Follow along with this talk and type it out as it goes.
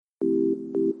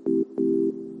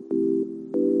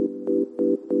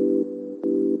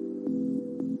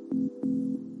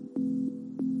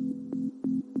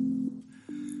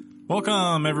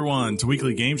Welcome, everyone, to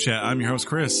Weekly Game Chat. I'm your host,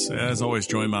 Chris, as always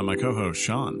joined by my co-host,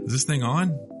 Sean. Is this thing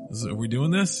on? Are we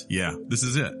doing this? Yeah, This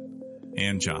is it.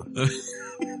 and John.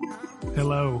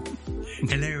 Hello.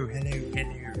 Hello.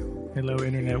 Hello,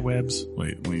 internet webs.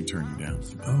 Wait, let me turn you down.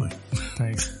 Oh,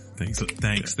 Thanks.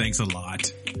 thanks a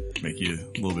lot. Make you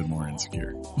a little bit more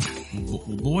insecure.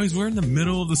 Boys, we're in the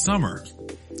middle of the summer.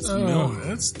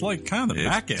 That's like kind of the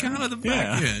back end. Kind of the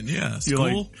back end, yeah. You're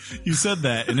School. like, you said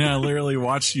that, and then I literally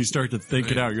watched you start to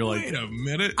think it out. You're like, wait a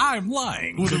minute. I'm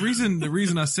lying. Well, the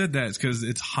reason I said that is because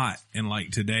it's hot, and like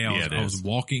today I was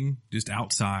walking just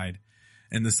outside,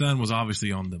 and the sun was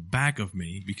obviously on the back of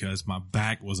me because my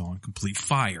back was on complete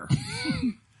fire.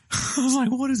 I was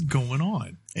like, what is going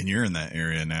on? And you're in that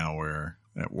area now where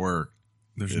at work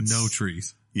There's no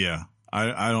trees. Yeah,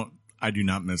 I do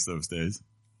not miss those days.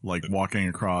 Like walking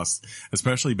across,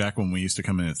 especially back when we used to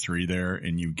come in at 3 there,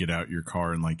 and you get out your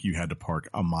car and like you had to park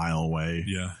a mile away.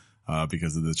 Yeah.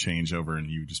 Because of the changeover, and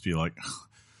you would just be like,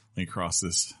 let me cross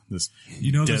this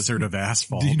desert of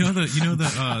asphalt. Do you know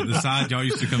the side y'all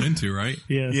used to come into, right?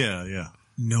 Yes. Yeah.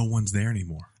 No one's there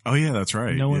anymore. Oh yeah, that's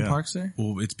right. No one parks there?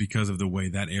 Well, it's because of the way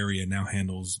that area now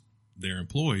handles their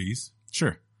employees.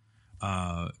 Sure.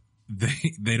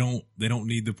 They don't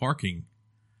need the parking.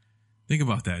 Think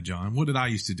about that, John. What did I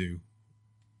used to do?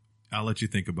 I'll let you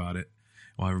think about it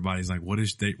while everybody's like, what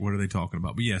are they talking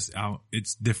about? But yes,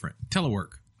 it's different.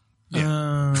 Telework.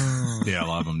 Yeah. Yeah, a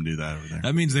lot of them do that over there.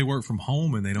 That means they work from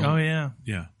home and they don't. Oh, yeah.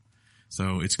 Yeah.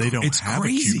 So They don't it's have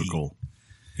crazy. a cubicle.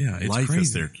 Yeah. It's Life crazy.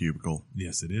 is their cubicle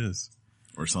Yes, it is.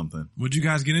 or something. What'd you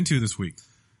guys get into this week?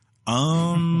 What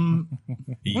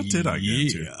did I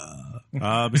get Yeah.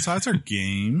 into? Besides our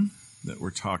game that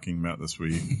we're talking about this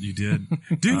week. You did,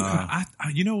 dude. I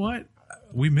you know what?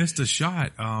 We missed a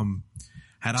shot. Shot.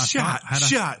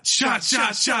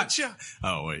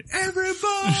 Oh wait,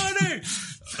 Everybody.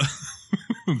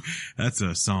 That's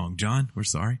a song, John. We're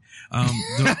sorry.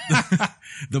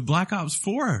 The Black Ops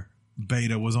 4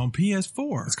 beta was on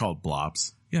PS4. it's called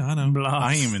Blops. Yeah, I know. We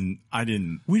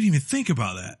didn't even think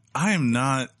about that.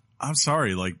 I'm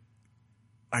sorry. Like,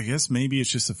 I guess maybe it's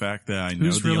just the fact that I know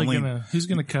Who's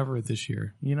gonna cover it this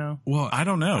year? You know? Well, I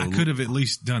don't know. I could have at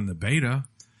least done the beta.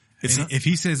 If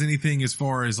he says anything as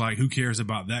far as like who cares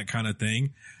about that kind of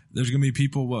thing, there's going to be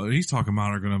people what he's talking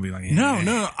about are going to be like,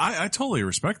 No. I totally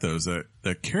respect those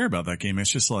that care about that game.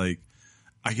 It's just like,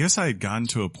 I guess I had gotten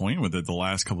to a point with it the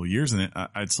last couple of years, and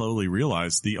I'd slowly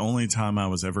realized the only time I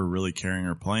was ever really caring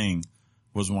or playing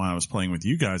was when I was playing with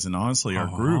you guys. And honestly, our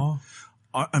group,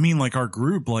 our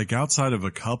group, like outside of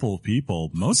a couple of people,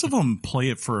 most of them play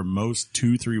it for most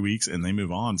 2-3 weeks and they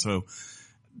move on. So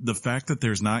the fact that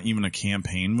there's not even a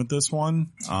campaign with this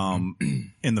one, and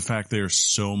the fact there's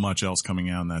so much else coming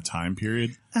out in that time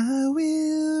period, I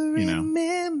will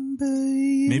remember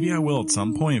you. Maybe I will at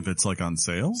some point if it's like on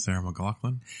sale. Sarah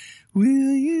McLachlan. Will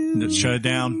you? Shut it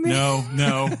down. No.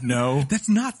 That's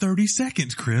not 30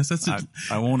 seconds, Chris. That's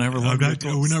I won't ever let it.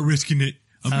 we're not risking it.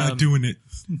 I'm not doing it.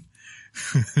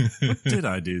 What did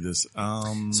I do this?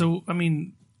 So, I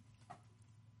mean,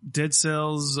 Dead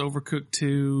Cells, Overcooked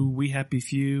 2, We Happy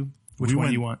Few. Which one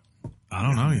do you want? I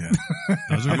don't know yet.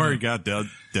 I've already got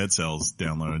Dead Cells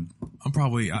downloaded.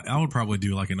 I would probably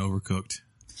do like an Overcooked.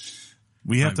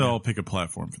 We have to all pick a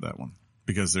platform for that one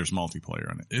because there's multiplayer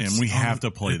on it, and we have to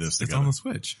play this together. It's on the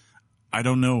Switch. I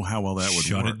don't know how well that would work.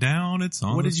 Shut it down. It's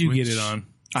on. What the did you Switch. get it on?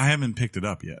 I haven't picked it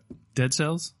up yet. Dead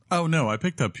Cells? Oh no, I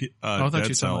picked up I thought you Dead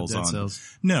were talking about Cells Dead on.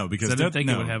 Cells. No, because I didn't think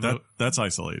it would have that's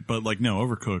isolated. But like no,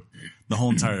 Overcooked, the whole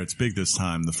entire it's big this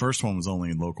time. The first one was only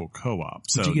in local co-op,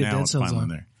 so you get now Dead it's Cells finally on?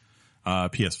 there.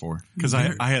 PS4 because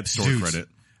I had store credit.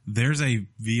 There's a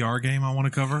VR game I want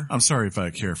to cover. I'm sorry if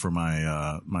I care for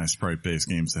my my sprite based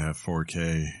games to have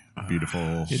 4K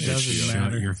beautiful. It doesn't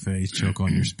matter. Shut your face, choke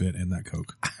on your spit, and that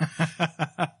Coke.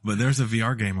 But there's a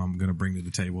VR game I'm going to bring to the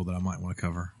table that I might want to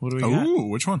cover. What do we got? Ooh,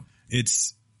 which one?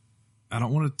 I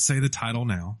don't want to say the title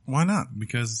now Why not?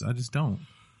 because I just don't.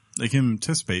 They can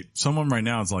anticipate. Someone right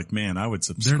now is like, man, I would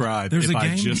subscribe There's if a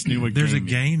game, I just knew a game. There's a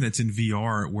game that's in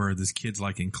VR where this kid's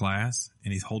like in class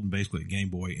and he's holding basically a Game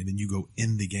Boy, and then you go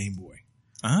in the Game Boy.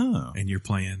 Oh. And you're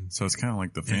playing. So it's kind of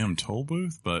like the Fam Toll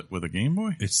Booth, but with a Game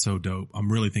Boy? It's so dope.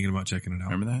 I'm really thinking about checking it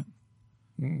out. Remember that?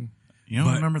 You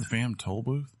don't remember the Fam Toll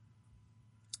Booth?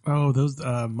 Oh, those,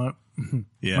 my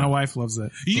wife loves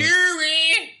that.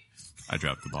 I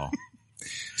dropped the ball.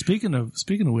 Speaking of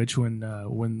which, when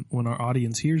our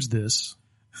audience hears this,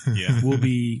 Yeah. we'll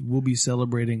be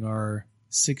celebrating our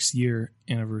 6-year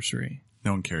anniversary.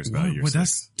 No one cares about your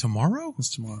that's tomorrow?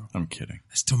 That's tomorrow. I'm kidding.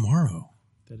 That's tomorrow.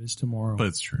 That is tomorrow. But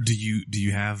it's true. Do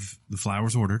you have the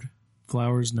flowers ordered?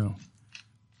 Flowers, no.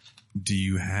 Do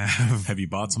you have you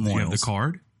bought some do oils? you have the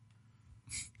card?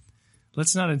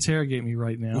 Let's not interrogate me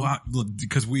right now. Well,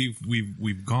 because we've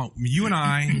gone. You and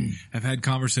I have had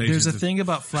conversations. There's a thing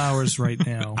about flowers right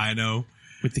now. I know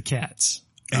with the cats.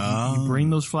 You bring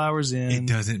those flowers in. It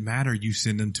doesn't matter. You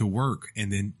send them to work,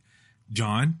 and then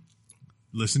John,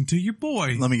 listen to your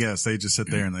boy. Let me guess. They just sit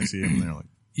there and they see him, and they're like,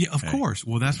 "Yeah, of course."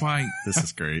 Well, that's why this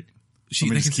is great. They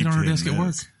can sit on her desk at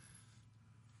work.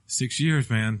 6 years,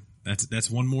 man. That's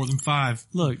one more than 5.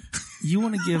 Look, you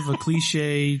want to give a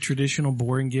cliche, traditional,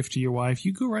 boring gift to your wife?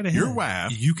 You go right ahead. Your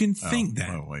wife. You can think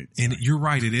that. Oh, wait. And you're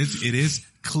right. It is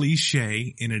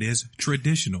cliche and it is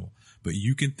traditional, but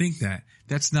you can think that.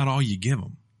 That's not all you give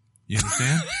them. You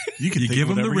understand? You give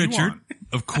them the Richard,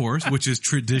 of course, which is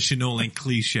traditional and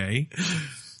cliche.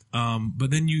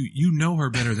 But then you know her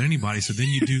better than anybody. So then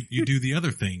you do the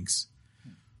other things.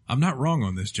 I'm not wrong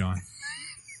on this, John.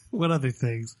 What other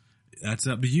things? That's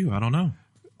up to you. I don't know.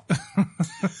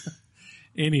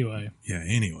 Anyway. Yeah,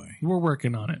 anyway. We're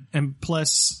working on it. And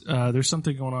plus, there's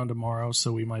something going on tomorrow,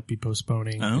 so we might be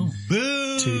postponing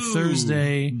to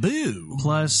Thursday. Boo.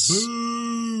 Plus,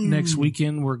 next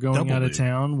weekend we're going out of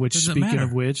town, which, speaking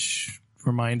of which,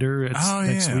 reminder,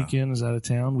 next weekend is out of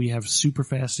town. We have super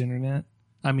fast internet.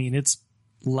 I mean, it's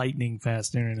lightning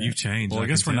fast internet. You've changed. Well, I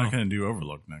guess we're not going to do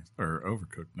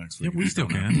Overcooked next week. Yeah, we still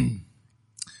can.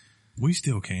 We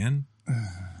still can.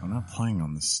 I'm not playing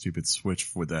on this stupid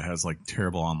Switch that has like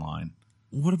terrible online.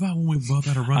 What about when we both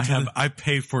had a run? I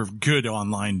pay for good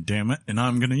online, damn it, and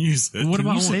I'm going to use it. What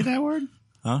about you say that word?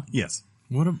 Huh? Yes.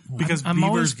 Because I'm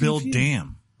beavers build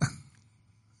dam.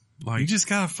 Like you just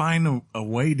got to find a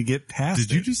way to get past it.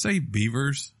 Did you just say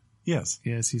beavers? Yes.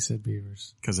 Yes, he said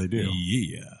beavers. Because they do.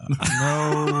 Yeah.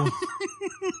 No.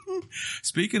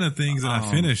 Speaking of things that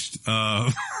I finished,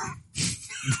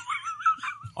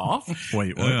 off?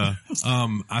 Wait, what? Yeah.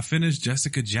 I finished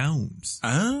Jessica Jones.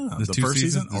 The first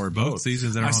season or both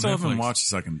seasons that are on Netflix. I still haven't watched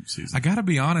the second season. I gotta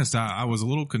be honest, I was a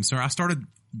little concerned. I started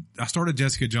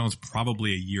Jessica Jones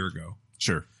probably a year ago.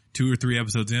 Sure. 2 or 3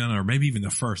 episodes in, or maybe even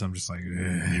the first. I'm just like,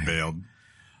 you bailed.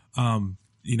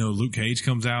 Luke Cage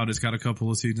comes out. It's got a couple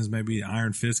of seasons. Maybe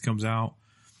Iron Fist comes out.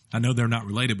 I know they're not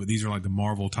related, but these are like the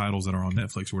Marvel titles that are on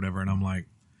Netflix or whatever. And I'm like,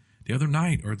 the other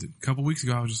night or a couple weeks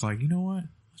ago, I was just like, you know what?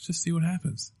 Let's just see what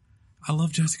happens. I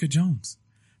love Jessica Jones.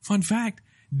 Fun fact,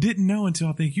 didn't know until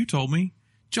I think you told me,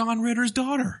 John Ritter's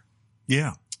daughter.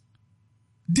 Yeah.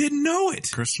 Didn't know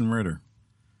it. Kristen Ritter.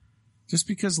 Just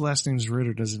because the last name's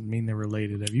Ritter doesn't mean they're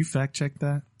related. Have you fact checked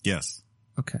that? Yes.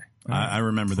 Okay. I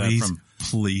remember that from...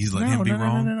 Please let him be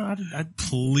wrong. No.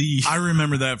 Please. I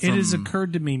remember that from... It has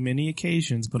occurred to me many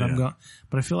occasions, but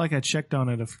but I feel like I checked on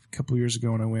it a couple years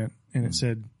ago when I went, and it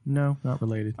said, no, not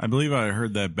related. I believe I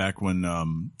heard that back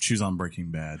when she was on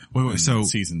Breaking Bad. Wait, so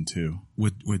season 2.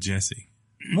 With Jesse.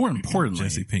 More importantly,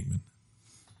 Jesse Pinkman.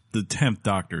 The 10th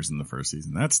Doctor's in the first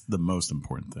season. That's the most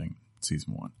important thing.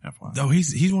 Season 1, FYI. Oh,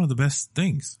 he's one of the best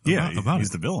things. About he's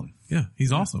it. the villain. Yeah,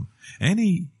 he's awesome, and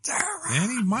he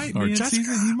might be in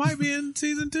season. He might be in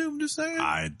season 2. I'm just saying.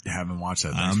 I haven't watched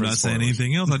that. I'm not saying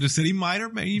anything else. I just said he might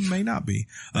or he may not be.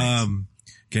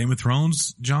 Game of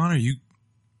Thrones, John, are you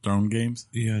Throne Games?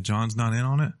 Yeah, John's not in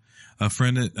on it. A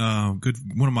friend that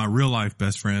one of my real life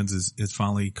best friends is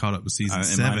finally caught up with season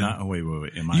 7. Wait.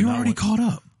 Am I? You already caught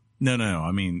up? No.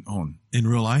 I mean, hold on. In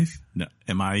real life? No.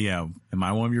 Am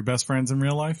I one of your best friends in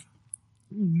real life?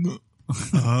 But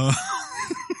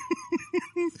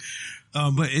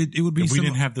it would be. If we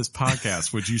didn't have this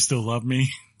podcast, would you still love me?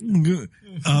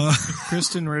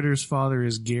 Kristen Ritter's father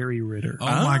is Gary Ritter. Oh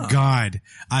my God.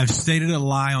 I've stated a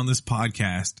lie on this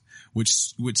podcast, which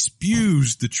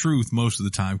spews the truth most of the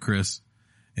time, Chris.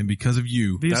 And because of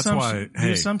you. The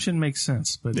assumption makes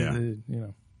sense, but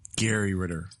Gary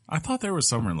Ritter. I thought there was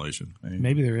some relation.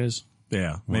 Maybe there is.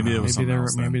 Yeah. Maybe it was something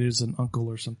else. Maybe there's an uncle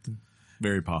or something.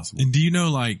 Very possible. And do you know,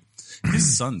 like,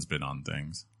 his son's been on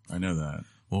things. I know that.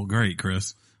 Well, great,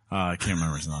 Chris. I can't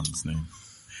remember his son's name.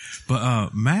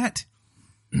 But, Matt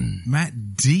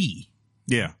D.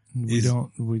 Yeah. I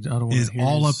don't want to hear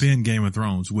all up in Game of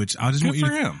Thrones, which I just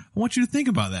I want you to think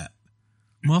about that.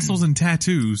 Muscles and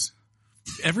tattoos.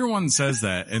 Everyone says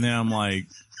that. And then I'm like,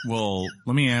 well,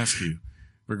 let me ask you,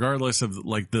 regardless of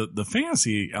like the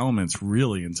fantasy elements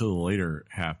really until the later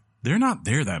half, they're not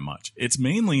there that much. It's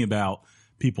mainly about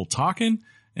people talking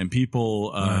and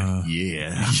people,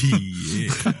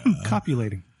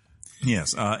 copulating.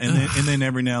 Yes. And then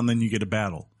every now and then you get a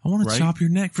battle. I want to chop your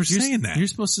neck for saying that. You're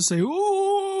supposed to say,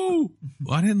 ooh.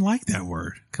 Well, I didn't like that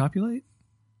word. Copulate?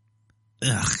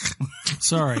 Ugh.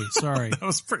 Sorry. That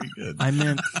was pretty good. I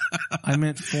meant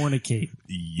fornicate.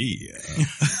 Yeah.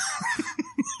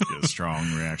 Get a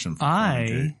strong reaction from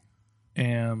I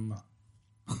am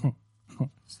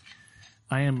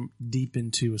deep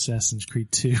into Assassin's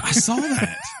Creed 2. I saw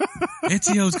that.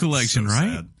 Ezio's collection, so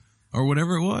right? Sad. Or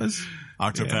whatever it was.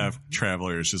 Octopath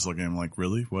Traveler is just looking at him like,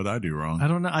 really? What'd I do wrong? I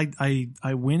don't know.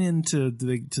 I went into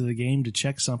the game to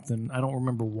check something. I don't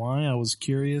remember why. I was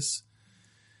curious.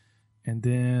 And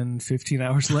then 15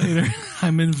 hours later,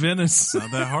 I'm in Venice. It's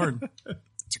not that hard.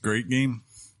 It's a great game.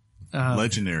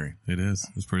 Legendary. It is.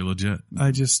 It's pretty legit.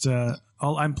 I just,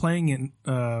 I'm playing it,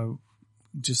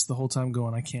 just the whole time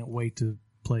going, I can't wait to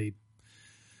play.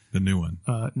 The new one?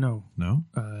 No. No?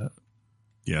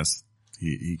 Yes.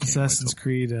 He can't Assassin's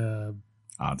Creed,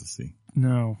 Odyssey.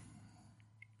 No.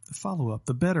 The follow-up.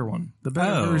 The better one. The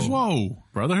better version. Whoa.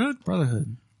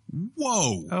 Brotherhood.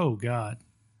 Whoa. Oh, God.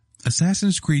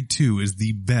 Assassin's Creed 2 is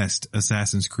the best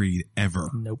Assassin's Creed ever.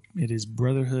 Nope. It is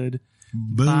Brotherhood.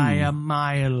 Boo. By a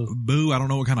mile. Boo. I don't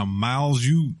know what kind of miles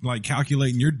you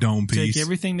calculate in your dome piece. Take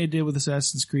everything they did with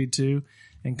Assassin's Creed 2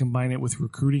 and combine it with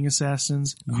recruiting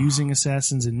assassins, using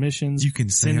assassins in missions,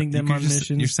 sending them on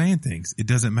missions. You're saying things. It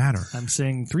doesn't matter. I'm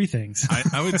saying 3 things.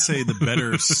 I would say the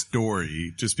better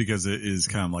story, just because it is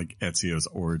kind of like Ezio's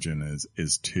origin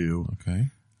is 2. Okay.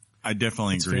 I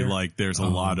definitely agree. Fair. Like there's a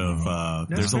lot of,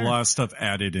 there's fair. A lot of stuff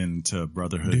added into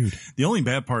Brotherhood. Dude. The only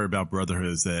bad part about Brotherhood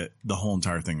is that the whole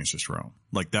entire thing is just Rome.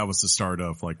 Like that was the start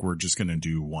of like, we're just going to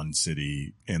do one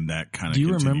city and that kind of. Do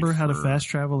you remember how to fast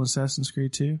travel in Assassin's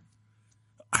Creed 2?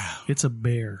 It's a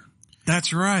bear.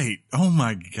 That's right. Oh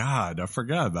my God. I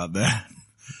forgot about that.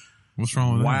 What's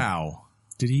wrong with that? Wow.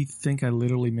 Did he think I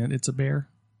literally meant it's a bear?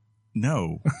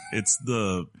 No, it's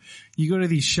the. You go to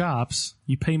these shops,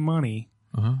 you pay money,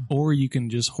 or you can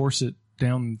just horse it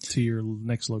down to your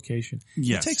next location.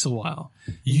 Yes. It takes a while.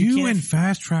 You and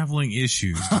fast traveling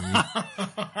issues, dude.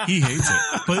 He hates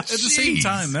it. But at the same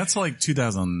time, that's like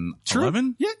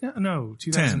 2011? Yeah, no,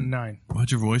 2009. 10.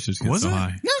 Why'd your voice just get so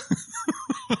high? Yeah.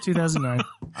 2009.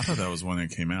 I thought that was when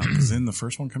it came out. Because then the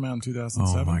first one came out in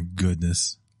 2007. Oh my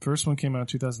goodness. First one came out in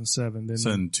 2007.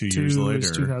 Then 2 years later.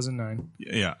 Was 2009.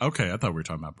 Yeah. Okay. I thought we were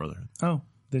talking about Brotherhood. Oh,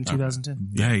 then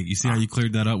 2010. Hey, you see how you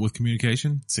cleared that up with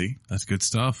communication? See? That's good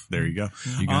stuff. There you go.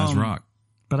 You guys rock.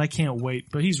 But I can't wait.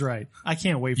 But he's right. I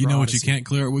can't wait for You know Odyssey. what you can't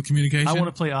clear it with communication? I want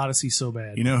to play Odyssey so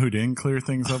bad. You know who didn't clear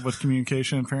things up with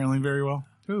communication apparently very well?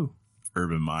 Who?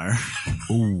 Urban Meyer.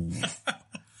 Ooh.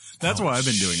 That's what I've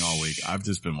been doing all week. I've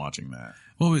just been watching that.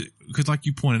 Well, because like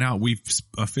you pointed out, we've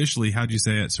officially, how'd you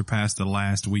say it, surpassed the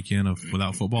last weekend of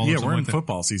without football? Yeah, we're in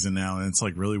football season now, and it's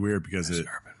like really weird because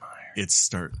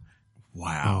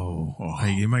Wow. Oh.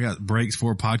 Hey, anybody got breaks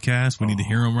for a podcast? We need to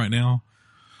hear them right now.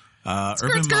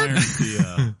 Urban Meyer's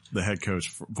the head coach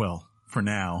for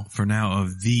now. For now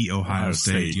of the Ohio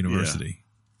State University. Yeah.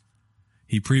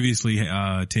 He previously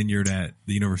tenured at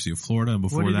the University of Florida, and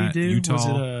before that,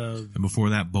 Utah, and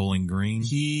before that, Bowling Green.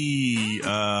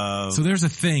 So there's a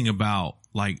thing about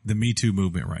like the Me Too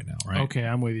movement right now, right? Okay,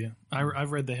 I'm with you.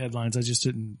 I've read the headlines. I just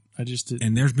didn't.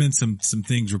 And there's been some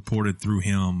things reported through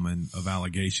him and of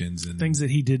allegations and things that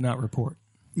he did not report.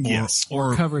 Yes,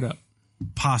 or covered up.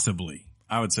 Possibly,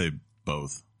 I would say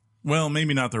both. Well,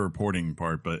 maybe not the reporting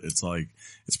part, but it's like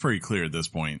it's pretty clear at this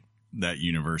point that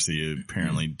university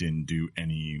apparently didn't do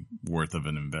any worth of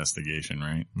an investigation,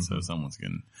 right? Mm-hmm. So someone's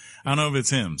getting, I don't know if it's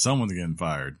him, someone's getting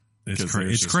fired. It's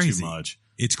crazy. Too much.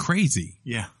 It's crazy.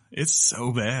 Yeah. It's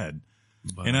so bad.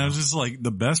 But, and I was just like,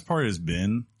 the best part has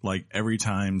been like every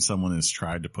time someone has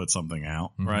tried to put something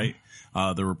out, right?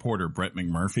 The reporter, Brett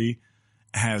McMurphy,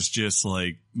 has just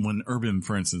like, when Urban,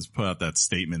 for instance, put out that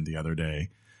statement the other day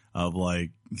of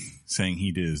like saying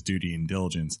he did his duty and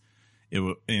diligence. At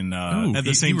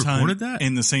the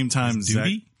same time,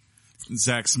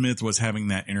 Zach Smith was having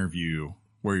that interview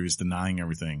where he was denying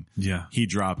everything. Yeah. He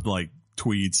dropped like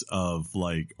tweets of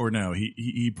like, or no,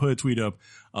 he put a tweet up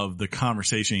of the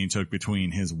conversation he took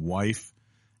between his wife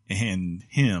and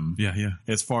him. Yeah. Yeah.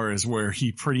 As far as where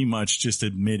he pretty much just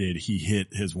admitted he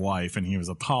hit his wife and he was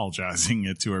apologizing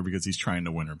it to her because he's trying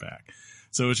to win her back.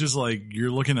 So it's just like,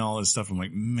 you're looking at all this stuff. I'm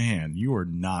like, man, you are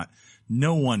not.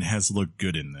 No one has looked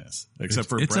good in this except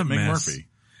for Brett McMurphy.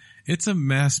 It's a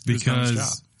mess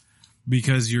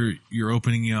because you're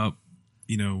opening up,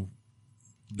 the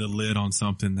lid on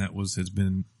something that has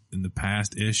been in the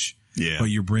past ish. Yeah. But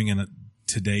you're bringing a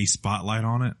today's spotlight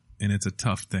on it, and it's a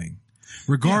tough thing.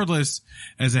 Regardless,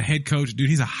 as a head coach, dude,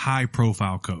 he's a high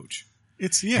profile coach.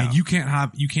 And you can't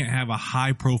have a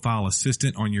high profile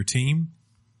assistant on your team.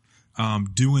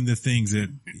 Doing the things that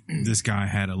this guy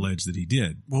had alleged that he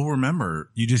did. Well,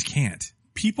 remember, you just can't.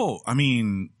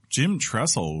 Jim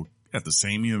Tressel at the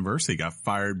same university got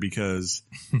fired because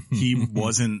he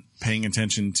wasn't paying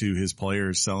attention to his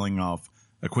players selling off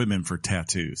equipment for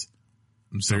tattoos.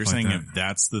 So you're saying if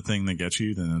that's the thing that gets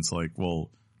you, then it's like, well,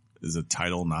 is a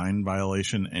Title IX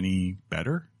violation any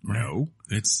better? Right. No.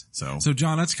 So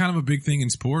John, that's kind of a big thing in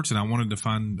sports, and I wanted to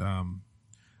find,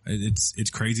 it's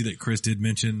crazy that Chris did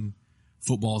mention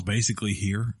football's basically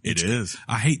here. It is.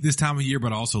 I hate this time of year,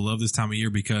 but I also love this time of year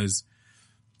because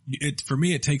for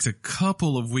me, it takes a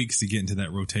couple of weeks to get into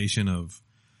that rotation of,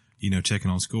 checking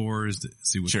on scores, to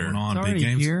see what's going on. It's big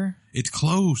games. Here? It's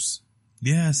close.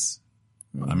 Yes.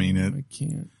 I mean, I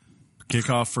can't.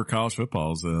 Kickoff for college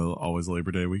football is always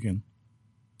Labor Day weekend.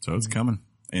 So it's coming.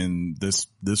 And this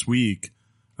week,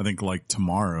 I think like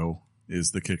tomorrow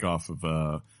is the kickoff of,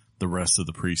 the rest of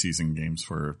the preseason games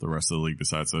for the rest of the league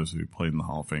besides those who played in the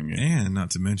Hall of Fame game. And not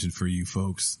to mention for you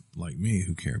folks like me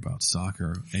who care about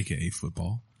soccer, aka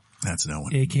football. That's no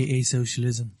one. AKA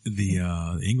socialism.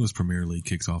 The English Premier League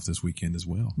kicks off this weekend as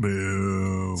well.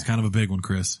 Boo. It's kind of a big one,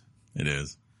 Chris. It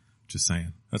is. Just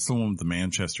saying. That's the one with the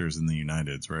Manchesters and the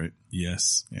Uniteds, right?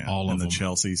 Yes. Yeah. All of them. And the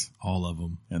Chelseas. All of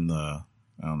them. And the,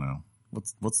 I don't know.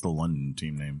 What's the London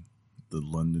team name? The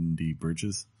London D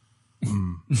Bridges?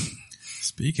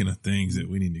 Speaking of things that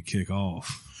we need to kick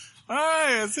off. Hey,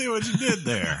 I see what you did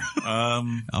there.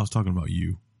 I was talking about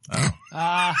you.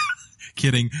 Oh.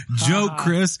 Kidding. Joke,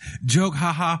 Chris. Joke,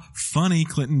 haha. Funny,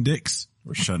 Clinton Dix.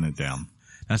 We're shutting it down.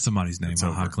 That's somebody's name, It's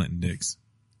haha, over. Clinton Dix.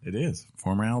 It is.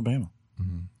 Former Alabama.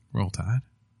 Mm-hmm. We're all tied.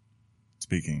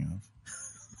 Speaking of.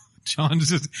 John,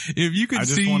 if you could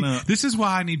see, this is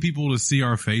why I need people to see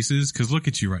our faces, because look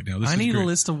at you right now. I need a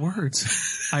list of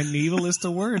words. I need a list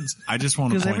of words. I just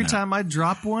want to point Because every out. time I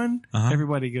drop one,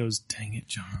 everybody goes, dang it,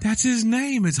 John. That's his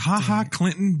name. It's haha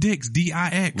Clinton Dix,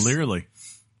 D-I-X. Literally.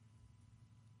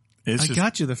 I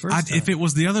got you the first time. If it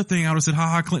was the other thing, I would have said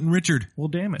haha Clinton Richard. Well,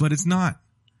 damn it. But it's not.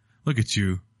 Look at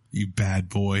you bad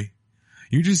boy.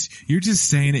 You're just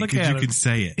saying it because you can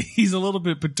say it. He's a little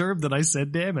bit perturbed that I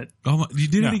said damn it. Oh, you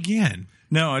did it again.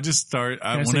 No, I just start,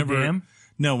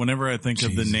 whenever I think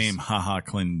of the Jesus. name haha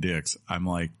Clinton Dix, I'm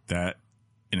like, that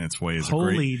in its way is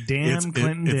Holy a great. damn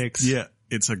Clinton Dix. Yeah,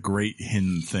 it's a great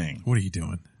hidden thing. What are you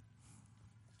doing?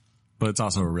 But it's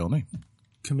also a real name.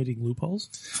 Committing loopholes?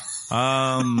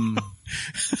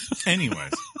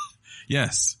 Anyways.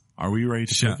 Yes. Are we ready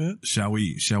to pivot? Shall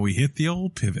we hit the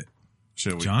old pivot?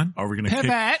 Shall we? John? Are we going to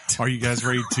Pivot. Are you guys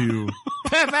ready to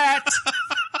Pivot!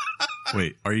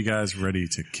 wait, are you guys ready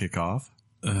to kick off?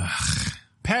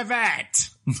 Pivot!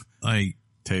 Like,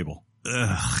 Table.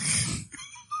 ugh.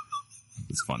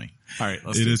 It's funny. All right,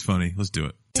 It is funny. Let's do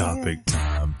it. Topic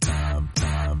time.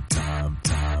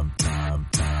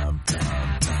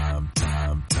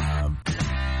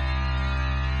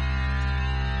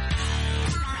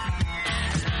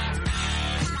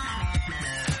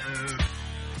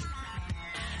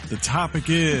 The topic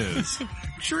is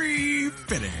Tree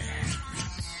fitting.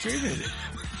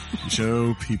 you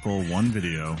show people one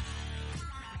video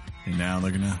and now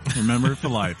they're going to remember it for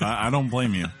life. I don't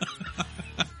blame you.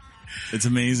 It's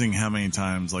amazing how many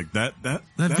times like that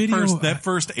video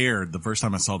first aired. The first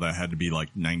time I saw that had to be like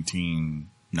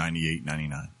 1998,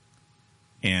 99.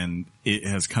 And it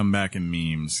has come back in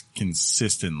memes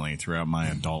consistently throughout my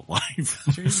adult life.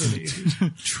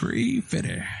 Tree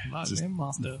fitter.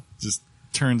 Just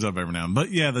turns up every now and then.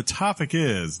 But yeah, the topic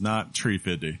is not Tree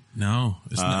 50. No,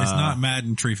 it's not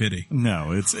Madden Tree 50.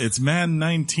 No, it's Madden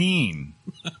 19.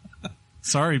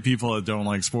 Sorry, people that don't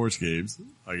like sports games,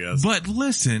 I guess. But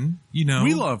listen,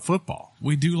 we love football.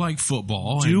 We do like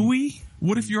football. Do we?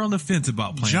 What if you're on the fence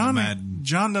about playing Madden?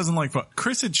 John doesn't like football.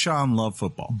 Chris and Sean love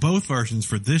football. Both versions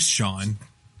for this Sean.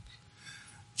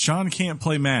 Sean can't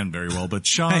play Madden very well, but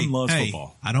Sean loves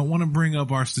football. I don't want to bring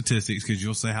up our statistics because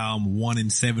you'll say how I'm 1 in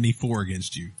 74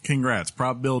 against you. Congrats.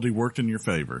 Probability worked in your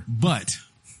favor. But,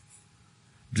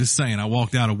 just saying, I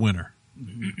walked out a winner.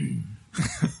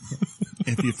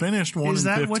 If you finished 1 in 15. Is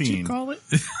that what you call it?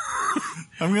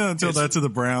 I'm going to tell that to the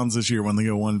Browns this year when they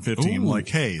go 1-15. Like,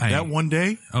 hey, that one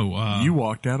day, you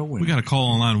walked out a winner. We got a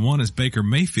call on line 1 as Baker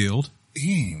Mayfield.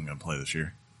 He ain't going to play this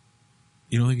year.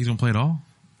 You don't think he's going to play at all?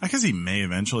 I guess he may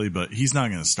eventually, but he's not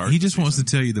going to start. He just wants to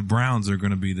tell you the Browns are going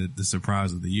to be the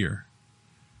surprise of the year.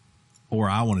 Or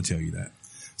I want to tell you that.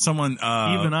 Someone,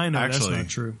 even I know actually, that's not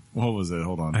true. What was it?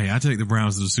 Hold on. Hey, I take the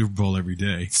Browns to the Super Bowl every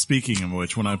day. Speaking of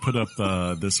which, when I put up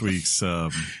this week's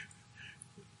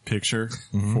picture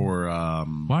for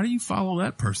why do you follow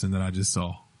that person that I just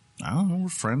saw? I don't know, we're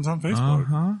friends on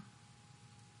Facebook.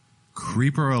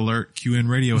 Creeper alert, QN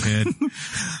Radiohead.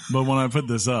 But when I put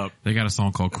this up, they got a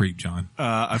song called Creep, John.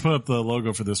 I put up the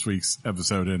logo for this week's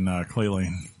episode, and Clay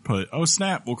Lane put, "Oh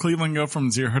snap, will Cleveland go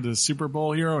from 0 to Super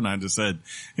Bowl hero?" And I just said,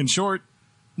 in short,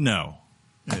 no.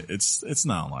 It's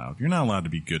not allowed. You're not allowed to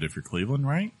be good if you're Cleveland,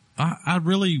 right? I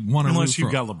really want to unless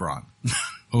you've got LeBron.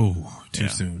 Oh, too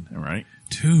soon. Right?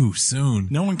 Too soon.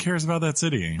 No one cares about that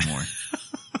city anymore.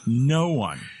 No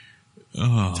one.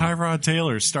 Tyrod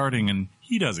Taylor's starting, and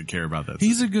he doesn't care about that city.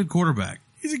 He's a good quarterback.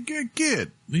 He's a good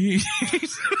kid.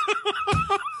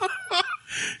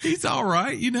 He's all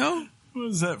right, you know? What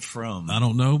is that from? I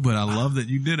don't know, but I love that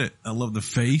you did it. I love the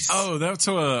face. Oh, that's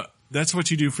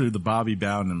what you do for the Bobby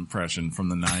Bowden impression from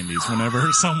the 90s.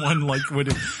 Whenever someone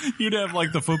you'd have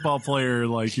like the football player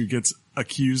like who gets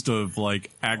accused of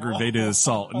like aggravated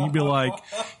assault, and you'd be like,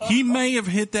 he may have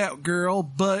hit that girl,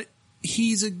 but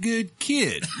he's a good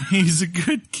kid. He's a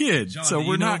good kid. John, so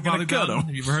we're not going to cut him.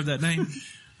 Have you ever heard that name?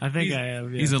 I think I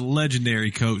have. Yeah. He's a legendary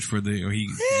coach for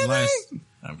he's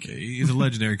a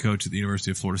legendary coach at the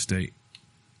University of Florida State.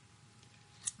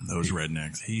 Those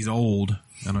rednecks. He's old.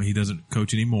 I know he doesn't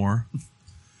coach anymore.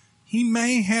 He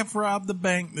may have robbed the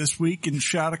bank this week and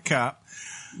shot a cop.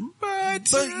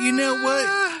 But you know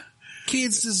what?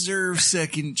 Kids deserve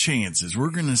second chances.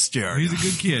 We're going to start. He's a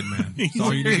good kid, man. That's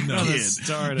all you need to know.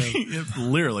 Start him.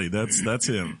 Literally, that's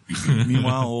him.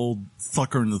 Meanwhile, old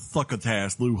fucker in the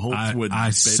thuckatass Lou Holtz would. I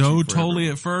so totally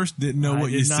at first didn't know what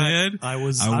you said. I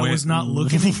was not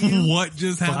looking at you. What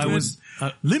just happened?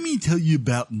 Let me tell you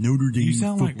about Notre Dame. You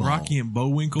sound football. like Rocky and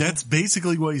Bullwinkle. That's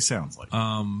basically what he sounds like.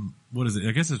 What is it?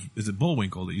 I guess is it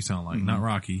Bullwinkle that you sound like, not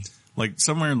Rocky? Like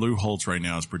somewhere Lou Holtz right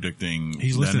now is predicting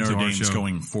he's that listening Notre to our Dame's show.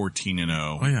 going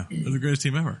 14-0. Oh yeah, they're the greatest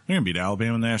team ever. They're going to beat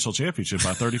Alabama in the national championship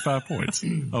by 35 points.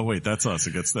 Oh wait, that's us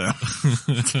against them.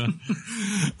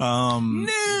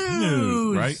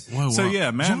 News. Right? Whoa, so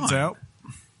yeah, Madden's out.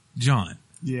 John,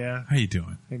 Yeah. how you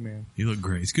doing? Hey man. You look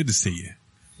great. It's good to see you.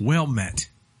 Well met.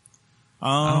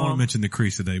 I don't want to mention the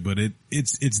crease today, but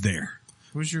it's there.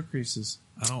 Where's your creases?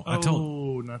 Not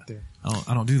there.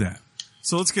 I don't do that.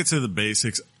 So let's get to the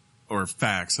basics or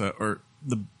facts or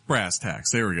the brass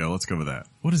tacks. There we go. Let's go with that.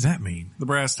 What does that mean? The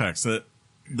brass tacks. I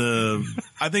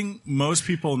think most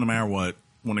people, no matter what,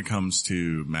 when it comes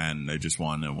to Madden, they just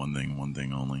want to know one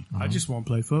thing only. I just want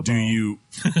to play football. Do you,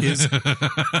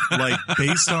 like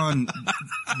based on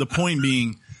the point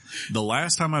being, the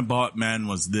last time I bought Madden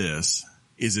was this,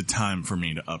 is it time for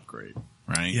me to upgrade?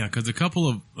 Right? Yeah, because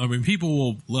people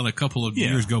will let a couple of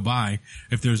years go by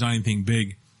if there's not anything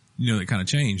big, that kind of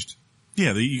changed.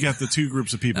 Yeah, you got the two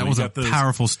groups of people. That was a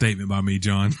powerful statement by me,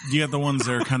 John. You got the ones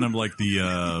that are kind of like you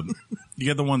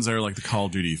got the ones that are like the Call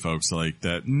of Duty folks, like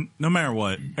that. No matter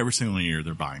what, every single year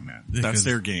they're buying that. That's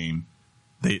their game.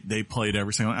 They played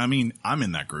every single. I mean, I'm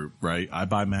in that group, right? I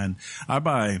buy Madden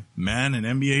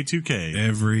and NBA 2K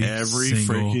every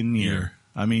freaking year.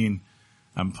 I mean,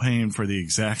 I'm paying for the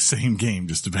exact same game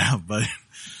just about, but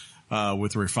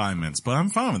with refinements. But I'm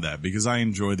fine with that because I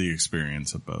enjoy the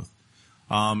experience of both.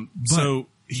 So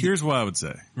here's what I would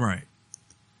say. Right.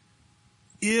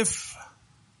 If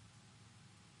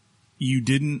you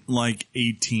didn't like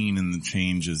 18 and the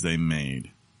changes they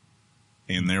made,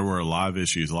 and there were a lot of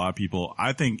issues, a lot of people,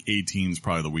 I think 18 is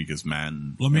probably the weakest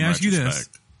Madden. Let me ask you this.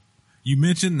 You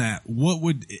mentioned that.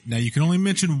 Now you can only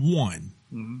mention one.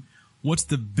 Mm-hmm. What's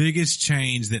the biggest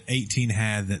change that 18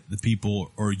 had that the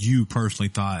people or you personally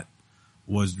thought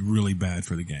was really bad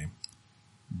for the game?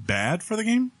 Bad for the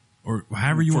game? Or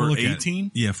however you want to look at it. For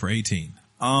 18? Yeah, for 18.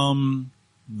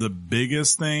 The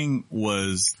biggest thing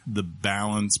was the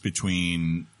balance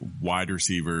between wide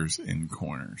receivers and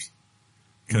corners.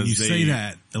 When you say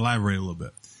that, elaborate a little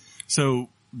bit. So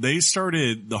they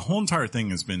started, the whole entire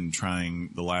thing has been trying,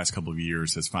 the last couple of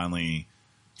years, has finally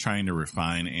trying to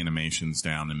refine animations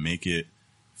down and make it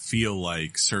feel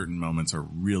like certain moments are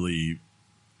really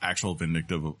actual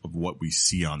vindictive of what we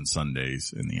see on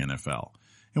Sundays in the NFL.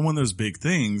 And one of those big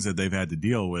things that they've had to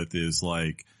deal with is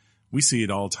like, we see it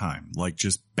all the time, like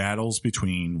just battles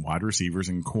between wide receivers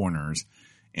and corners,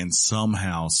 and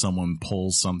somehow someone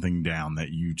pulls something down that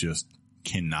you just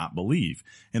cannot believe.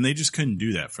 And they just couldn't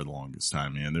do that for the longest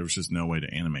time. And there was just no way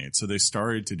to animate it. So they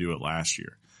started to do it last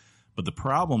year. But the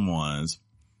problem was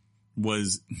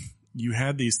you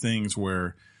had these things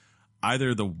where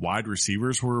either the wide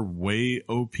receivers were way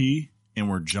OP and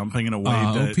were jumping in a way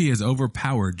that OP is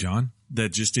overpowered, John.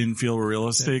 That just didn't feel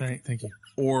realistic. Thank you.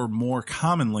 Or more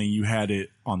commonly, you had it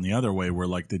on the other way where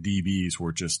like the DBs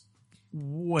were just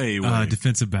way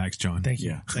defensive backs, John. Thank you.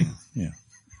 Yeah. Thank you. Yeah.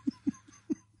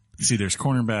 See, there's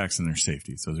cornerbacks and there's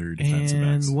safeties. Those are your defensive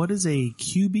backs. And what is a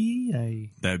QB?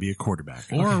 That'd be a quarterback.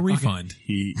 Or a refund.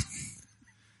 Okay.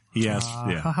 He asked,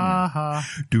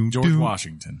 George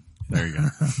Washington. There you go.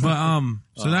 But,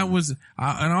 so that was, and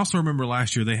I also remember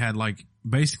last year they had like,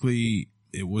 basically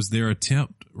it was their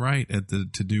attempt, right,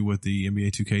 to do what the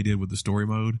NBA 2K did with the story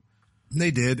mode.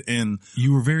 They did, and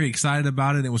you were very excited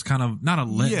about it. It was kind of not a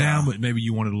letdown, but maybe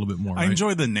you wanted a little bit more. Right? I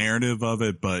enjoyed the narrative of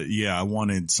it, but I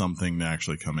wanted something to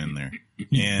actually come in there.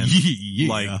 And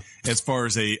like, as far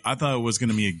as I thought it was going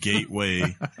to be a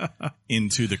gateway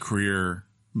into the career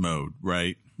mode,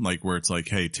 right? Like where it's like,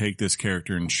 hey, take this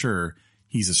character, and sure,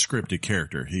 he's a scripted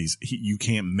character. You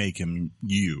can't make him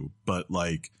you, but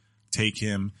like take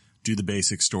him, do the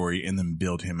basic story, and then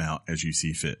build him out as you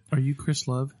see fit. Are you Chris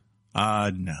Love?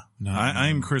 No.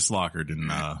 I'm Chris Lockard in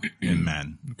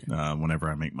Madden. Okay. Whenever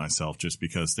I make myself, just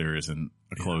because there isn't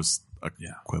a close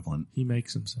equivalent. He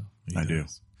makes himself. I do.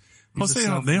 Plus, they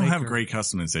don't have great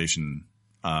customization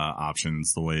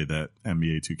options the way that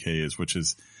NBA 2K is, which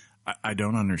is I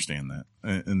don't understand that,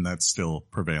 and that's still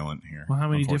prevalent here. Well, how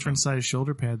many different size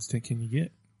shoulder pads can you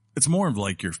get? It's more of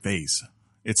like your face.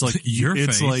 It's like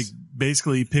face. Like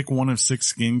basically pick one of 6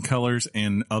 skin colors,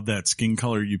 and of that skin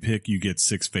color you pick, you get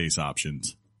 6 face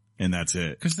options, and that's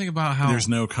it. Because think about how there's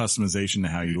no customization to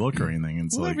how you look or anything.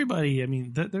 It's well, everybody. I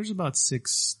mean, there's about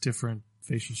 6 different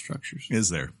facial structures. Is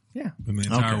there? Yeah, in the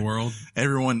entire world.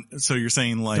 Everyone. So you're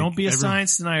saying like don't be a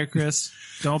science denier, Chris.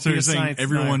 Don't be a science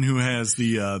denier. Everyone who has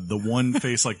the one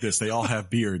face like this, they all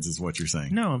have beards, is what you're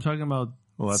saying. No, I'm talking about.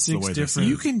 Well, that's 6 the way different.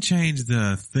 You can change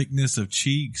the thickness of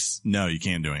cheeks. No, you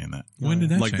can't do any of that. When did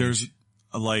that like change? There's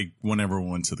like whenever we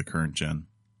went to the current gen.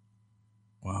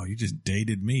 Wow, you just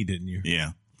dated me, didn't you?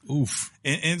 Yeah. Oof.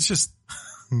 And it's just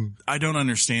I don't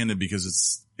understand it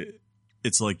because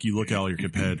it's like you look at all your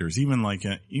competitors,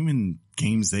 even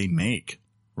games they make,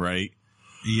 right?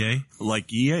 EA?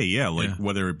 Like EA, yeah. Like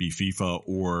whether it be FIFA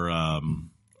or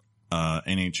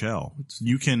NHL. What's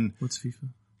FIFA?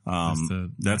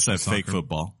 That's that fake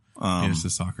football. It's the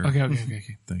soccer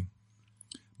okay. thing.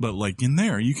 But like in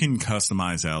there, you can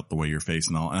customize out the way you're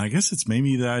facing all. And I guess it's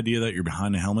maybe the idea that you're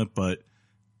behind a helmet, but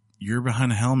you're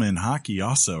behind a helmet in hockey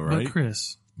also, right? But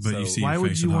Chris, you see why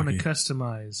would you want to hockey.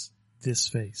 customize this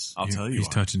face? I'll tell you He's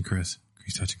why. touching Chris.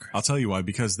 I'll tell you why,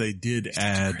 because they did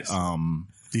add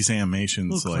these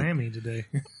animations. A little clammy today.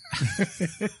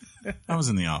 I was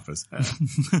in the office.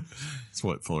 That's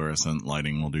what fluorescent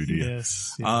lighting will do to you.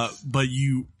 Yes. But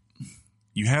you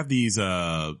have these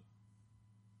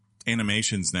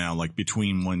animations now, like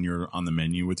between when you're on the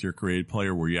menu with your created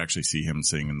player, where you actually see him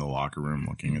sitting in the locker room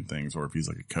looking at things, or if he's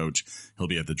like a coach, he'll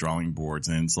be at the drawing boards,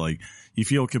 and it's like you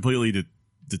feel completely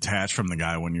detached from the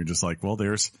guy when you're just like, well,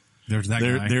 there's that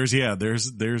guy.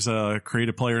 There's a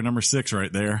creative player number 6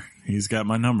 right there. He's got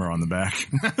my number on the back.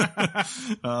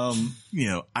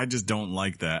 I just don't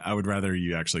like that. I would rather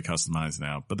you actually customize it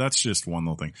out, but that's just one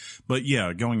little thing. But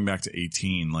yeah, going back to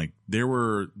 18, like there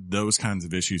were those kinds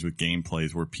of issues with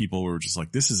gameplays where people were just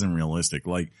like, this isn't realistic.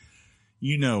 Like,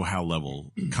 how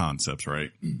level concepts,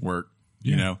 right? Work,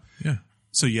 Yeah.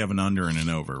 So you have an under and an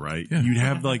over, right? Yeah. You'd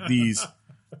have like these,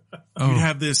 you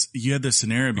had this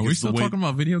scenario because are we still talking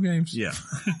about video games? Yeah.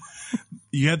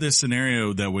 You had this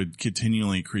scenario that would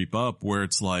continually creep up where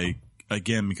it's like,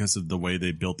 again, because of the way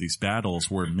they built these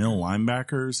battles, where middle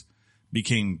linebackers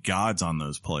became gods on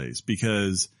those plays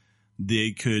because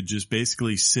they could just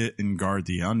basically sit and guard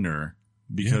the under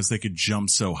because they could jump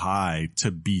so high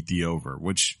to beat the over,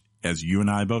 which, as you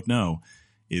and I both know,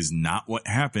 is not what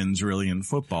happens really in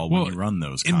football when you run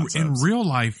those concepts. In real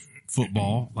life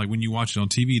football, like when you watch it on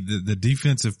TV, the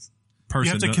defensive person,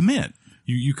 you have to commit.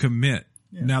 You commit.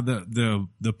 Yeah. Now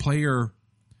the player,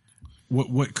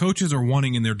 what coaches are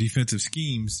wanting in their defensive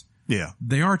schemes,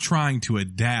 they are trying to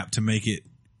adapt to make it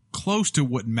close to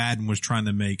what Madden was trying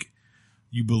to make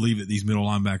you believe that these middle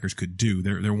linebackers could do.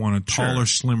 They're wanting taller,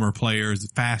 slimmer players,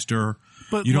 faster.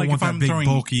 But you don't want that big,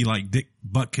 bulky, like Dick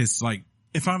Butkus, like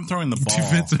if I'm throwing the ball,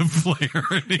 defensive player.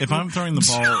 If I'm throwing the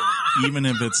ball, even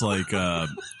if it's like,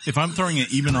 if I'm throwing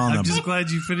it even on I'm just glad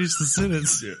you finished the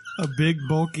sentence. A big,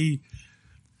 bulky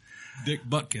Dick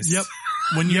Butkus. Yep.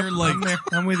 When you're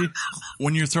I'm with you.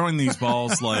 When you're throwing these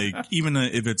balls, like, even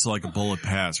if it's like a bullet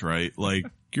pass, right? Like,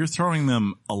 you're throwing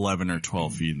them 11 or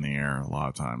 12 feet in the air a lot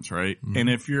of times, right? Mm-hmm. And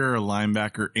if you're a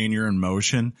linebacker and you're in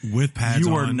motion with pads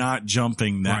you on, are not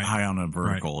jumping that high on a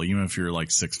vertical, even if you're like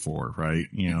 6'4", right?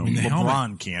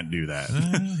 LeBron can't do that.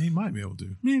 He might be able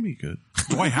to. Maybe he could.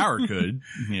 Dwight Howard could,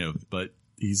 but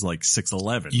he's like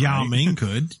 6'11". Yao Ming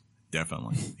could.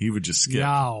 Definitely. He would just skip.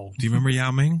 Yao. Do you remember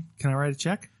Yao Ming? Can I write a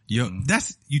check?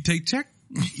 You take check?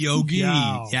 Yogi.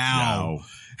 Yao.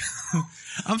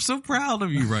 I'm so proud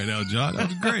of you right now, John. That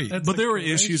was great. But there were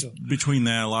issues between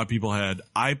that. A lot of people had.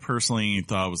 I personally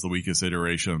thought it was the weakest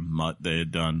iteration of Mutt they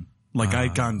had done. Like,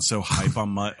 I'd gotten so hype on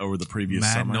Mutt over the previous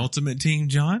Madden summer. Ultimate Team,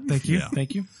 John. Thank you. Yeah.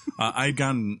 Thank you. I'd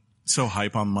gotten so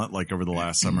hype on Mutt like over the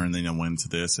last summer, and then I went to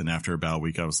this, and after about a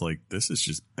week I was like, this is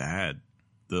just bad.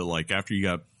 like after you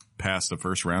got past the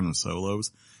first round of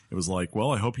solos, it was like,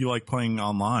 well, I hope you like playing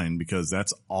online because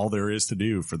that's all there is to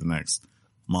do for the next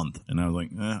month. And I was like,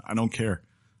 I don't care.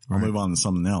 I'll move on to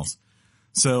something else.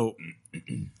 So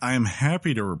I am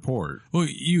happy to report. Well,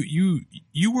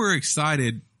 you were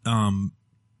excited.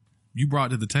 You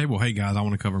brought to the table, hey guys, I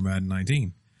want to cover Madden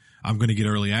 19. I'm going to get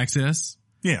early access.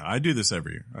 Yeah, I do this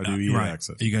every year. I do EA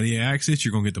access. You got EA access.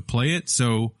 You're going to get to play it.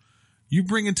 So you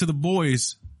bring it to the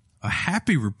boys a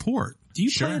happy report. Do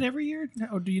you play it every year,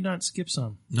 or do you not skip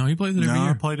some? No, he plays it every year.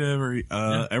 I played it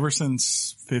ever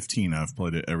since 15. I've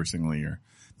played it every single year.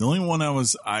 The only one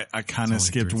I kind of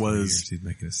skipped was. He's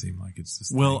making it seem like it's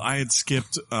just. Well, I had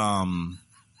skipped.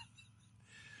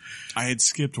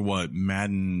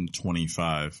 Madden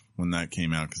 25 when that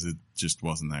came out because it just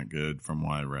wasn't that good from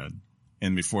what I read.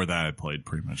 And before that, I played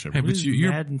pretty much every. Hey, but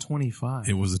you're Madden 25.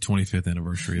 It was the 25th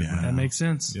anniversary of Madden. That makes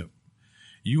sense. Yep.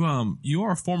 You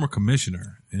are a former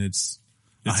commissioner, and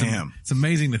I am. It's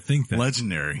amazing to think that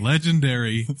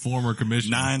legendary former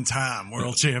commissioner, 9-time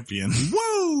world champion.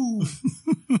 Woo!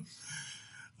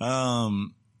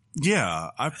 Yeah,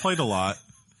 I've played a lot.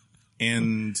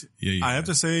 And I have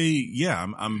to say,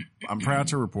 I'm proud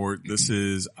to report this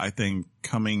is, I think,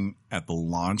 coming at the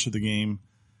launch of the game,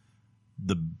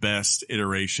 the best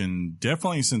iteration,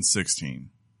 definitely since 16.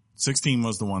 16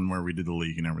 was the one where we did the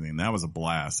league and everything. That was a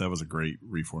blast. That was a great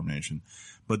reformation.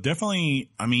 But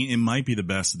definitely, I mean, it might be the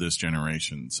best of this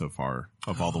generation so far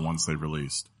of all the ones they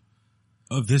released.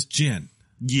 Of this gen?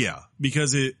 Yeah,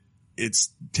 because it's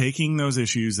taking those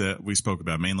issues that we spoke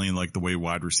about, mainly in like the way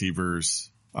wide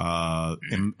receivers...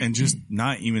 and just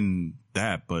not even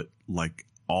that, but like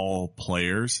all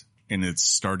players, and it's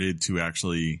started to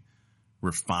actually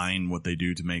refine what they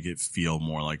do to make it feel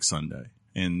more like Sunday.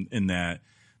 And in that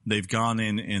they've gone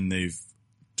in and they've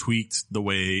tweaked the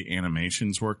way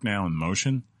animations work now in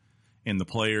motion, and the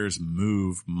players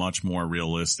move much more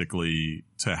realistically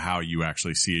to how you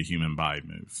actually see a human body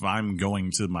move. If I'm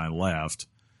going to my left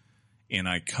and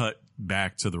I cut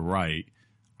back to the right,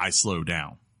 I slow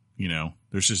down. You know,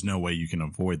 there's just no way you can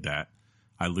avoid that.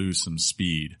 I lose some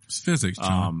speed. It's physics,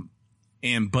 John.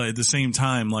 But at the same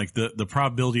time, like the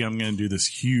probability I'm going to do this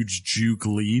huge juke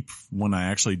leap when I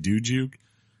actually do juke,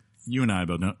 you and I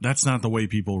both know that's not the way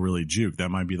people really juke. That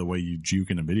might be the way you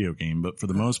juke in a video game, but for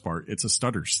the most part, it's a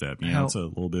stutter step. You know, it's a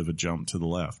little bit of a jump to the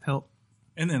left.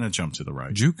 And then a jump to the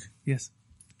right. Juke? Yes.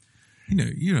 You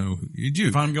know, you juke.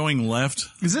 If I'm going left.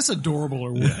 Is this adorable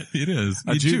or what? Yeah, it is.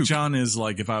 A juke, John, is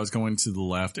like if I was going to the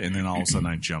left and then all of a sudden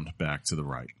I jumped back to the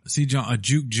right. See, John, a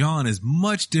juke John is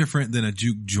much different than a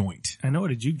juke joint. I know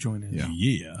what a juke joint is.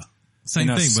 Yeah. Same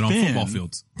thing, but on football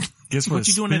fields. Guess what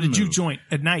you doing at a juke joint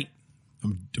at night?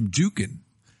 I'm juking.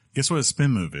 Guess what a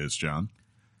spin move is, John?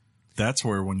 That's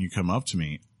where when you come up to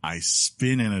me, I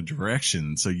spin in a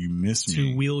direction so you miss me.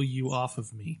 To wheel you off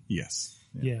of me. Yes.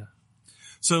 Yeah.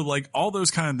 So like all those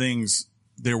kind of things,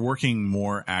 they're working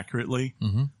more accurately.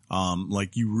 Mm-hmm.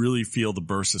 Like you really feel the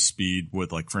burst of speed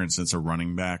with like, for instance, a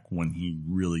running back when he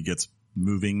really gets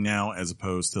moving now, as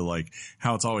opposed to like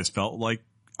how it's always felt like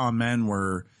on Madden,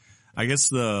 where I guess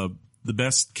the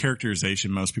best characterization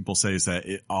most people say is that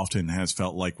it often has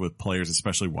felt like with players,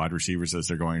 especially wide receivers, as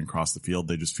they're going across the field,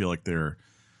 they just feel like they're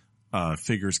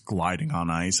figures gliding on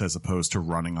ice as opposed to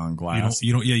running on glass.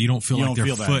 You don't feel like their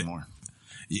feel foot. that anymore.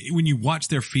 When you watch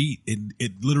their feet,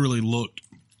 it literally looked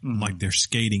like they're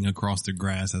skating across the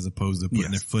grass as opposed to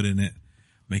putting their foot in it,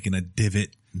 making a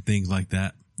divot and things like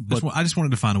that. But I just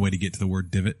wanted to find a way to get to the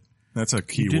word divot. That's a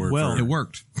key word. Well, it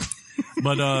worked.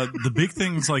 But the big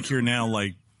things like here now,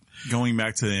 like going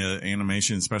back to the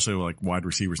animation, especially with like wide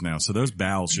receivers now. So those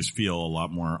bows just feel a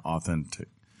lot more authentic.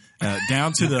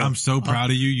 Down to the. I'm so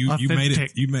proud of you. You made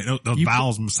it. You made the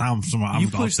vowels sound some. You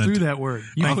pushed through that word.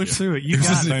 You pushed through it. You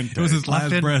got it. It was his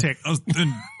last breath.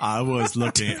 I was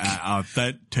looking at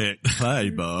authentic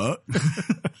playbook.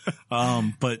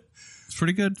 But it's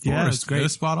pretty good. Yeah, it's great.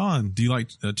 It's spot on. Do you like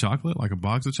chocolate, like a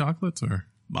box of chocolates, or?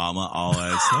 Mama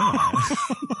always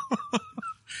said.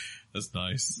 That's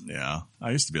nice. Yeah,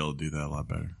 I used to be able to do that a lot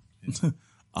better.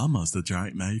 I must have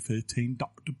drank May 15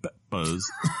 Dr. Peppers.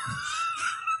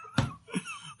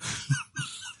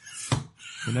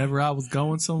 Whenever I was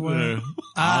going somewhere,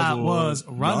 I was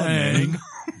running.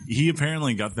 He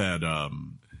apparently got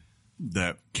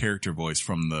that character voice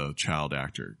from the child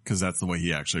actor, because that's the way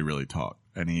he actually really talked.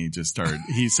 And he just started.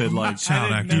 He said like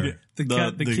child actor,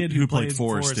 the kid who played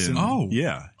Forrest in.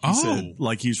 Yeah, he said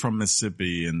like he's from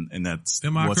Mississippi, and that's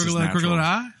am I what's his natural. Crooked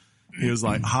eye? He was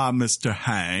like, "Hi, Mr.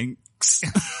 Hanks."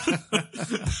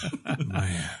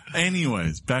 Man.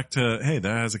 Anyways, back to that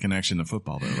has a connection to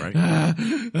football though, right?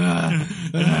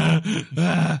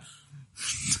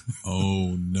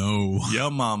 Oh no!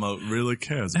 Your mama really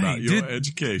cares about your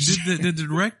education. Did the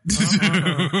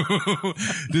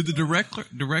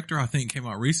director I think came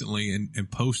out recently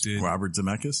and posted Robert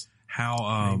Zemeckis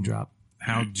how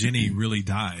Jenny really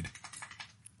died.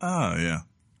 Oh yeah,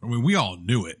 I mean we all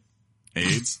knew it.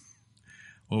 AIDS.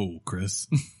 Oh, Chris.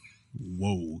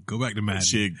 Whoa, go back to Madden.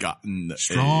 She had gotten the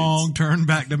strong AIDS. Turn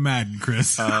back to Madden,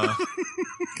 Chris.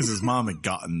 Because his mom had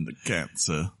gotten the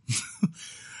cancer.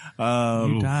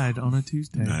 You died on a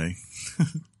Tuesday.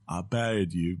 I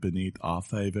buried you beneath our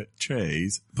favorite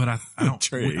trees. But I don't.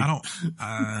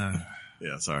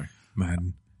 Yeah, sorry.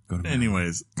 Madden. Go to Madden.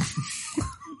 Anyways.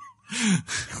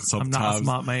 I'm not a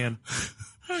smart man.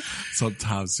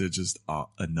 Sometimes there just aren't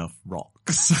enough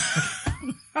rocks.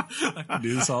 I can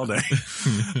do this all day.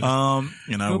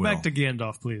 Go back to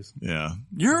Gandalf, please. Yeah.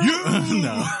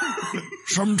 No.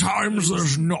 Sometimes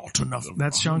there's not enough.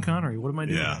 That's Sean Connery. What am I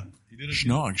doing? Yeah. It's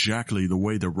not exactly the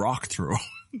way the rock throw.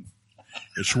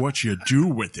 It's what you do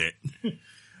with it.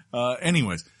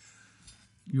 Anyways.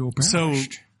 You're bashed. So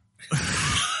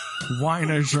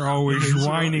whiners are always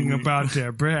whining about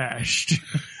their bashed.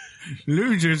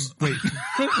 Losers, wait.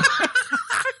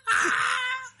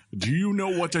 Do you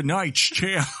know what a knight's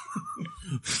chair?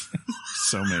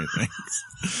 So many things.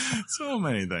 So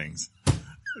many things.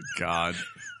 God.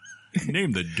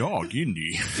 Name the dog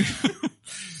Indy.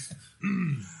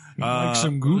 Like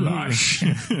some goulash.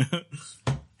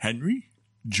 Henry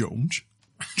Jones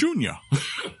Jr.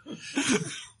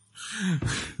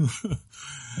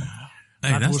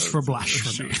 That was for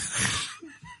blasphemy.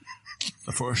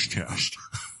 The first test.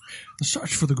 The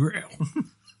search for the Grail.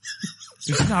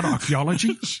 It's not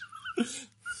archaeology.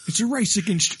 It's a race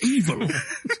against evil.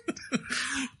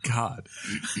 God.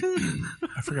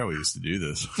 I forgot we used to do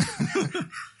this.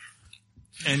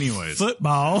 Anyways.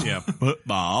 Football. Yeah,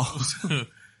 football.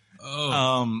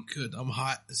 Good. I'm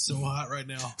hot. It's so hot right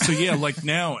now. So yeah, like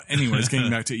now, anyways,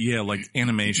 getting back to, like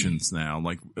animations now,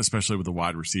 like especially with the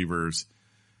wide receivers,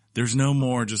 there's no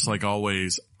more just like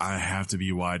always, I have to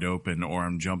be wide open or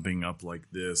I'm jumping up like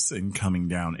this and coming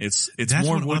down. It's that's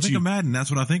more what I think of Madden.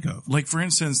 That's what I think of. Like, for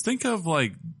instance, think of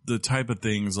like the type of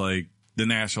things like the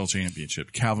national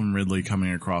championship, Calvin Ridley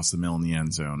coming across the middle in the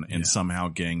end zone and somehow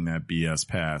getting that BS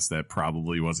pass that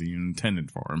probably wasn't even intended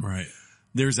for him. Right.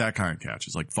 There's that kind of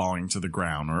catches, like falling to the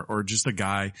ground or just a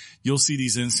guy. You'll see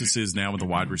these instances now with the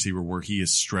wide receiver where he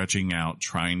is stretching out,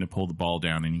 trying to pull the ball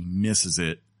down and he misses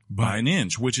it by an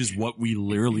inch, which is what we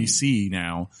literally see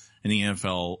now in the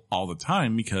NFL all the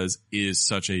time because it is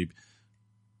such a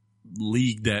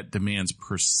league that demands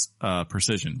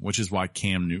precision, which is why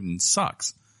Cam Newton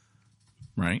sucks.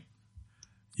 Right?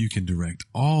 You can direct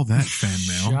all that fan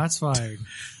mail. Shots fired.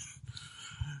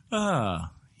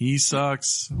 He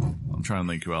sucks. I'm trying to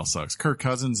think who else sucks. Kirk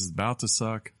Cousins is about to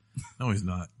suck. No, he's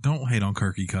not. Don't hate on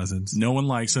Kirky Cousins. No one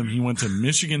likes him. He went to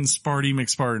Michigan Sparty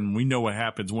McSpartan. We know what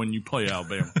happens when you play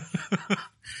Alabama.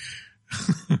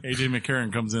 AJ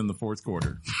McCarron comes in the fourth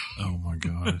quarter. Oh my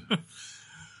God.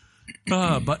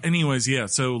 But anyways, yeah.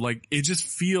 So like it just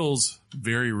feels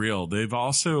very real. They've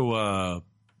also,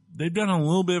 they've done a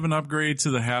little bit of an upgrade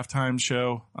to the halftime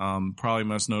show. Probably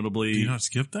most notably. Do you not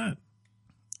skip that?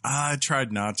 I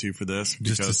tried not to for this.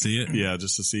 Just to see it? Yeah,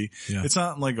 just to see. Yeah. It's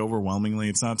not like overwhelmingly.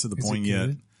 It's not to the point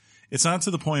yet. It's not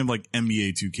to the point of like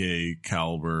NBA 2K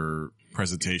caliber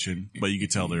presentation, but you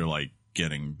could tell they're like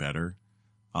getting better.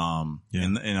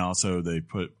 And also they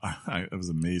put, I was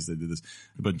amazed they did this.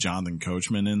 They put Jonathan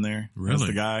Coachman in there. Really? As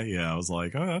the guy. Yeah. I was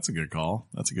like, oh, that's a good call.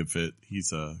 That's a good fit.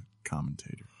 He's a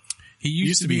commentator. He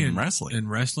used to be in wrestling. In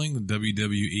wrestling, the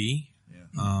WWE.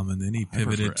 Yeah. And then he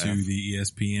pivoted to the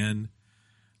ESPN.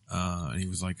 And he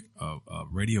was like a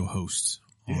radio host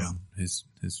on his.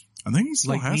 I think he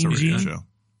still has a radio show.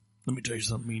 Let me tell you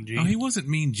something, Mean Gene. No, he wasn't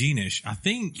Mean Gene-ish. I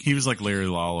think he was like Larry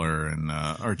Lawler and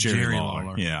or Jerry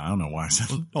Lawler. Yeah, I don't know why I said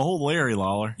the whole Larry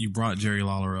Lawler. You brought Jerry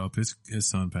Lawler up. His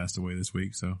son passed away this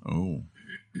week, so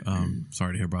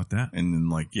sorry to hear about that. And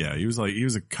then he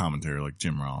was a commentator like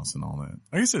Jim Ross and all that.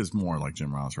 I guess it's more like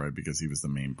Jim Ross, right? Because he was the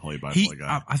main play-by-play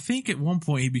guy. I think at one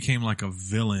point he became like a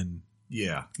villain.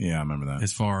 Yeah, I remember that.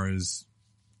 As far as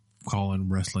calling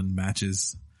wrestling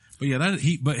matches, but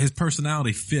but his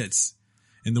personality fits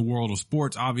in the world of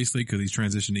sports, obviously, because he's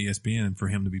transitioned to ESPN, and for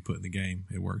him to be put in the game,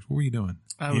 it works. What were you doing?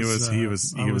 I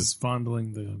was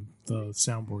fondling the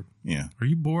soundboard. Yeah. Are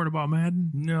you bored about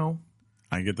Madden? No.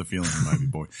 I get the feeling he might be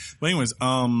bored. But anyways,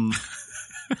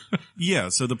 yeah,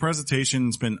 so the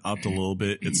presentation's been upped a little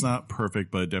bit. It's not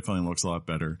perfect, but it definitely looks a lot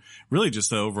better. Really just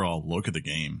the overall look of the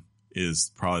game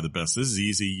is probably the best. This is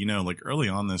easy. Like early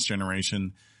on this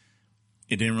generation,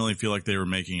 it didn't really feel like they were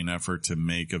making an effort to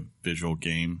make a visual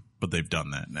game, but they've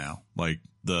done that now. Like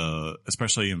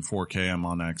especially in 4K, I'm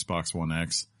on Xbox One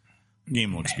X.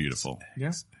 Game looks beautiful.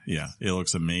 Yes. Yeah. It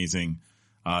looks amazing.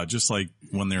 Just like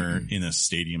when they're in a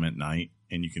stadium at night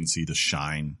and you can see the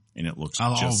shine and it looks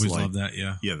I'll just always like, love that.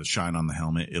 Yeah. Yeah. The shine on the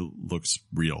helmet. It looks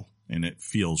real and it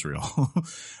feels real.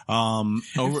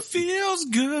 It feels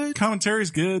good.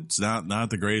 Commentary's good. It's not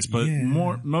the greatest, but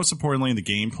most importantly, the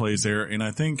gameplay's there. And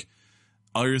I think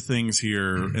other things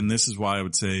here, and this is why I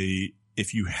would say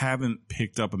if you haven't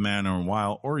picked up a Madden in a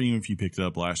while, or even if you picked it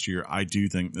up last year, I do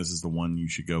think this is the one you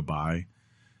should go buy.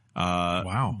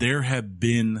 Wow. There have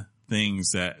been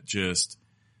things that just,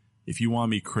 if you want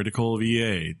to be critical of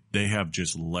EA, they have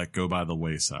just let go by the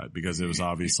wayside because it was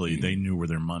obviously they knew where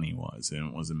their money was and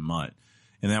it wasn't MUT.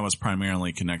 And that was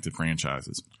primarily connected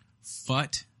franchises.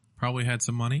 FUT probably had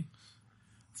some money.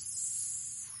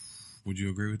 Would you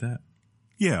agree with that?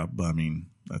 Yeah, but I mean,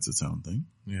 that's its own thing.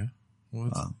 Yeah.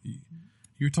 Well,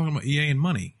 you were talking about EA and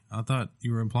money. I thought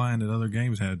you were implying that other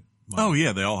games had money. Oh,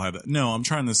 yeah, they all have that. No, I'm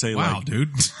trying to say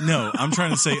dude. No, I'm trying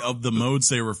to say of the modes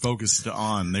they were focused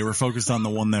on, they were focused on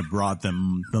the one that brought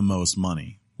them the most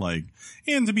money. Like,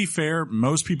 and to be fair,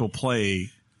 most people play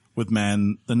with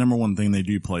Madden. The number one thing they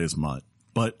do play is MUT.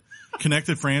 But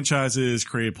connected franchises,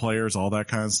 creative players, all that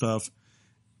kind of stuff.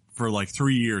 For like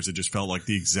 3 years, it just felt like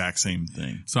the exact same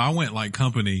thing. So I went like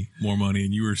company, more money,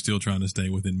 and you were still trying to stay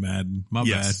within Madden. My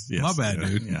bad,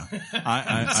 dude. Yeah.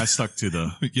 I stuck to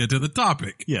the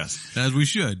topic. Yes, as we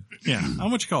should. Yeah,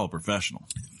 I'm what you call a professional.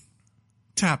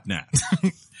 Tap natch.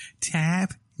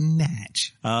 Tap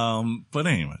natch. But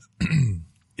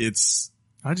anyways,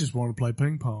 I just want to play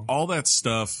ping pong. All that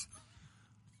stuff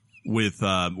with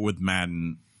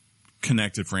Madden.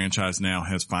 Connected franchise now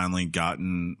has finally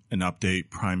gotten an update.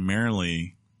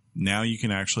 Primarily, now you can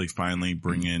actually finally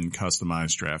bring in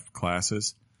customized draft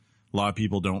classes. A lot of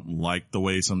people don't like the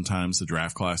way sometimes the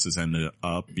draft classes ended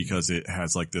up because it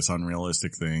has like this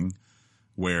unrealistic thing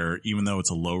where even though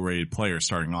it's a low rated player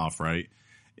starting off, right?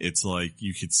 It's like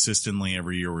you consistently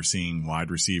every year we're seeing wide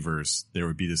receivers. There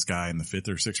would be this guy in the 5th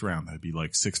or 6th round that'd be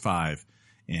like 6'5"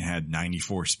 and had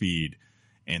 94 speed.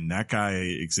 And that guy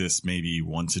exists maybe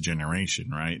once a generation,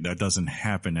 right? That doesn't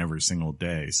happen every single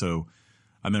day. So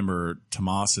I remember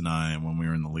Tomas and I, when we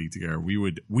were in the league together, we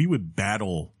would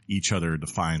battle each other to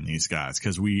find these guys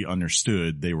because we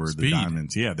understood they were the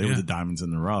diamonds. Yeah, they were the diamonds in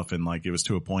the rough. And like it was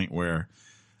to a point where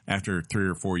after 3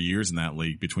 or 4 years in that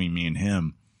league between me and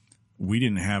him, we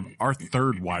didn't have our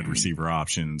third wide receiver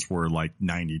options were like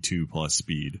 92 plus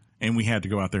speed. And we had to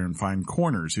go out there and find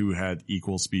corners who had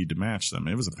equal speed to match them.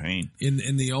 It was a pain.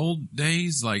 In the old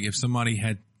days, like if somebody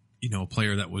had, a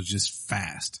player that was just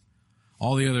fast,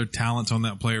 all the other talents on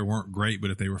that player weren't great,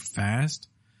 but if they were fast,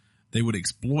 they would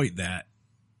exploit that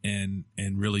and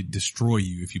really destroy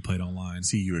you if you played online.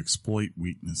 See, you exploit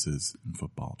weaknesses in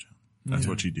football, John. That's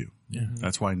what you do. Yeah.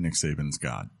 That's why Nick Saban's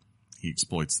God. He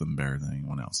exploits them better than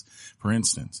anyone else. For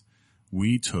instance,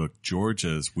 we took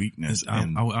Georgia's weakness.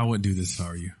 I wouldn't do this if I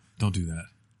were you. Don't do that.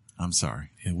 I'm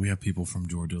sorry. Yeah, we have people from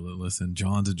Georgia that listen.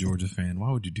 John's a Georgia fan.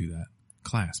 Why would you do that?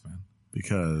 Class, man.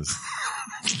 Because,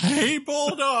 hey,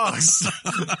 Bulldogs!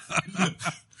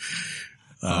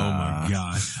 Oh my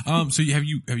God. So have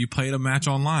you played a match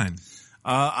online?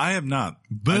 I have not.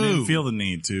 Boo. I didn't feel the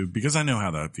need to because I know how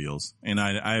that feels. And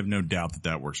I have no doubt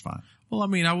that works fine. Well, I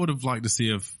mean, I would have liked to see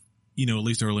if, at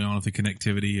least early on, if the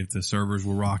connectivity, if the servers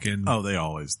were rocking. Oh, they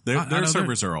always. Their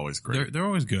servers are always great. They're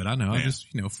always good. I know. Yeah. I just,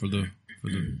 for the.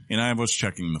 And I was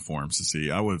checking the forums to see.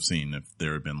 I would have seen if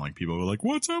there had been like people who were like,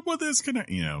 "What's up with this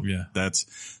connect?" Yeah.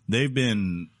 They've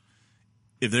been.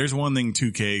 If there's one thing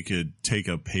 2K could take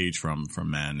a page from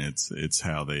Madden, it's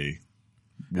how they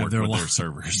work with their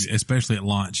servers, especially at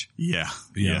launch. Yeah,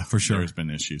 for sure. There's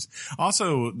been issues.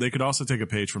 Also, they could also take a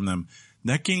page from them.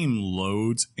 That game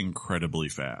loads incredibly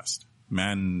fast.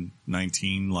 Madden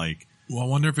 19, like. Well, I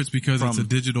wonder if it's because it's a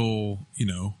digital,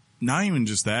 Not even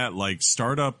just that, like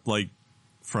startup, like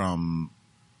from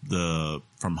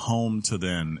home to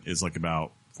then is like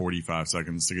about 45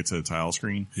 seconds to get to the tile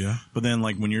screen. Yeah. But then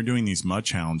like when you're doing these MUT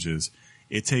challenges,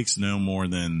 it takes no more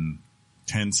than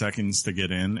 10 seconds to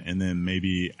get in. And then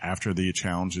maybe after the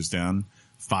challenge is done,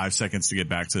 5 seconds to get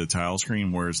back to the tile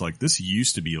screen. Whereas like this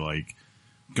used to be like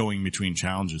going between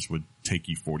challenges would take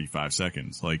you 45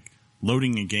 seconds. Like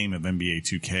loading a game of NBA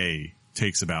 2K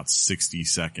takes about 60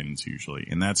 seconds usually.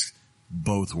 And that's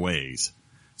both ways.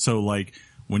 So like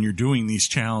when you're doing these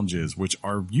challenges, which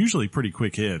are usually pretty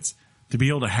quick hits, to be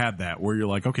able to have that where you're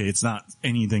like, okay, it's not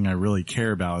anything I really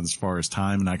care about as far as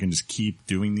time and I can just keep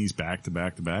doing these back to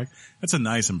back to back. That's a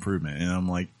nice improvement. And I'm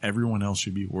like, everyone else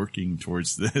should be working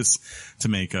towards this to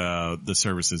make the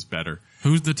services better.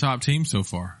 Who's the top team so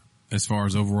far as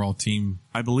overall team?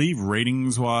 I believe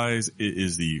ratings wise, it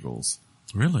is the Eagles.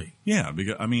 Really? Yeah,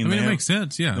 because it makes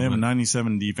sense. Yeah, they have a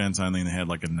 97 defense. I think they had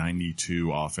like a 92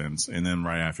 offense, and then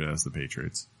right after that's the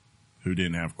Patriots, who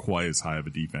didn't have quite as high of a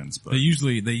defense. But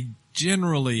they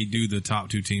generally do the top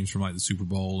two teams from like the Super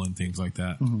Bowl and things like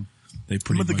that. Mm-hmm. They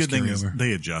pretty much. But the good thing is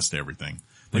they adjust everything.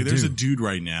 Like there's a dude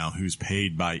right now who's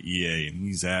paid by EA, and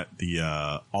he's at he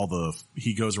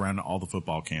goes around to all the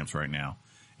football camps right now,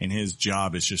 and his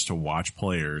job is just to watch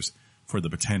players for the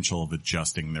potential of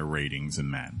adjusting their ratings in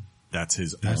Madden. That's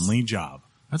his only job.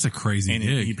 That's a crazy gig.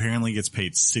 And he apparently gets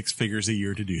paid 6 figures a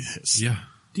year to do this. Yeah.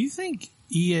 Do you think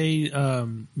EA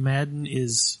Madden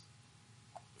is,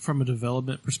 from a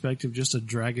development perspective, just a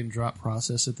drag and drop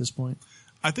process at this point?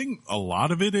 I think a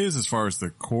lot of it is as far as the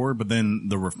core, but then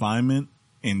the refinement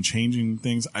and changing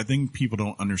things, I think people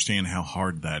don't understand how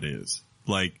hard that is.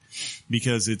 Like,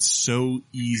 because it's so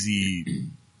easy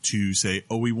to say,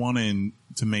 oh, we want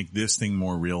to make this thing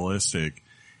more realistic.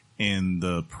 And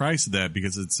the price of that,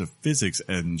 because it's a physics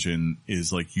engine,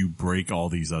 is like you break all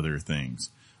these other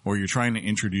things. Or you're trying to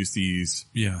introduce these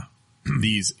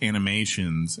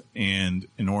animations, and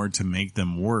in order to make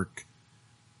them work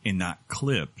and not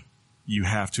clip, you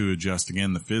have to adjust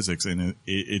again the physics, and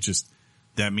it just,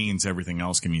 that means everything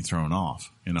else can be thrown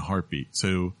off in a heartbeat.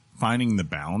 So finding the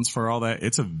balance for all that,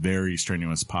 it's a very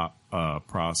strenuous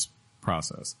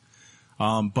process.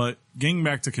 But getting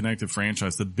back to connected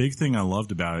franchise, the big thing I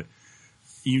loved about it,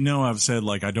 I've said,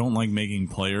 like, I don't like making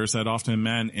players that often in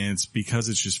Madden, and it's because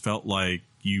it's just felt like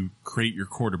you create your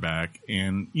quarterback,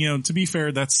 and, to be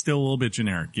fair, that's still a little bit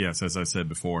generic, yes, as I said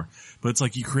before, but it's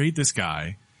like you create this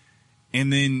guy,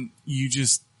 and then you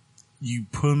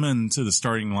put him into the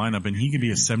starting lineup, and he could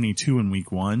be a 72 in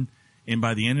week 1, and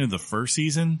by the end of the first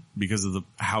season, because of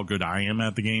how good I am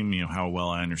at the game, how well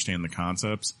I understand the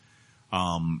concepts,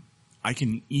 I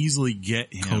can easily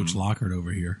get him. Coach Lockhart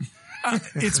over here.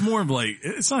 It's more of like,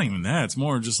 it's not even that. It's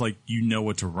more just like,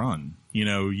 what to run.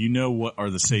 What are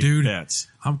the safe bets.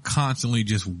 I'm constantly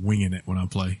just winging it when I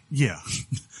play. Yeah.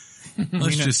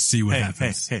 Let's just see what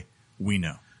happens. Hey, we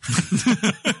know.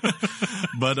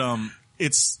 But,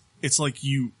 it's like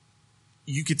you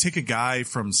could take a guy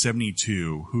from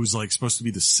 72 who's like supposed to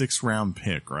be the 6th round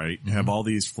pick, right? Mm-hmm. Have all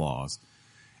these flaws.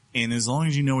 And as long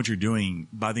as you know what you're doing,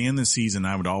 by the end of the season,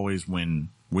 I would always win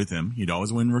with him. He'd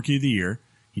always win Rookie of the Year.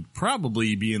 He'd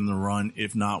probably be in the run,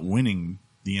 if not winning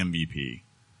the MVP.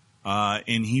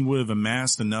 And he would have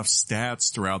amassed enough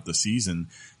stats throughout the season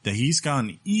that he's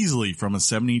gone easily from a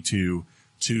 72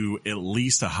 to at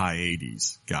least a high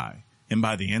 80s guy. And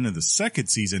by the end of the second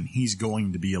season, he's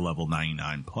going to be a level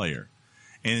 99 player.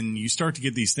 And you start to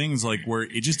get these things like where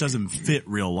it just doesn't fit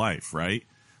real life, right?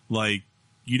 Like,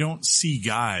 you don't see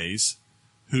guys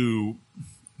who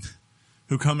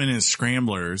come in as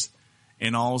scramblers,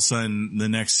 and all of a sudden the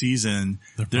next season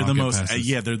they're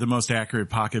the most accurate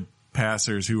pocket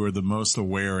passers who are the most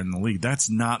aware in the league. That's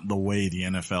not the way the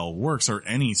NFL works, or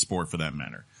any sport for that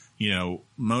matter.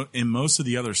 In most of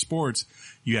the other sports,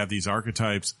 you have these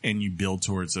archetypes and you build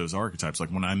towards those archetypes.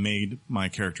 Like when I made my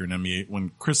character in NBA,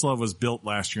 when Chris Love was built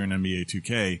last year in NBA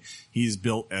 2K, he's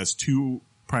built as 2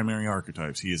 primary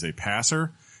archetypes. He is a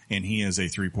passer and he is a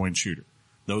 3-point shooter.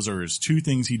 Those are his 2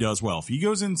 things he does well. If he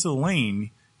goes into the lane,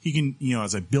 he can,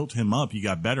 as I built him up, he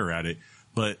got better at it,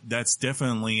 but that's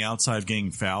definitely outside of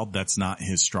getting fouled. That's not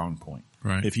his strong point.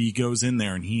 Right. If he goes in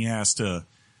there and he has to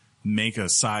make a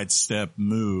sidestep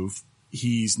move,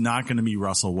 he's not going to be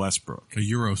Russell Westbrook. A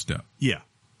Euro step. Yeah.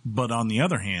 But on the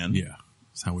other hand,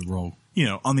 that's how we roll.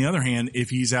 On the other hand, if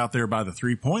he's out there by the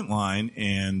 3-point line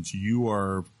and you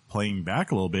are playing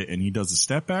back a little bit and he does a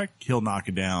step back, he'll knock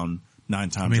it down 9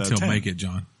 times out of 10. He'll make it,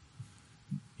 John.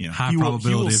 High probability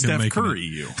he will Steph Curry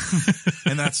you.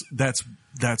 And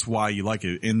that's why you like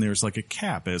it. And there's like a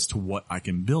cap as to what I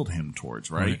can build him towards,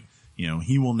 right?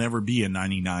 He will never be a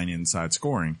 99 inside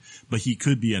scoring, but he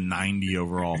could be a 90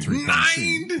 overall 3-point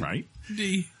shooting, right?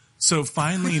 So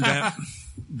finally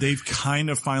they've kind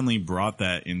of finally brought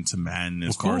that into Madden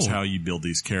as far as how you build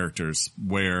these characters,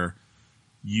 where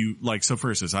so for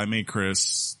instance, I made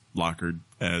Chris Lockhart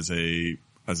as a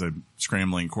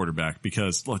scrambling quarterback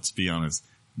because, let's be honest,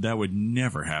 that would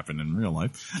never happen in real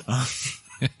life.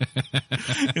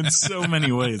 In so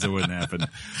many ways it wouldn't happen.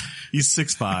 He's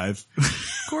 6'5".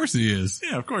 Of course he is.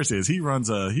 Yeah, of course he is. He runs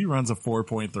a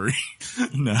 4.3.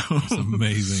 No. That's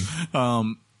amazing.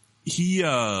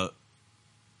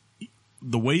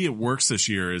 the way it works this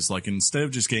year is like instead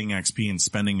of just getting XP and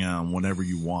spending on whatever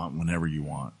you want whenever you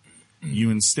want, you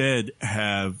instead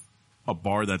have a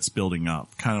bar that's building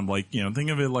up. Kind of like, think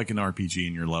of it like an RPG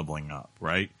and you're leveling up,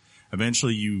 right?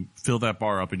 Eventually you fill that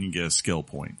bar up and you get a skill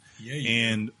point. Yeah.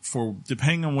 And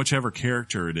depending on whichever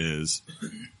character it is,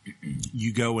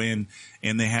 you go in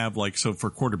and they have so for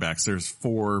quarterbacks, there's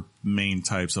 4 main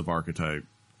types of archetype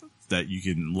that you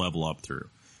can level up through.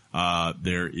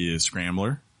 There is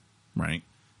Scrambler, right?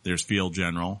 There's Field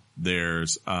General.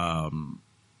 There's I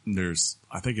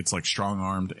think it's like Strong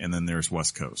Armed, and then there's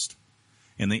West Coast.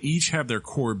 And they each have their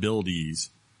core abilities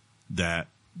that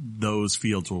those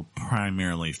fields will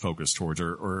primarily focus towards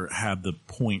or have the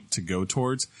point to go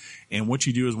towards. And what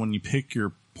you do is when you pick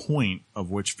your point of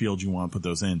which field you want to put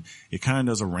those in, it kind of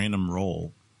does a random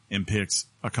roll and picks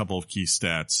a couple of key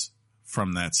stats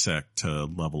from that sec to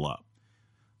level up.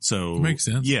 So makes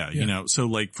sense. Yeah, so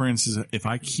like for instance, if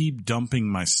I keep dumping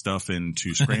my stuff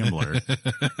into Scrambler,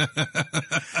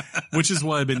 which is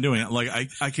what I've been doing, like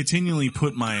I continually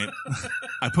put my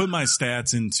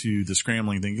stats into the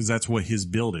scrambling thing because that's what his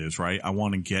build is, right? I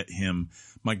want to get him.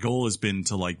 My goal has been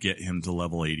to get him to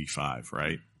level 85,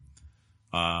 right?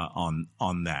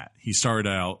 On that, he started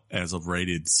out as a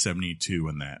rated 72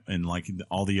 in that, and like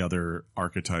all the other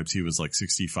archetypes, he was like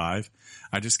 65.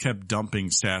 I just kept dumping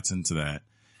stats into that.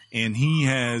 And he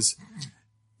has,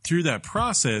 through that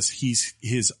process,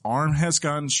 his arm has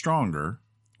gotten stronger,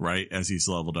 right, as he's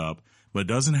leveled up, but it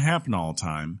doesn't happen all the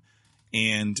time.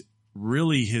 And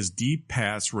really his deep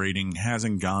pass rating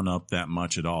hasn't gone up that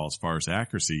much at all as far as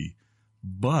accuracy,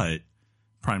 but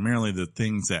primarily the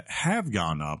things that have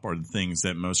gone up are the things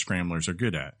that most scramblers are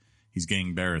good at. He's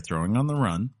getting better at throwing on the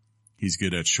run. He's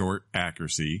good at short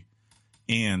accuracy,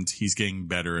 and he's getting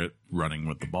better at running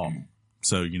with the ball.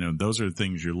 So, those are the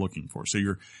things you're looking for. So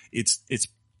it's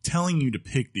telling you to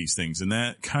pick these things, and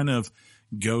that kind of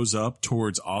goes up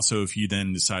towards also if you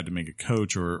then decide to make a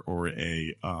coach or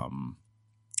an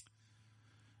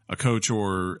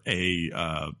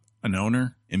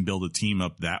owner and build a team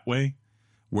up that way,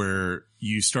 where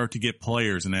you start to get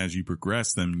players, and as you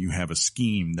progress them, you have a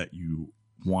scheme that you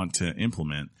want to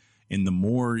implement. And the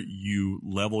more you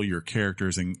level your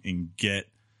characters and get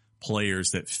players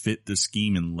that fit the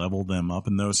scheme and level them up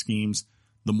in those schemes,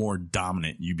 the more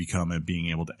dominant you become at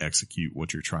being able to execute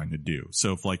what you're trying to do.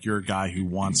 So if you're a guy who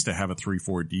wants to have a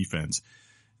 3-4 defense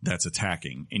that's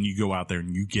attacking, and you go out there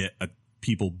and you get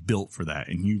people built for that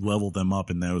and you level them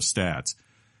up in those stats,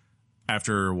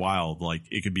 after a while,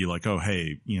 it could be oh,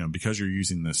 hey, because you're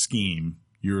using this scheme,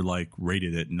 you're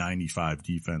rated at 95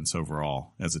 defense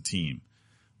overall as a team.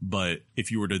 But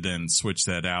if you were to then switch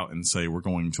that out and say, we're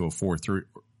going to a 4-3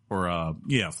 or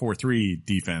 4-3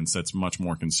 defense that's much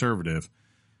more conservative,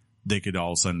 they could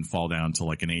all of a sudden fall down to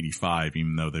an 85,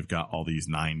 even though they've got all these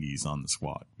 90s on the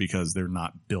squad because they're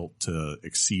not built to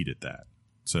exceed at that.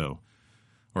 So,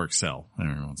 or excel, I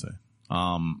don't know what to say.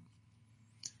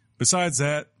 Besides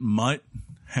that, Mutt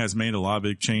has made a lot of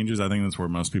big changes. I think that's where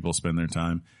most people spend their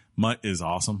time. Mutt is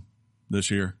awesome this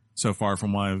year. So far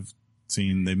from what I've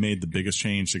seen, they made the biggest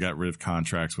change. They got rid of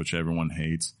contracts, which everyone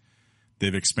hates.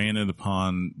 They've expanded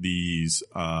upon these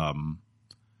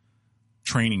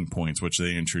training points, which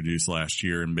they introduced last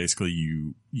year. And basically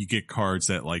you get cards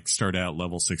that start out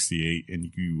level 68,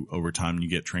 and you over time you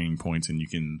get training points, and you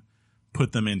can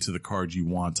put them into the cards you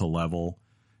want to level.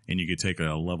 And you could take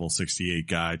a level 68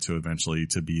 guy to eventually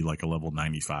to be a level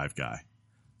 95 guy.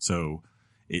 So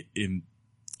it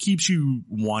keeps you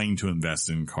wanting to invest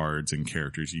in cards and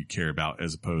characters you care about,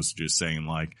 as opposed to just saying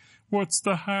what's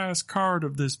the highest card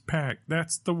of this pack?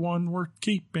 That's the one we're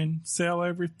keeping. Sell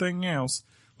everything else.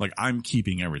 I'm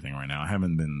keeping everything right now. I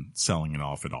haven't been selling it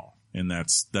off at all. And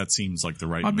that seems like the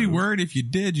right I'd move. be worried if you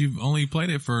did. You've only played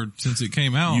it since it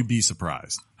came out. You'd be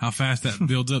surprised how fast that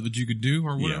builds up that you could do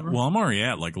or whatever. Yeah. Well, I'm already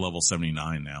at level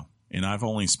 79 now, and I've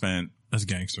only spent that's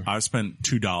gangster. I spent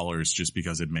 $2 just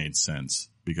because it made sense,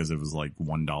 because it was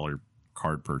 $1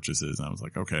 card purchases, and I was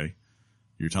okay,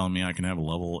 you're telling me I can have a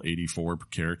level 84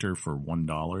 character for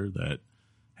 $1 that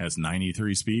has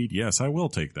 93 speed? Yes, I will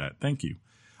take that. Thank you.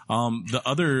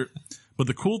 But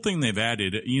the cool thing they've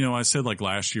added, I said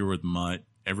last year with Mutt,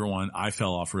 I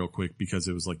fell off real quick because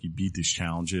it was you beat these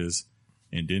challenges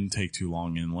and it didn't take too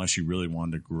long. And unless you really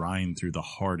wanted to grind through the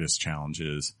hardest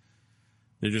challenges,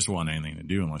 there just wasn't anything to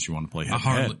do unless you want to play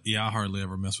head-to-head. I hardly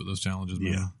ever mess with those challenges.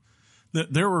 Man. Yeah.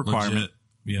 They're a requirement.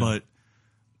 Yeah. But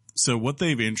so what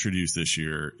they've introduced this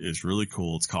year is really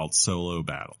cool. It's called solo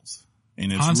battles.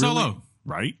 And it's Han Solo.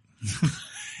 Right?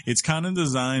 It's kind of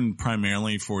designed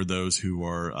primarily for those who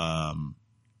are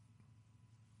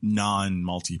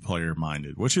non-multiplayer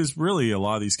minded, which is really a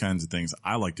lot of these kinds of things.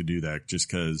 I like to do that just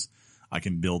because I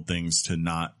can build things to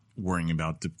not worrying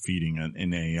about defeating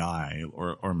an AI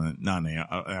or not an AI,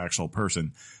 an actual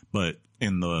person, but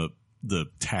in the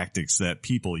tactics that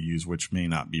people use, which may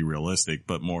not be realistic,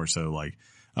 but more so like,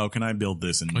 oh, can I build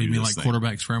this and do you mean this like thing?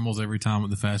 quarterback scrambles every time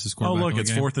with the fastest quarterback? Oh, look,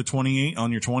 it's 4th and 28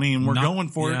 on your 20 and we're going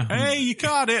for it. Hey, you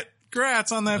caught it.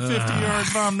 Congrats on that 50-yard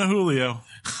bomb to Julio.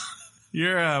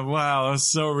 Wow, that's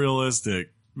so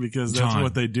realistic because that's John,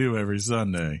 what they do every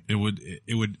Sunday. It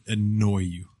would annoy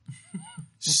you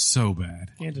so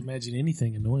bad. Can't imagine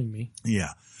anything annoying me.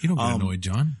 Yeah. You don't get annoyed,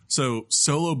 John. So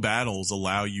solo battles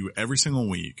allow you every single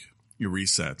week, your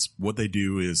resets. What they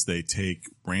do is they take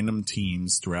random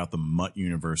teams throughout the MUT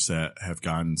universe that have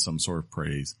gotten some sort of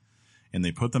praise and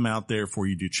they put them out there for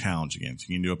you to challenge against.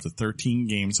 You can do up to 13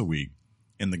 games a week.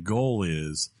 And the goal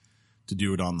is to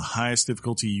do it on the highest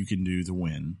difficulty you can do to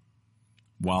win,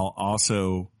 while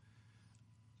also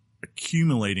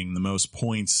accumulating the most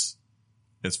points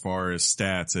as far as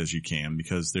stats as you can,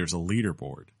 because there's a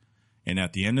leaderboard. And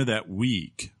at the end of that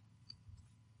week,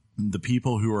 the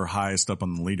people who are highest up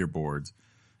on the leaderboards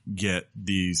get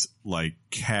these like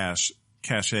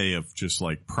cachet of just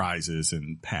like prizes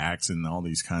and packs and all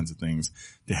these kinds of things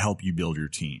to help you build your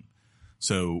team.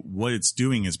 So what it's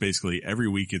doing is basically every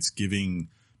week it's giving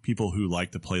people who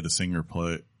like to play the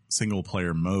single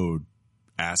player mode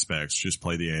aspects, just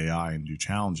play the AI and do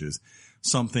challenges,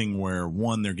 something where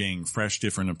one, they're getting fresh,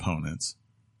 different opponents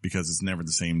because it's never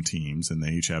the same teams and they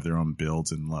each have their own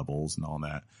builds and levels and all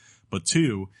that. But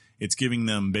two, it's giving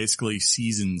them basically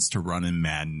seasons to run in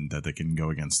Madden that they can go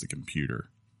against the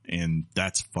computer. And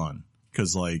that's fun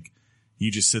because like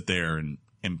you just sit there and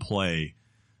play.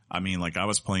 I mean, like I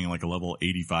was playing like a level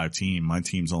 85 team. My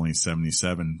team's only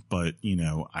 77, but you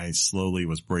know, I slowly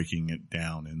was breaking it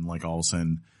down and like all of a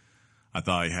sudden I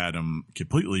thought I had him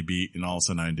completely beat and all of a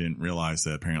sudden I didn't realize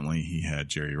that apparently he had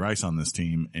Jerry Rice on this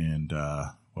team and,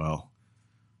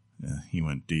 he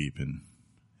went deep and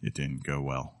it didn't go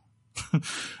well.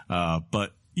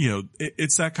 But you know,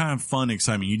 it's that kind of fun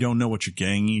excitement. You don't know what you're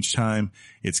getting each time.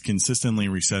 It's consistently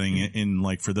resetting it. And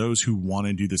like for those who want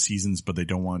to do the seasons, but they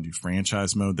don't want to do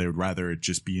franchise mode, they would rather it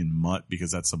just be in MUT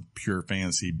because that's a pure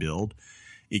fantasy build.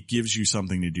 It gives you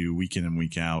something to do week in and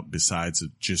week out besides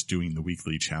just doing the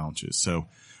weekly challenges. So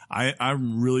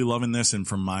I'm really loving this. And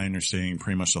from my understanding,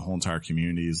 pretty much the whole entire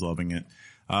community is loving it.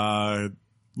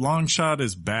 Longshot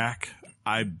is back.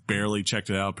 I barely checked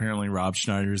it out. Apparently Rob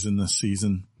Schneider's in this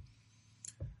season.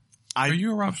 Are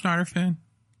you a Rob Schneider fan?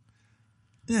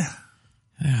 Yeah.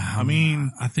 I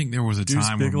mean, I think there was a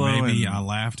time where maybe I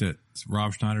laughed at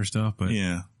Rob Schneider stuff, but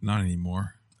not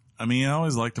anymore. I mean, I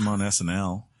always liked him on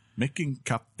SNL. Making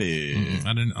coffee.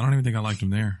 I don't even think I liked him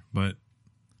there, but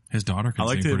his daughter could sing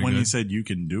pretty good. I liked it when he said you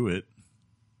can do it.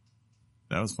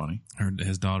 That was funny.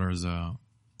 His daughter is Elle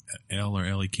or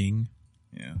Ellie King.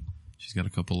 Yeah. She's got a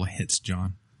couple of hits,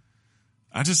 John.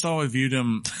 I just always viewed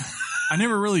him. I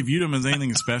never really viewed him as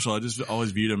anything special. I just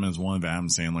always viewed him as one of Adam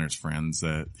Sandler's friends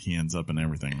that he ends up in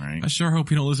everything, right? I sure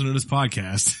hope you don't listen to this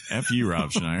podcast. F you,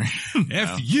 Rob Schneider.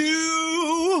 F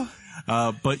you!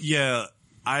 But yeah,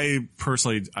 I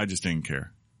just didn't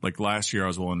care. Like last year I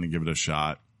was willing to give it a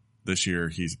shot. This year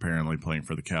he's apparently playing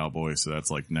for the Cowboys, so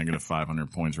that's like negative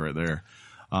 500 points right there.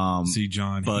 See,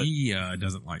 John, he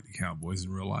doesn't like the Cowboys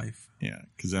in real life. Yeah,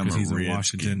 because he's a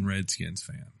Washington Redskins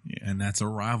fan. Yeah. And that's a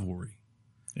rivalry.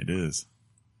 It is.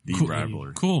 The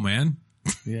rivalry. Cool, man.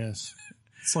 Yes.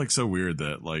 It's like so weird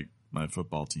that like my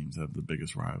football teams have the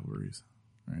biggest rivalries,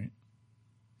 right?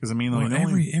 Because I mean, like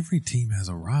every team has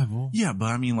a rival. Yeah, but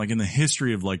I mean, like in the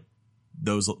history of like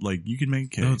those, like you can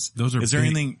make a case. Those are. Is there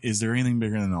anything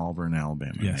bigger than Auburn,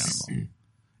 Alabama? Yes.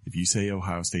 If you say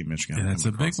Ohio State, Michigan, that's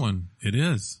a big one. It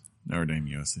is. Notre Dame,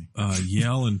 USC.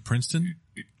 Yale and Princeton.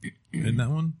 Isn't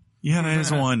that one? Yeah, that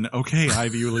is one. Okay,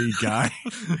 Ivy League guy.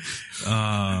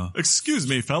 Excuse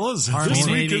me, fellas. This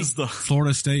week is the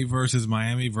Florida State versus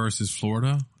Miami versus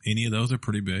Florida. Any of those are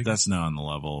pretty big. That's not on the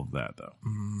level of that, though.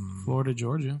 Florida,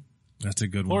 Georgia. That's a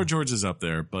good one. Florida, Georgia's up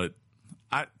there, but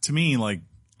to me, like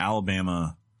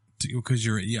Alabama, because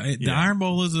the Iron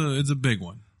Bowl is a big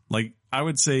one. Like I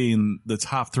would say, in the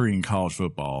top 3 in college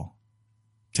football,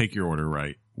 take your order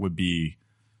right, would be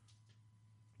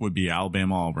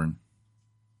Alabama, Auburn,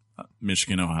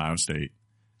 Michigan, Ohio State,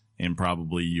 and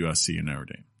probably USC and Notre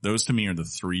Dame. Those to me are the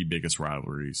 3 biggest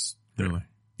rivalries. Really?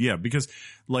 Yeah, because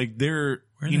like they're,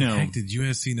 where the heck did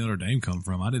USC Notre Dame come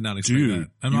from? I did not expect that.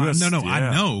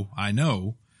 I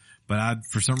know, but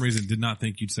for some reason did not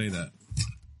think you'd say that.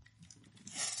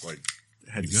 Like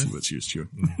had to see what she was chewing.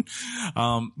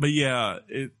 But yeah,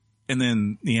 and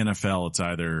then the NFL, it's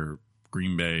either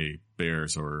Green Bay,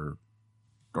 Bears, or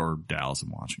Dallas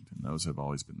and Washington. Those have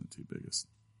always been the two biggest.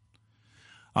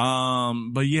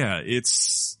 But yeah,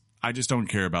 I just don't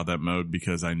care about that mode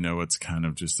because I know it's kind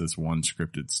of just this one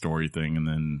scripted story thing, and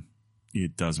then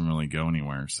it doesn't really go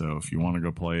anywhere. So if you want to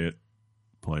go play it,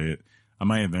 play it. I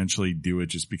might eventually do it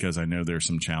just because I know there's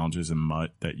some challenges in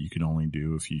MUT that you can only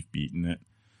do if you've beaten it.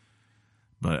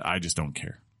 But I just don't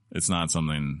care. It's not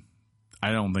something,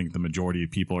 I don't think the majority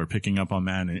of people are picking up on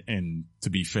that. And to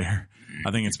be fair,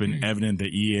 I think it's been evident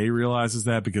that EA realizes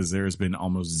that because there has been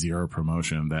almost zero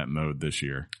promotion of that mode this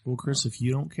year. Well, Chris, if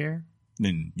you don't care,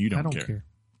 then you don't care. I don't care.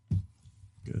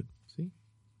 Good. See?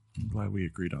 I'm glad we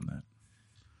agreed on that.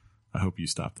 I hope you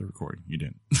stopped the recording. You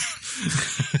didn't.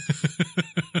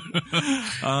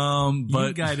 But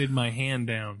you guided my hand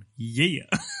down. Yeah.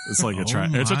 It's like a trap.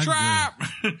 It's a trap.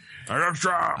 It's a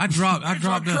trap.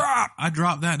 I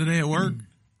dropped that today at work.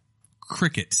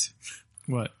 Crickets.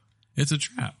 What? It's a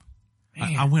trap.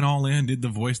 I went all in, did the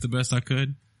voice the best I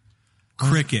could.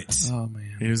 Crickets. Oh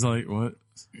man. He was like, what?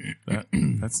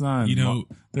 That's not,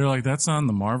 they're like, that's on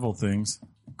the Marvel things.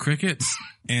 Crickets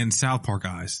and South Park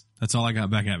eyes. That's all I got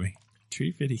back at me.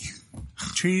 Tree fitty.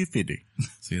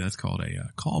 See, that's called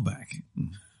a callback.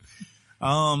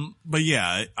 But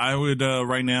yeah, I would,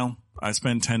 right now, I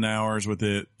spend 10 hours with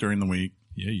it during the week.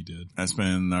 Yeah, you did. I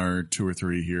spent 2 or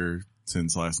 3 here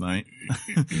since last night.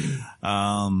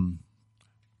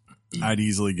 I'd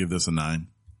easily give this a 9.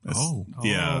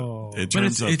 Yeah. It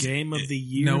turns it's game of the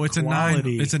year. No, it's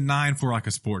quality. a 9. It's a 9 for like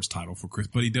a sports title for Chris,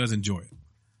 but he does enjoy it.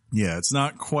 Yeah, it's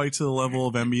not quite to the level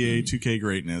of NBA 2K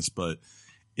greatness, but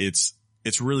it's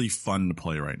really fun to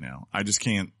play right now. I just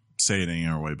can't say it any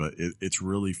other way, but it's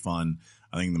really fun.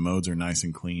 I think the modes are nice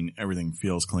and clean. Everything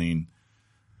feels clean.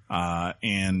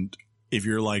 And if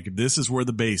you're like, this is where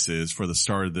the base is for the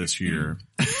start of this year,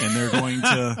 and they're going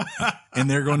to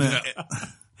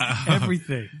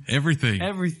everything.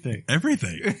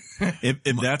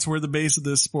 If that's where the base of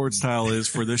this sports style is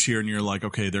for this year, and you're like,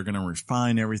 okay, they're going to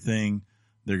refine everything.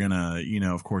 They're going to,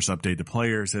 of course, update the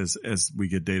players as we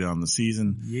get data on the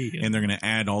season. Yeah. And they're going to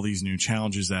add all these new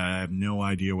challenges that I have no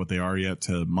idea what they are yet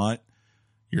to MUT.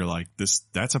 You're like,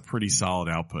 that's a pretty solid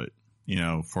output,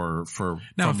 for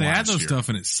now, if they add those stuff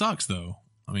and it sucks though,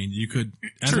 I mean, you could.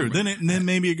 True. Then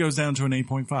maybe it goes down to an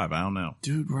 8.5. I don't know.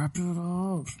 Dude, wrap it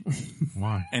up.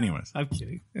 Why? Anyways. I'm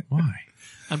kidding. Why?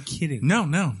 I'm kidding. No.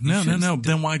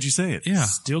 Then why'd you say it? Yeah.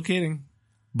 Still kidding.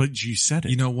 But you said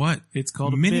it. You know what? It's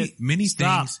called many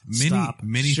Stop.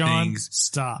 things.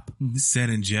 Stop. Said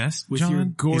in jest with John, your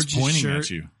gorgeous pointing shirt at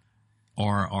you.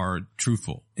 Are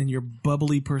truthful. And your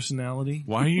bubbly personality.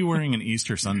 Why are you wearing an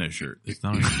Easter Sunday shirt? It's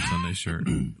not an Easter Sunday shirt.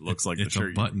 Looks like it's the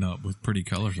shirt. A button up with pretty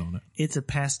colors on it. It's a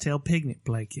pastel picnic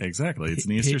blanket. Exactly. It's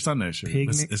an Easter Sunday shirt.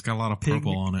 It's got a lot of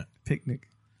purple on it. Picnic.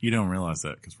 You don't realize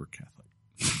that because we're Catholic.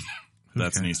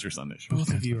 That's an Easter Sunday shirt.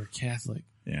 Both of you are Catholic.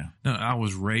 Yeah. No, I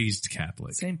was raised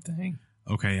Catholic. Same thing.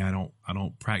 Okay, I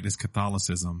don't practice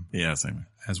Catholicism. Yeah, same.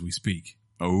 As we speak.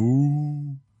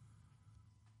 Oh.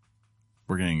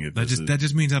 We're gonna get this. That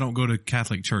just means I don't go to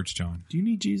Catholic church, John. Do you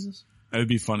need Jesus? It would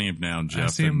be funny if now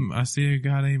Jeff. I see a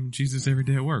guy named Jesus every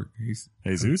day at work. He's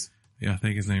Jesus? Yeah, I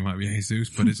think his name might be Jesus,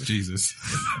 but it's Jesus.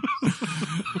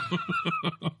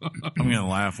 I'm gonna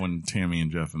laugh when Tammy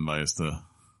and Jeff invite us to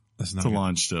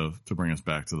lunch to bring us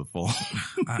back to the fold.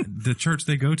 The church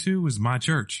they go to was my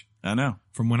church. I know.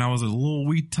 From when I was a little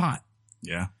wee tot.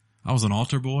 Yeah. I was an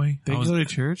altar boy. They go to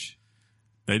church?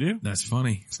 They do? That's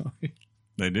funny. Sorry.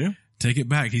 They do? Take it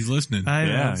back. He's listening.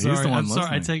 I'm sorry. I'm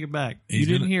sorry. I take it back. You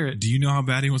didn't hear it. Do you know how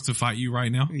bad he wants to fight you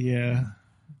right now? Yeah.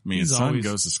 I mean, his son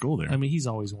goes to school there. I mean, he's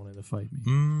always wanted to fight me.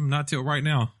 Not till right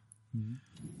now.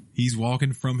 He's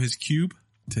walking from his cube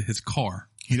to his car.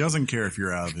 He doesn't care if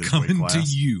you're out of his coming weight class. To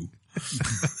you.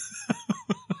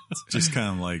 It's just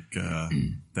kind of like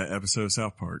that episode of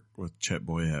South Park with Chet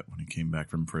Boyette when he came back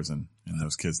from prison and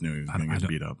those kids knew he was going to get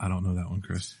beat up. I don't know that one,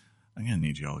 Chris. I'm going to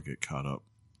need y'all to get caught up.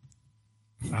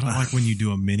 I don't like when you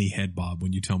do a mini head bob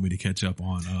when you tell me to catch up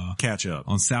on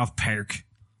on South Park.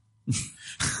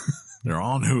 They're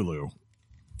on Hulu.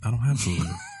 I don't have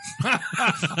Hulu.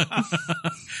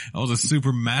 That was a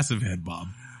super massive head bob.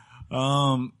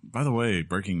 By the way, not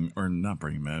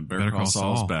Breaking Bad, Better Call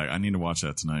Saul's back. I need to watch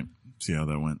that tonight. See how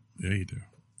that went. Yeah, you do.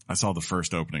 I saw the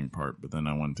first opening part, but then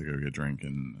I went to go get a drink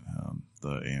in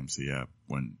the AMC app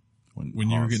when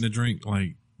you were getting a drink,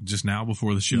 like just now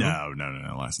before the show. No,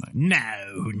 last night. No.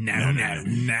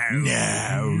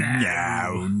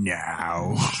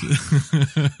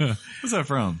 What's that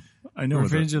from? I know.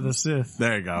 Revenge of the Sith.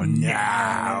 There you go. No.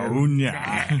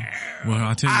 Well,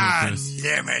 I'll tell you what, Chris.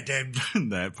 Unlimited.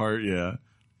 That part, yeah.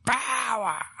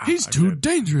 power. He's too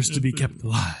dangerous to be kept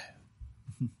alive.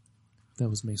 That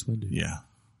was Mace Windu. Yeah.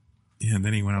 Yeah, and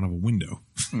then he went out of a window.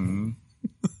 Mm-hmm.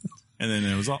 And then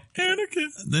it was all Anakin.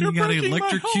 Then he got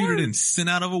electrocuted and sent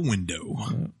out of a window.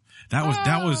 That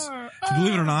was.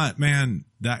 Believe it or not, man,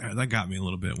 that got me a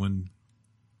little bit when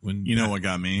you know what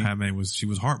got me? She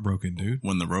was heartbroken, dude.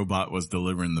 When the robot was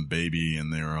delivering the baby,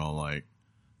 and they were all like,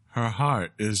 "Her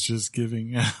heart is just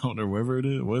giving out," or whatever it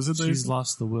is. Was it? She's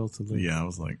lost the will to live. Yeah, I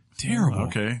was like, terrible.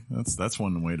 Okay, that's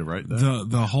one way to write that.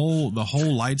 The whole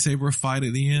lightsaber fight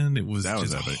at the end, it was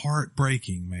just epic.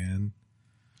 Heartbreaking, man.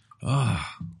 Ugh.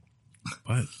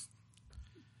 But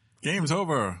game's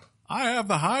over. I have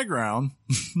the high ground.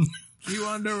 You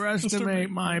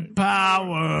underestimate my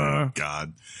power.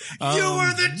 God. You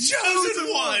were the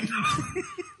chosen one.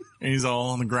 And he's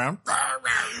all on the ground.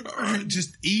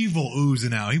 Just evil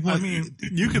oozing out.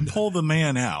 You could pull the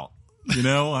man out. You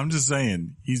know, I'm just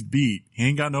saying. He's beat. He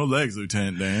ain't got no legs,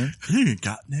 Lieutenant Dan. He ain't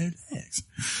got no legs.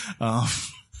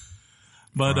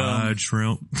 Fried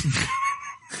shrimp.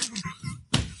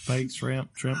 Baked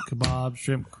shrimp kebab,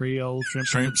 shrimp creole,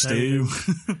 shrimp stew.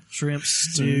 Shrimp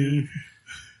stew.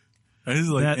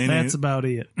 Like, that's about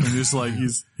it. And just like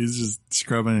he's just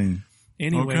scrubbing.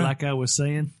 Anyway, like I was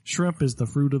saying, shrimp is the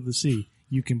fruit of the sea.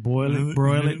 You can boil it,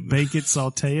 broil it, bake it,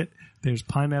 saute it. There's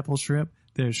pineapple shrimp.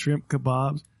 There's shrimp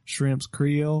kebabs, shrimps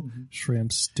creole,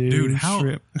 shrimp stew. Dude,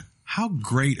 how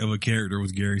great of a character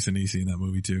was Gary Sinise in that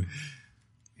movie too?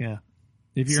 Yeah.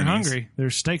 If you're hungry,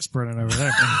 there's steaks burning over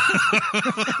there.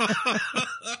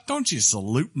 Don't you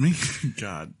salute me?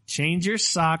 God. Change your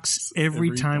socks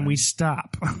every time we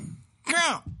stop.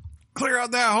 Clear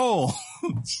out that hole.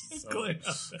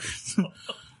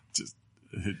 Just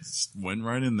it went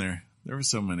right in there. There were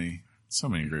so many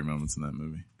great moments in that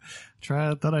movie.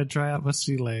 Thought I'd try out my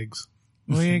sea legs.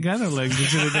 We ain't got no legs,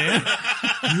 Lieutenant Dan.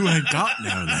 You ain't got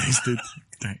no legs, dude.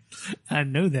 I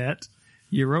know that.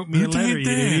 You wrote me a letter, you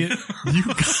idiot.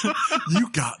 You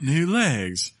got new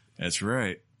legs. That's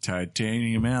right.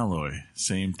 Titanium alloy.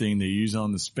 Same thing they use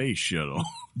on the space shuttle.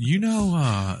 You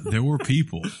know, there were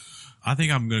people. I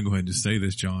think I'm going to go ahead and just say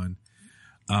this, John.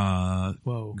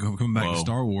 Coming back to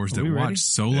Star Wars, that watched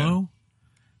Solo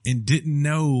and didn't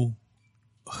know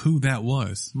who that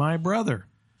was. My brother.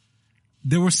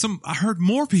 I heard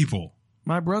more people.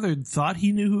 My brother thought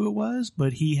he knew who it was,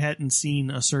 but he hadn't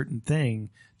seen a certain thing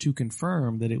to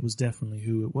confirm that it was definitely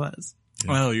who it was.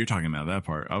 Yeah. Well, you're talking about that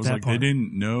part. I was they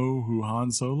didn't know who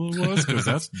Han Solo was? Because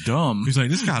that's dumb. He's like,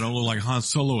 this guy don't look like Han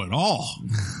Solo at all.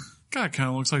 Guy kind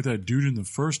of looks like that dude in the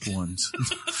first ones.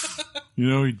 You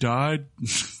know, he died.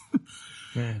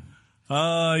 Man.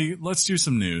 Let's do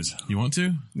some news. You want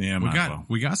to? Yeah,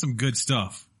 we got some good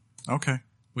stuff. Okay.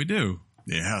 We do.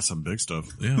 Yeah, some big stuff.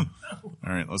 Yeah. All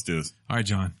right, let's do this. All right,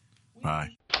 John. Bye.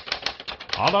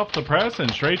 Hot off the press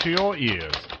and straight to your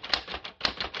ears.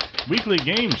 Weekly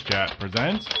Games Chat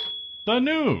presents the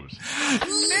news. I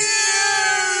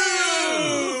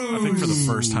think for the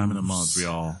first time in a month, we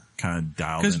all kind of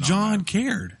dialed in. Because John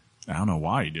cared. I don't know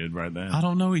why he did right then. I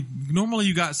don't know. Normally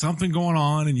you got something going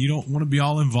on and you don't want to be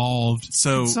all involved.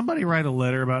 So did somebody write a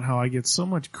letter about how I get so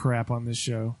much crap on this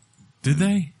show? Did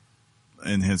they?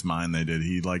 In his mind, they did.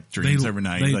 He dreams every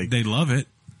night. They love it.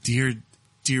 Dear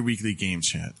Weekly Game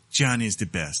Chat, John is the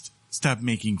best. Stop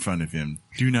making fun of him.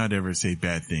 Do not ever say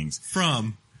bad things.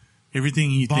 From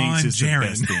everything he thinks is Jaren. the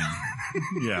best thing.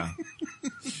 Yeah.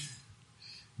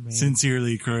 Man.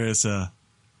 Sincerely, Carissa,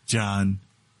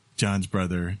 John's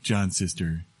brother, John's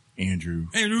sister, Andrew,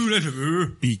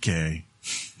 BK.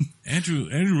 Andrew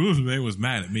Rosenberg was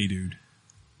mad at me, dude.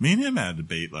 Me and him had a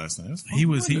debate last night. He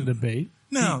a debate.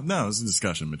 No, it was a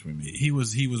discussion between me. He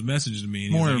was messaging me.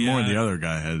 And more the other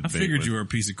guy had a debate. I figured you were a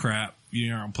piece of crap. You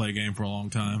didn't play a game for a long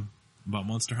time about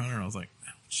Monster Hunter. And I was like,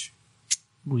 ouch.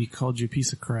 We called you a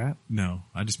piece of crap? No,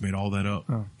 I just made all that up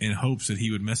in hopes that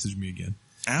he would message me again.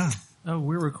 Oh,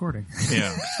 we're recording.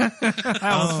 Yeah.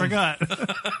 I almost forgot.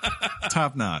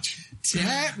 Top notch.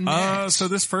 So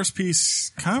this first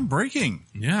piece, kind of breaking.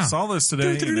 Yeah. Saw this today.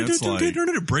 And it's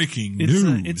like breaking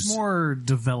news. It's more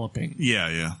developing.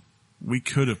 Yeah. We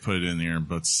could have put it in here,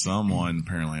 but someone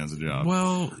apparently has a job.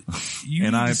 Well,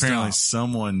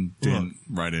 someone didn't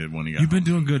write it when he got You've been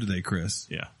doing good today, Chris.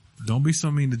 Yeah. Don't be so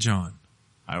mean to John.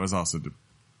 I was also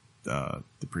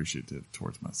depreciative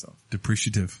towards myself.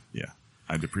 Depreciative. Yeah.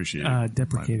 I depreciate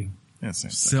deprecating. Yeah, same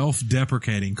thing.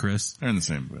 Self-deprecating, Chris. They're in the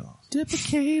same wheel.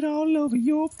 Deprecate all over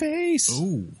your face.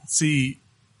 Oh. See,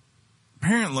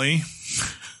 apparently,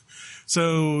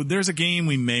 so there's a game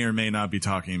we may or may not be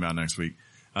talking about next week.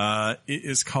 It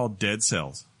is called Dead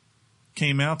Cells.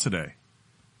 Came out today.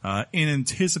 In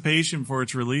anticipation for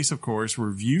its release, of course,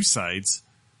 review sites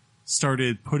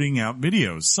started putting out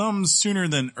videos, some sooner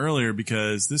than earlier,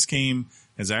 because this game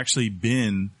has actually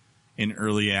been in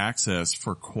early access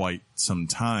for quite some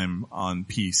time on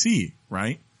PC,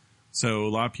 right? So a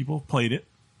lot of people played it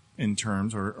in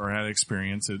terms or had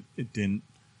experience. It didn't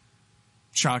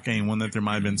shock anyone that there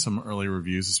might have been some early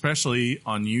reviews, especially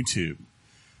on YouTube.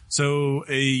 So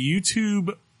a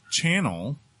YouTube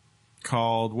channel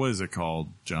called, what is it called,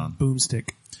 John?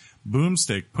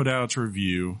 Boomstick put out its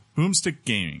review. Boomstick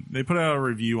Gaming. They put out a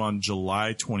review on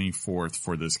July 24th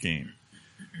for this game.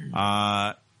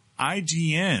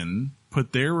 IGN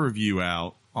put their review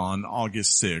out on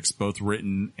August 6th, both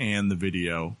written and the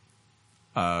video,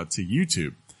 to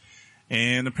YouTube.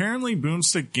 And apparently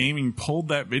Boomstick Gaming pulled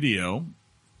that video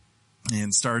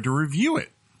and started to review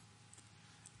it.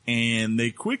 And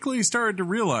they quickly started to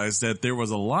realize that there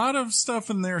was a lot of stuff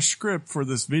in their script for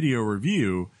this video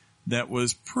review that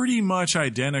was pretty much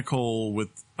identical with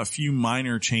a few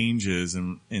minor changes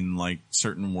in like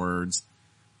certain words,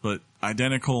 but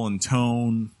identical in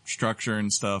tone, structure,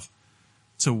 and stuff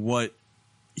to what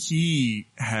he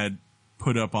had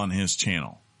put up on his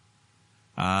channel.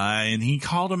 And he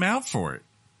called him out for it.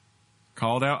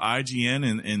 Called out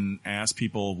IGN and asked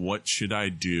people, what should I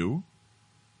do?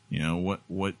 You know,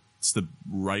 what's the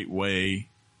right way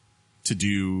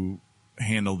to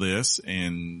handle this?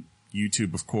 And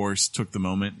YouTube, of course, took the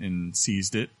moment and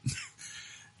seized it.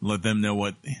 Let them know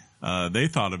what they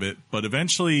thought of it. But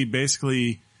eventually,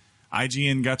 basically,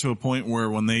 IGN got to a point where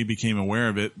when they became aware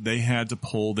of it, they had to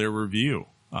pull their review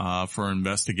for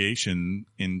investigation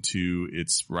into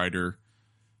its writer,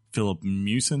 Philip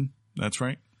Mewson. That's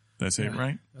right. Did I say it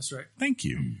right? That's right. Thank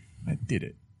you. I did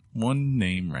it. One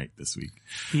name right this week.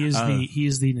 He is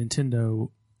the Nintendo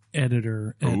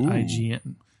editor at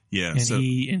IGN. Yeah,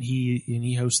 and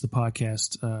he hosts the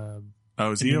podcast.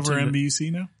 Is he over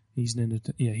NBC now?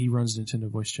 He runs Nintendo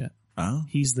Voice Chat. Oh,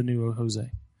 he's the new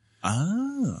Jose.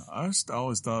 Ah, I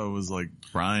always thought it was like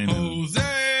Brian. Jose.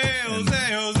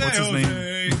 What's his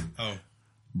name? Oh,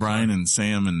 Brian and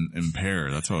Sam and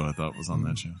Pear. That's what I thought was on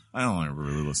that show. I don't ever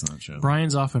really listen to that show.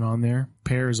 Brian's often on there.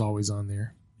 Pear is always on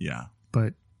there. Yeah,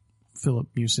 but Philip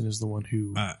Mewson is the one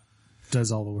who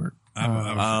does all the work.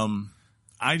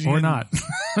 IGN, or not.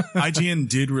 IGN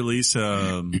did release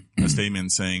a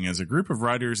statement saying, as a group of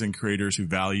writers and creators who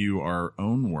value our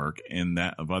own work and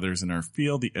that of others in our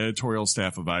field, the editorial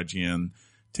staff of IGN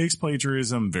takes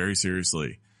plagiarism very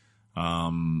seriously.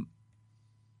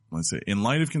 Let's see. In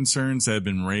light of concerns that have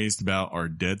been raised about our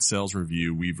Dead Cells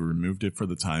review, we've removed it for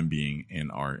the time being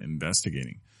and are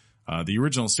investigating. The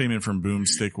original statement from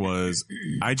Boomstick was,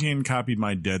 IGN copied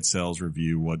my Dead Cells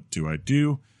review. What do I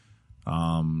do?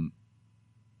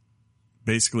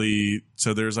 Basically,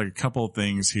 so there's like a couple of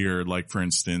things here, like for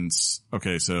instance,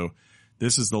 okay, so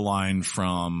this is the line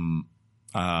from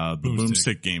the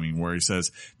Boomstick Gaming where he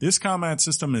says, this combat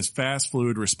system is fast,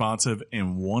 fluid, responsive,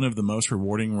 and one of the most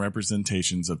rewarding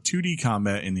representations of 2D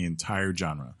combat in the entire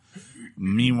genre.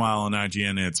 Meanwhile, on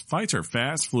IGN, its fights are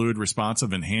fast, fluid,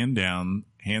 responsive, and hands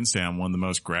down one of the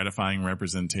most gratifying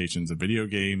representations of video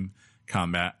game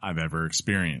combat I've ever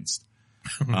experienced.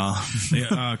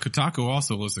 Kotaku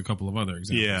also lists a couple of other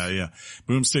examples. Yeah.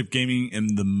 Boomstick Gaming,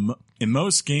 in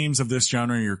most games of this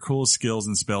genre, your coolest skills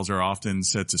and spells are often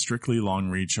set to strictly long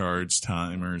recharge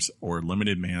timers or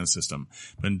limited mana system.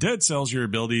 But in Dead Cells, your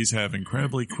abilities have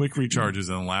incredibly quick recharges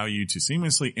and allow you to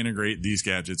seamlessly integrate these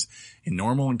gadgets in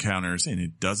normal encounters, and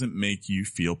it doesn't make you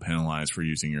feel penalized for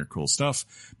using your cool stuff.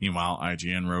 Meanwhile,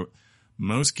 IGN wrote,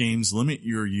 most games limit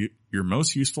your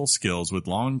most useful skills with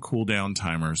long cooldown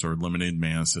timers or limited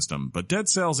mana system, but Dead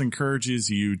Cells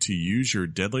encourages you to use your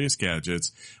deadliest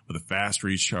gadgets with a fast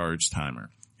recharge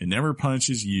timer. It never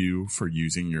punishes you for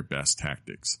using your best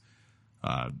tactics.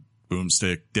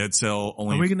 Boomstick, Dead Cell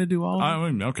only... Are we going to do all of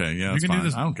them? Okay, yeah, that's fine.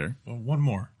 I don't care. Well, one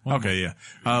more. Yeah.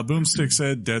 Boomstick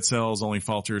said Dead Cells only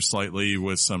falters slightly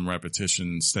with some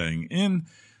repetition staying in,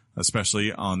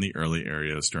 especially on the early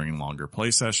areas during longer play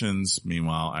sessions.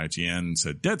 Meanwhile, IGN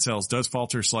said Dead Cells does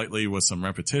falter slightly with some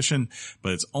repetition,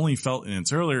 but it's only felt in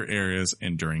its earlier areas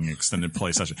and during extended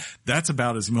play session. That's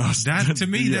about as most. To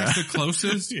me, that's the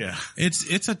closest. Yeah.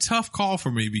 It's a tough call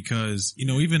for me because,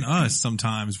 even us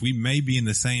sometimes we may be in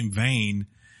the same vein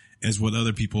as what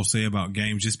other people say about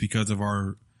games just because of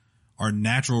our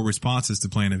natural responses to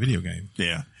playing a video game.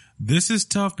 Yeah. This is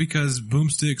tough because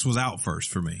Boomsticks was out first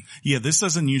for me. Yeah, this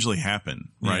doesn't usually happen,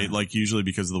 right? Yeah. Like usually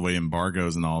because of the way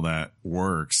embargoes and all that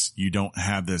works, you don't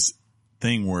have this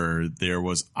thing where there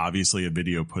was obviously a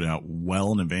video put out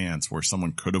well in advance where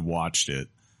someone could have watched it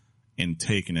and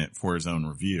taken it for his own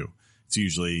review. It's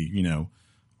usually,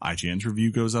 IGN's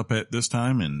review goes up at this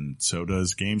time, and so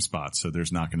does GameSpot. So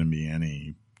there's not going to be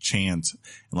any chance,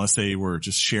 unless they were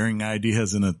just sharing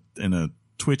ideas in a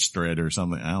Twitch thread or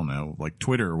something, I don't know, like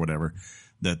Twitter or whatever,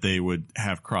 that they would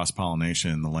have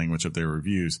cross-pollination in the language of their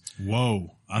reviews.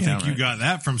 Whoa. I think you got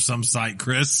that from some site,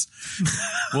 Chris.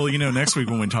 Well, next week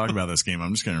when we talk about this game,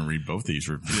 I'm just going to read both these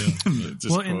reviews. Yeah.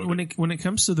 Well, and when it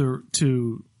comes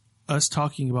to us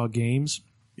talking about games,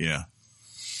 yeah,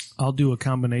 I'll do a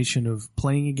combination of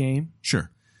playing a game,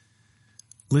 sure,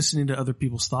 listening to other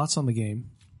people's thoughts on the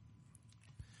game,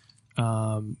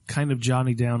 kind of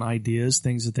jotting down ideas,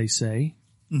 things that they say,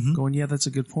 going, yeah, that's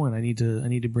a good point. I need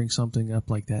to bring something up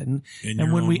like that. And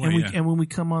when we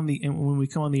come on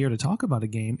the air to talk about a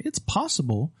game, it's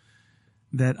possible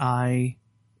that I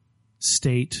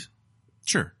state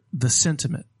the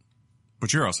sentiment.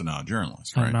 But you're also not a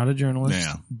journalist, right? I'm not a journalist,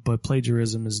 yeah. But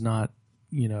plagiarism is not,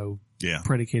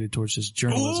 predicated towards just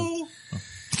journalism. Oh.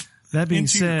 That being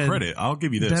said, your credit, I'll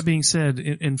give you this. That being said,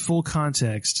 in full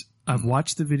context, I've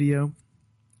watched the video.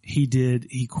 He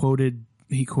quoted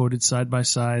side by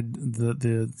side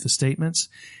the statements.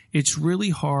 It's really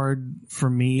hard for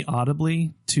me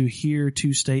audibly to hear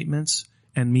two statements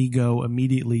and me go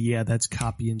immediately, yeah, that's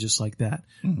copying just like that.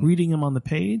 Reading them on the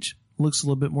page looks a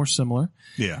little bit more similar.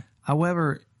 Yeah.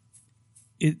 However,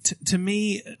 to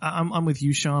me, I'm with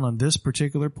you, Sean, on this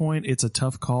particular point. It's a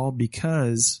tough call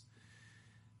because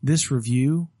this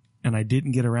review, and I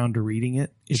didn't get around to reading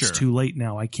it. It's too late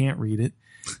now. I can't read it.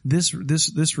 This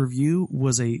review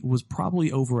was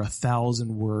probably over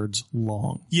 1,000 words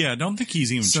long. Yeah, I don't think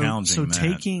he's even challenging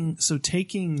that.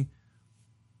 Taking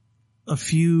a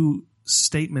few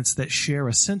statements that share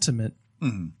a sentiment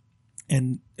and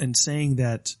saying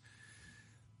that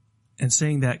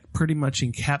pretty much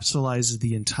encapsulates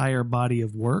the entire body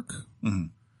of work.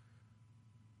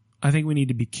 I think we need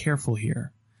to be careful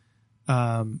here.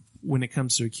 When it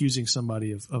comes to accusing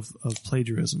somebody of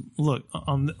plagiarism. Look,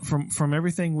 from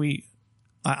everything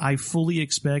I fully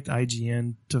expect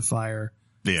IGN to fire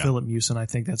Philip Mewson. I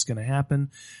think that's going to happen,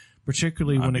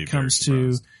 particularly when it comes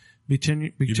to,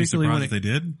 particularly when they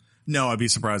did. No, I'd be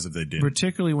surprised if they did.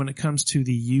 Particularly when it comes to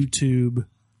the YouTube.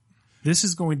 This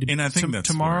is going to be, and I think that's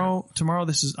tomorrow. Tomorrow,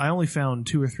 I only found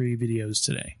 2 or 3 videos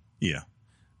today. Yeah,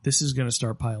 this is going to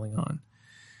start piling on.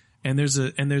 And there's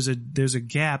a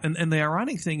gap. And the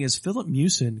ironic thing is Philip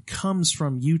Mewson comes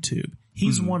from YouTube.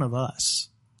 He's one of us,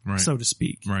 so to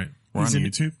speak. Right. We're on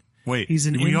YouTube? Wait,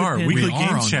 we are. Weekly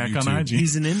Games Check on IGN.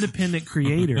 He's an independent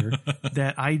creator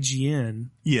that IGN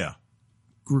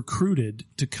recruited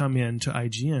to come into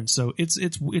IGN. So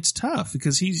it's tough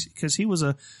because he was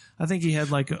I think he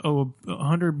had like between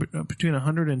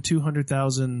 100 and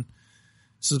 200,000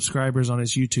 subscribers on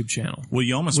his YouTube channel. Well,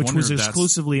 you almost wonder if was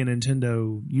exclusively a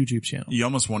Nintendo YouTube channel. You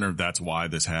almost wonder if that's why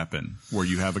this happened, where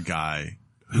you have a guy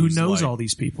who knows all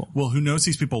these people. Well, who knows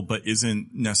these people, but isn't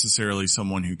necessarily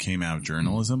someone who came out of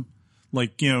journalism.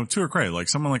 Like, to her credit, like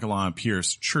someone like Alana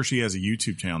Pierce, sure, she has a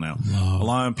YouTube channel now.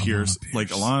 Alana Pierce,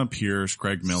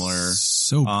 Greg Miller.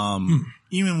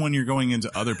 Even when you're going into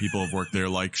other people who've worked there,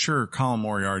 like, sure, Colin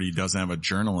Moriarty doesn't have a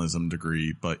journalism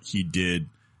degree, but he did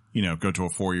go to a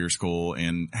 4-year school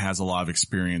and has a lot of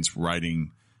experience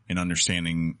writing and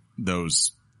understanding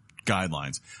those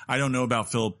guidelines. I don't know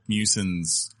about Philip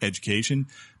Mewson's education,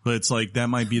 but it's like that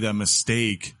might be that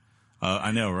mistake.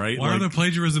 I know, right? Why are the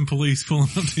plagiarism police pulling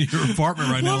up to your apartment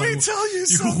right now? Let me tell you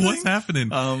something. What's happening?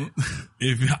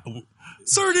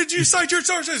 Sir, did you cite your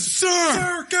sources?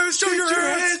 Sir, go show your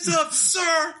hands up,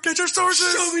 sir. Get your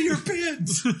sources. Show me your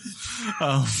pins.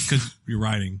 Because you're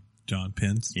writing, John,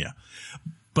 pins. Yeah.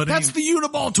 But that's the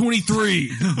Uniball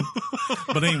 23.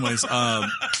 But anyways,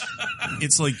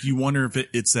 it's like you wonder if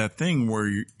it's that thing where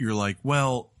you're like,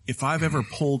 well, if I've ever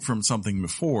pulled from something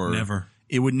before,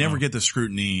 it would never get the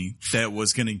scrutiny that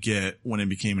was going to get when it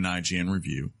became an IGN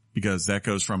review, because that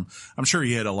goes from, I'm sure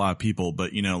he had a lot of people,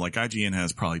 but like IGN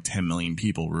has probably 10 million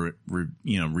people,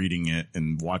 reading it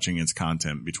and watching its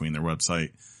content between their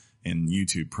website and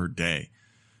YouTube per day.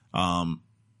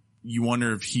 You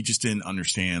wonder if he just didn't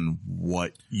understand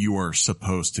what you are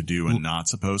supposed to do and not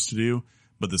supposed to do.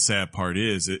 But the sad part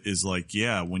is like,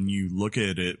 yeah, when you look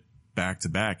at it back to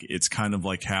back, it's kind of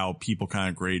like how people kind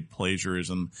of grade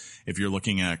plagiarism if you're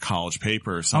looking at a college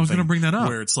paper or something. I was going to bring that up.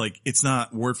 Where it's like, it's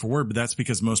not word for word, but that's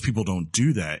because most people don't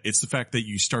do that. It's the fact that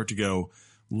you start to go,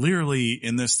 literally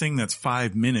in this thing that's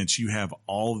 5 minutes, you have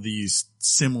all of these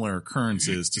similar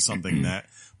occurrences to something that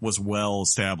was well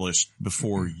established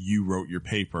before you wrote your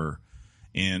paper.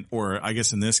 Or I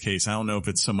guess in this case, I don't know if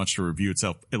it's so much the review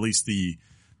itself, at least the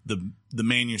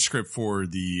manuscript for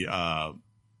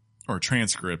or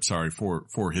transcript, sorry,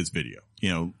 for his video.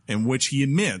 in which he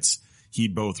admits he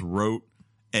both wrote,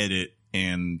 edit,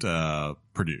 and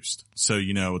produced. So,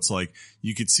 it's like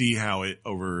you could see how it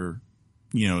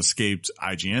escaped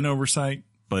IGN oversight,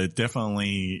 but it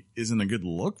definitely isn't a good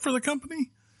look for the company.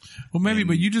 Well, maybe,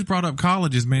 but you just brought up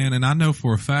colleges, man, and I know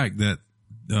for a fact that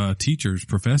teachers,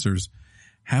 professors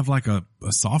have like a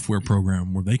software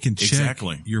program where they can check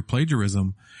your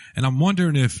plagiarism. And I'm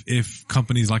wondering if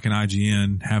companies like an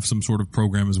IGN have some sort of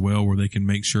program as well where they can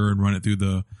make sure and run it through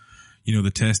the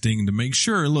testing to make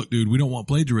sure, look, dude, we don't want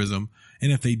plagiarism.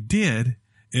 And if they did,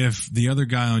 if the other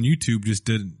guy on YouTube just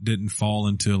didn't fall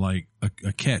into like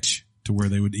a catch to where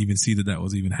they would even see that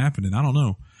was even happening. I don't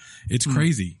know. It's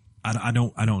crazy. I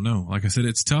don't know. Like I said,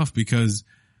 it's tough because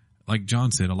like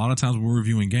John said, a lot of times when we're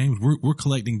reviewing games, we're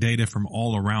collecting data from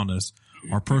all around us,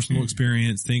 our personal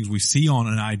experience, things we see on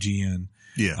an IGN,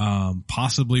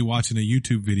 possibly watching a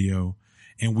YouTube video,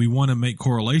 and we want to make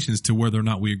correlations to whether or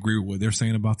not we agree with what they're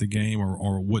saying about the game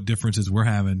or what differences we're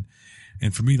having.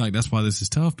 And for me, like, that's why this is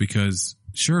tough because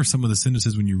sure, some of the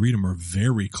sentences when you read them are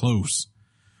very close.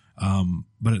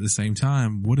 But at the same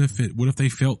time, what if they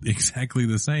felt exactly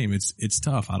the same? It's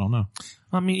tough. I don't know.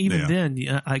 I mean, even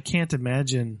then, I can't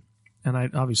imagine, and I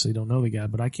obviously don't know the guy,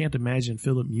 but I can't imagine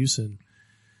Philip Mewson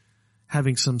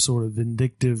having some sort of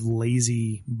vindictive,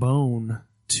 lazy bone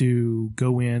to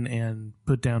go in and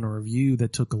put down a review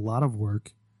that took a lot of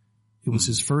work. It was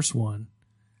his first one.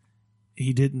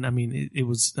 He didn't,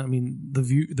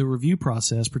 the review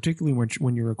process, particularly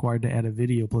when you're required to add a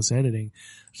video plus editing,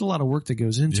 there's a lot of work that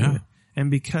goes into it. And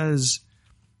because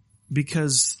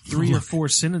 3 or 4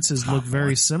 sentences look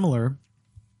very similar,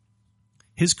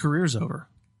 his career's over.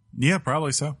 Yeah,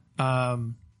 probably so.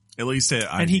 At least at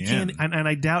IGN. And he can, and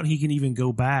I doubt he can even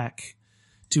go back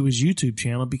to his YouTube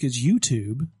channel because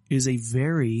YouTube is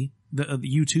the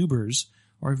YouTubers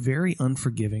are a very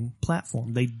unforgiving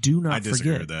platform. They do not I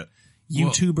disagree with that.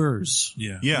 YouTubers.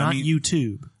 Not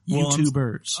YouTube. Well,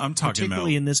 YouTubers. I'm talking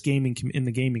particularly in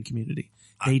the gaming community.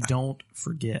 They don't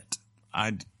forget.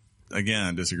 I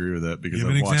disagree with that because Give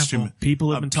I've watched him.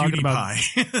 People have been talking about.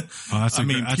 That's a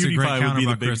great counter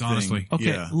by Chris, honestly.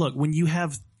 Okay, look, when you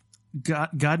have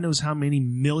God knows how many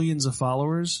millions of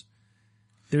followers,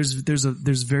 there's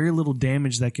very little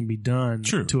damage that can be done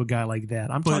to a guy like that.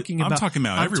 I'm talking about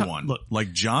everyone.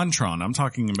 Like JonTron. I'm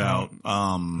talking about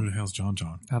who the hell's John?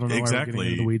 I don't know. Exactly. Why we're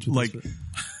getting into the weeds with like this,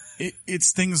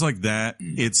 it's things like that.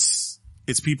 It's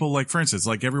people like, for instance,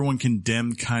 like everyone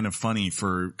condemned Kind of Funny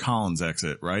for Colin's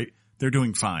exit, right? They're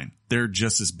doing fine. They're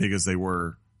just as big as they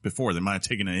were before. They might have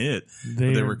taken a hit,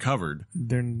 but they recovered.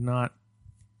 They're not.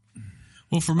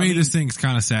 Well, for me, this thing's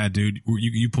kind of sad, dude.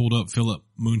 You pulled up Philip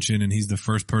Munchin, and he's the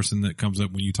first person that comes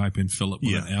up when you type in Philip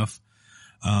with an F.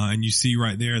 And you see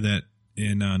right there that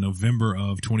in November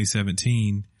of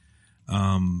 2017,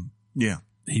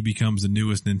 he becomes the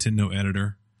newest Nintendo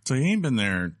editor. So he ain't been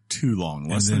there too long,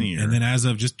 less than a year. And then as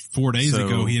of just 4 days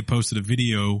ago, he had posted a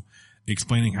video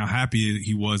explaining how happy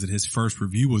he was that his first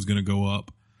review was going to go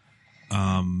up.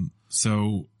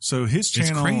 So his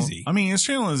channel, it's crazy. I mean, his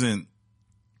channel isn't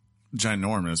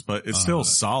ginormous, but it's still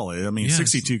solid. I mean,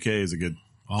 62K is a good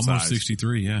almost size.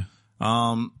 63. Yeah.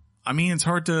 I mean, it's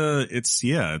hard to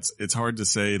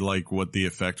say like what the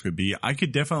effect could be. I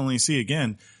could definitely see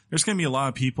again, there's going to be a lot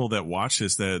of people that watch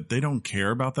this that they don't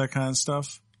care about that kind of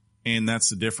stuff. And that's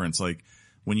the difference. Like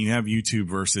when you have YouTube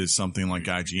versus something like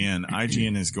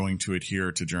IGN is going to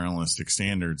adhere to journalistic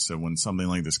standards. So when something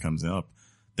like this comes up,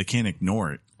 they can't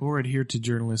ignore it. Or adhere to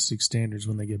journalistic standards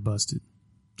when they get busted.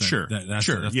 Sure. That's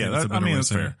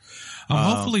fair.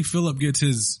 Hopefully Philip gets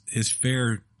his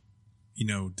fair,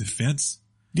 defense.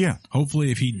 Yeah. Hopefully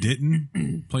if he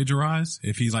didn't plagiarize,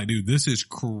 if he's like, dude, this is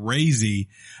crazy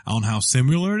on how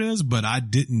similar it is, but I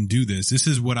didn't do this. This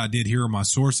is what I did. Here are my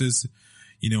sources,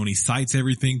 and he cites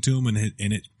everything to him and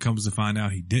it comes to find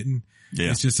out he didn't.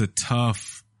 Yeah. It's just a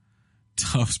tough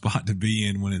spot to be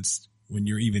in when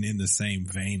you're even in the same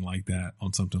vein like that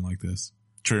on something like this.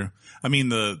 True. I mean,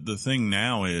 the thing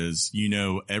now is,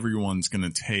 everyone's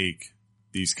going to take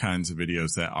these kinds of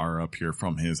videos that are up here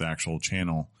from his actual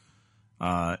channel.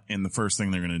 And the first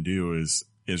thing they're going to do is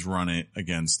run it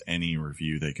against any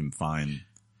review they can find.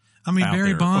 I mean,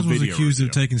 Barry Bonds was accused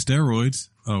of taking steroids.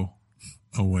 Oh,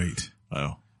 wait.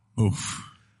 Oh. Oof.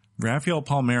 Rafael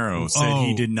Palmeiro said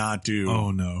he did not do.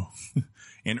 Oh, no.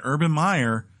 And Urban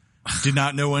Meyer did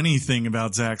not know anything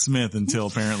about Zach Smith until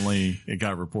apparently it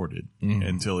got reported.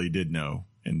 Until he did know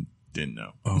and didn't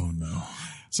know. Oh, no.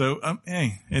 So,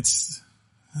 hey, it's...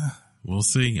 We'll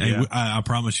see. Yeah. Hey, I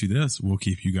promise you this. We'll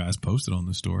keep you guys posted on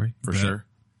this story. For sure.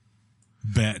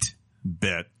 Bet.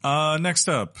 Next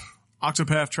up,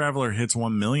 Octopath Traveler hits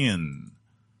 1 million.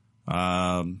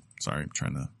 Sorry, I'm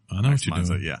trying to. I know what you're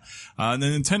doing. Yeah. The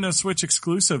Nintendo Switch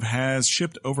exclusive has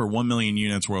shipped over 1 million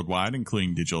units worldwide,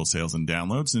 including digital sales and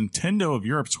downloads. Nintendo of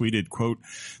Europe tweeted, quote,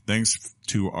 "Thanks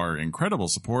to our incredible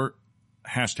support,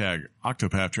 hashtag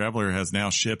Octopath Traveler has now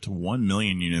shipped 1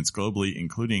 million units globally,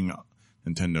 including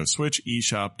Nintendo Switch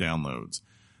eShop downloads.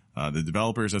 The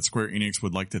developers at Square Enix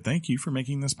would like to thank you for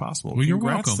making this possible." Well, Congrats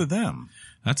you're welcome. to them.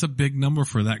 That's a big number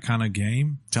for that kind of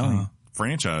game. Tell me,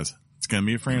 franchise. It's going to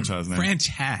be a franchise now.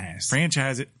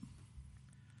 Franchise it.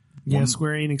 Yeah,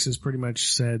 Square Enix has pretty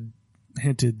much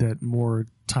hinted that more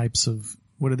types of,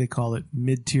 what do they call it,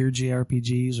 mid-tier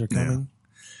JRPGs are coming. Yeah.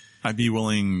 I'd be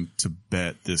willing to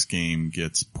bet this game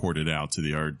gets ported out to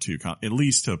the R2, at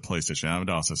least to PlayStation. I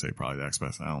would also say probably the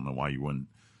Xbox. I don't know why you wouldn't.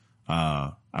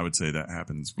 I would say that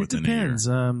happens within a year. It depends.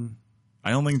 I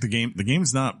don't think the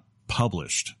game's not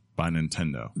published by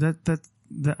Nintendo.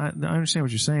 I understand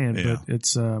what you're saying, but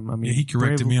it's, I mean, he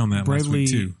corrected me on that last week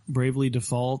too. Bravely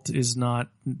Default does not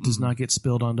get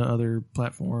spilled onto other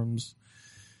platforms.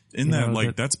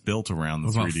 That's built around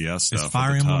the 3DS stuff. Is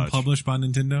Fire Emblem published by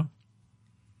Nintendo?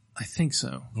 I think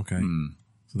so. Okay.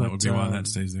 So that would be why that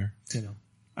stays there.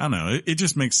 I don't know. It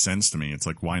just makes sense to me. It's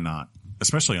like, why not?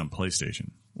 Especially on PlayStation.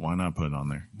 Why not put it on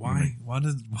there? Why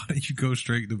did you go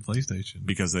straight to PlayStation?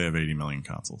 Because they have 80 million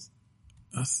consoles.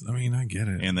 I get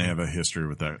it. And they have a history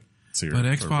with that series. But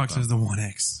Xbox is the One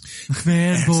X.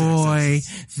 Fanboy.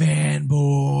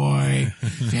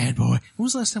 When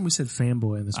was the last time we said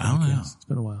fanboy in this podcast? I don't know. It's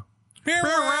been a while.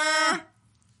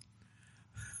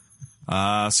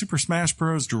 Super Smash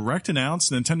Bros. Direct announced.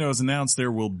 Nintendo has announced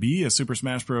there will be a Super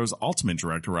Smash Bros. Ultimate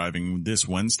Direct arriving this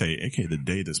Wednesday, aka the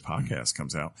day this podcast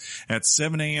comes out, at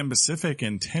 7 a.m. Pacific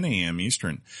and 10 a.m.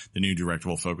 Eastern. The new Direct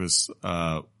will focus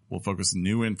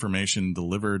new information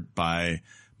delivered by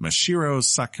Masahiro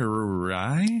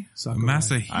Sakurai.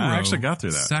 Masahiro. I actually got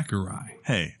through that. Sakurai.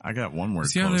 Hey, I got one word.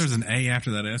 See how there's an A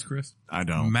after that S, Chris? I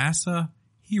don't.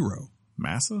 Masahiro.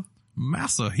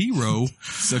 Masahiro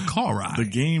Sakurai. The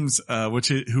game's,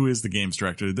 who is the game's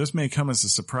director? This may come as a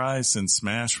surprise since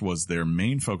Smash was their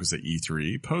main focus at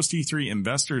E3. Post E3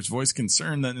 investors voiced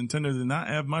concern that Nintendo did not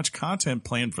have much content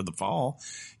planned for the fall.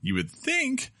 You would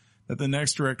think that the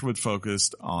next Direct would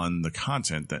focus on the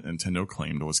content that Nintendo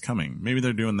claimed was coming. Maybe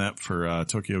they're doing that for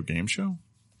Tokyo Game Show.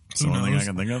 That's the only thing I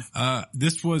can think of.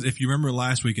 This was, if you remember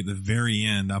last week at the very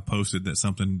end, I posted that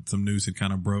some news had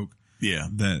kind of broke. Yeah.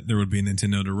 That there would be a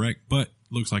Nintendo Direct, but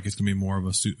looks like it's going to be more of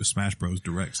a Smash Bros.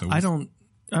 Direct. So I don't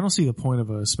see the point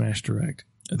of a Smash Direct.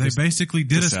 They basically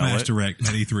did a Smash Direct at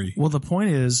E3. Well, the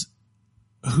point is,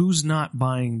 who's not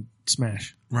buying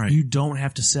Smash? Right. You don't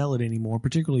have to sell it anymore,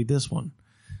 particularly this one.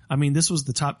 I mean, this was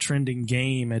the top trending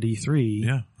game at E3.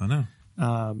 Yeah, I know.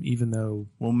 Even though,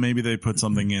 well, maybe they put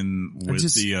something in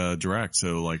with the Direct,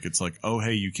 so like it's like, oh,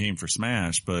 hey, you came for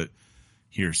Smash, but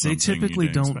here's something. They typically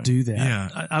don't do that.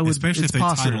 Yeah, I would, especially if they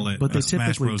title it, but they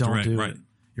typically don't Direct. do right. it.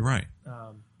 You're right.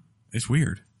 It's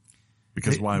weird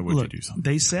because why would you do something?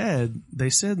 They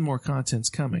said more content's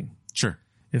coming. Sure.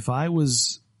 If I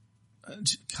was,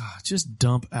 just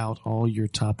dump out all your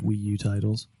top Wii U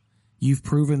titles. You've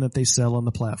proven that they sell on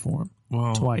the platform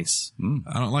twice.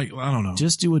 I don't know.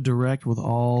 Just do a Direct with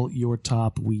all your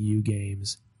top Wii U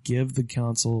games. Give the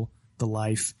console the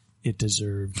life it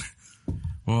deserved.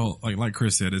 Well, like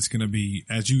Chris said, it's going to be,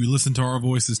 as you listen to our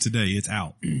voices today, it's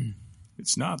out.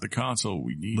 It's not the console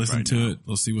we need. Listen to it.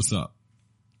 Let's see what's up.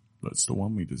 But it's the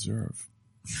one we deserve.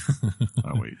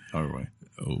 Oh,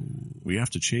 we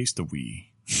have to chase the Wii.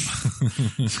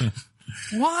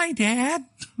 Why, Dad?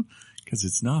 Because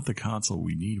it's not the console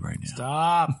we need right now.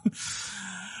 Stop.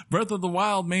 Breath of the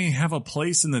Wild may have a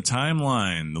place in the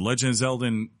timeline. The Legend of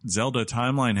Zelda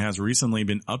timeline has recently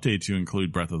been updated to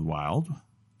include Breath of the Wild.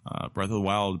 Breath of the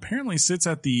Wild apparently sits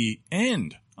at the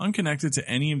end, unconnected to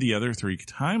any of the other three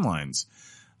timelines.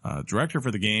 Director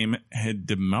for the game,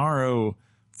 Hidemaru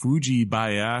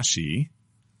Fujibayashi.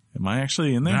 Am I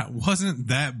actually in there? That wasn't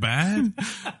that bad.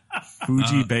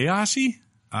 Fujibayashi?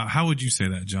 How would you say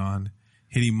that, John?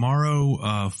 Hidemaru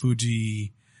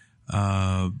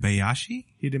Fujibayashi?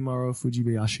 Hidemaru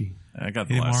Fujibayashi. I got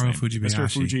the last name. Mr.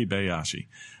 Fujibayashi.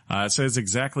 It says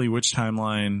exactly which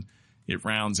timeline it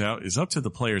rounds out is up to the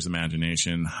player's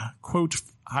imagination. Quote,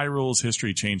 Hyrule's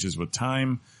history changes with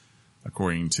time,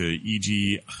 according to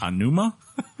E.G. Anuma.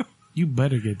 You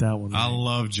better get that one. I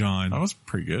love John. That was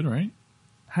pretty good, right?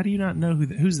 How do you not know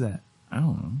who's that? I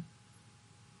don't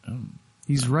know.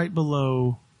 He's right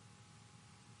below.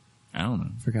 I don't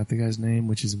know. Forgot the guy's name,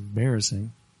 which is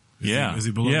embarrassing. Yeah. Is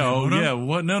he below Miyamoto? Miyamoto? Yeah.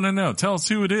 What? No. Tell us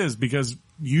who it is because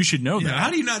you should know that. How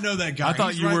do you not know that guy? I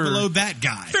thought He's you right were below that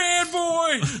guy.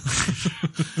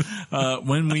 Fanboy!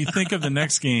 When we think of the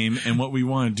next game and what we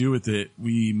want to do with it,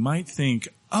 we might think,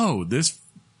 oh,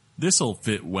 this'll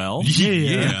fit well.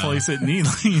 Yeah. And place it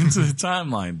neatly into the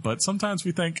timeline. But sometimes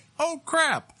we think, oh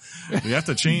crap, we have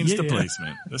to change the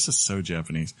placement. This is so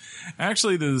Japanese.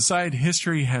 Actually, the side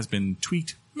history has been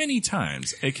tweaked many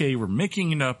times, aka we're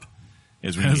making it up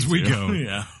as we go.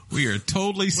 Yeah. We are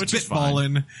totally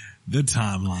spitballing the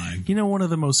timeline. You know, one of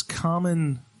the most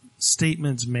common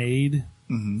statements made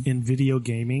in video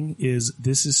gaming is,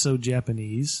 this is so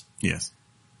Japanese. Yes.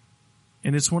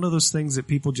 And it's one of those things that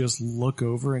people just look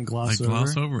over and gloss over.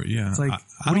 Gloss over it, yeah. It's like,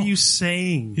 what are you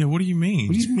saying? Yeah, what do you mean?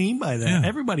 What do you mean by that? Yeah.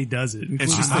 Everybody does it.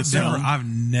 It's just I've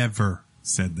never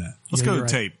said that. Let's go to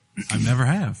tape. I never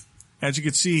have. As you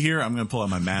can see here, I'm going to pull out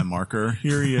my Madden marker.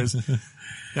 Here he is.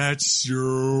 That's so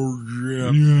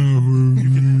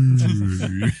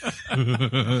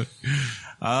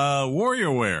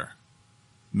WarioWare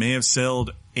may have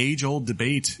settled age-old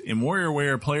debate. In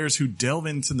WarioWare, players who delve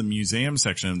into the museum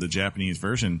section of the Japanese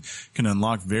version can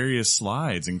unlock various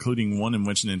slides, including one in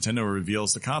which Nintendo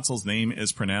reveals the console's name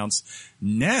is pronounced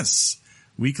NES.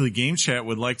 Weekly Game Chat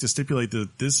would like to stipulate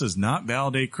that this does not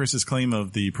validate Chris's claim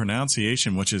of the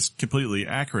pronunciation, which is completely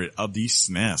accurate, of the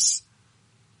SNES.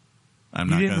 I'm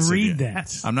not going to read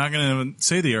that. I'm not going to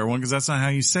say the R one because that's not how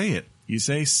you say it. You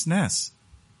say SNES.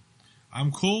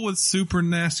 I'm cool with Super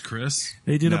NES, Chris.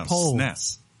 They did a poll.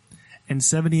 SNES. And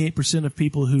 78% of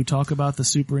people who talk about the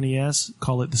Super NES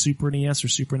call it the Super NES or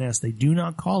Super NES. They do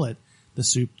not call it the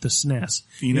SNES.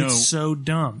 You know, it's so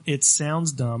dumb. It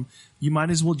sounds dumb. You might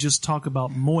as well just talk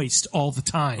about moist all the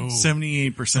time.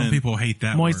 78%. Some people hate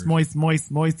that moist, word.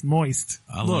 moist.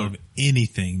 I love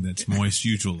anything that's moist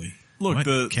usually. Look, What?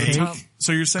 the top,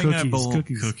 so you're saying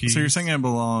Cookies. so you're saying I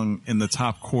belong in the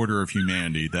top quarter of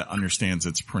humanity that understands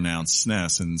it's pronounced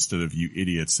SNES instead of you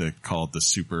idiots that call it the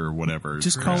super whatever.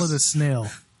 Just call it a snail.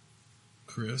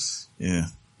 Chris. Yeah.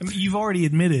 I mean, you've already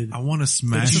admitted I want to that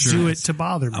smash you your do it to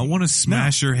bother me. I want to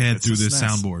smash your head it's through a this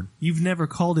SNES. soundboard. You've never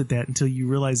called it that until you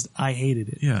realized I hated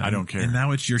it. Yeah. I don't care. And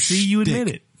now it's your See, you admit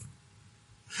it.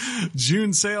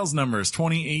 June sales numbers.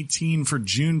 2018 for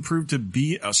June proved to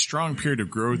be a strong period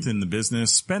of growth in the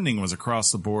business. Spending was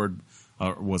across the board,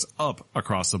 was up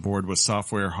across the board with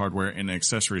software, hardware, and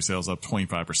accessory sales up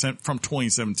 25% from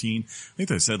 2017. I think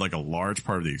they said like a large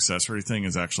part of the accessory thing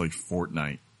is actually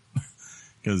Fortnite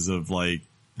because of like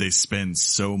they spend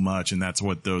so much, and that's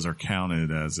what those are counted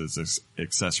as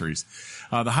accessories.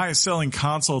 The highest selling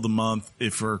console of the month,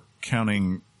 if we're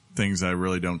counting things I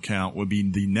really don't count, would be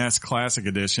the NES Classic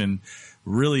Edition.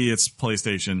 Really, it's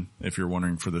PlayStation, if you're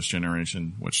wondering, for this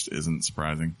generation, which isn't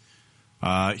surprising.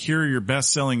 Here are your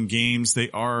best-selling games. They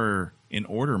are in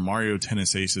order: Mario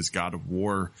Tennis Aces, God of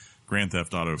War, Grand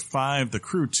Theft Auto 5, The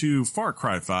Crew 2, Far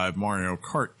Cry 5, Mario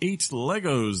Kart 8,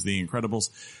 Legos, The Incredibles,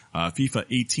 FIFA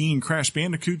 18, Crash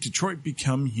Bandicoot, Detroit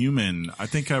Become Human. I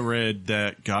think I read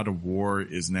that God of War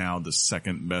is now the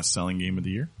second best-selling game of the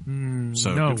year.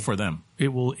 So no. good for them. It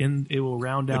will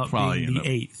round out being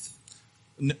the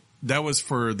 8th. That was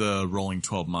for the rolling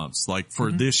 12 months. Like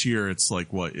for this year, it's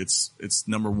like what? It's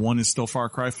number 1 is still Far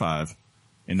Cry 5,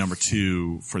 and number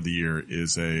 2 for the year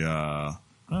is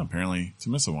apparently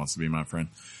Tamissa wants to be my friend.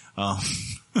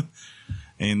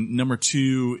 And number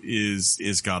 2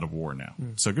 is God of War now.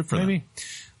 So good for them.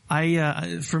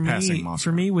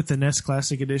 For me, with the NES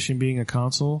Classic Edition being a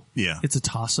console, it's a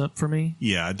toss up for me.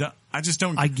 Yeah, I just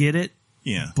don't. I get it.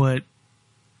 Yeah, but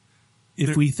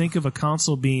if we think of a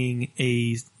console being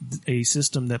a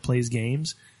system that plays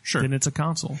games, sure, then it's a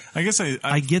console. I guess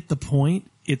I get the point.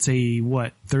 It's a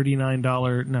what,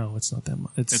 $39? No, it's not that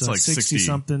much. It's like $60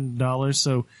 something.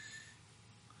 So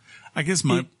I guess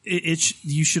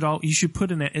you should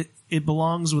put it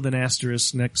belongs with an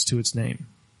asterisk next to its name.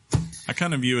 I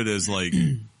kind of view it as like,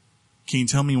 can you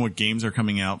tell me what games are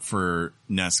coming out for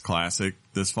NES Classic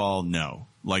this fall? No.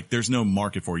 Like, there's no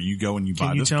market for it. You go and you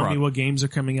buy this Can you tell me what games are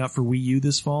coming out for Wii U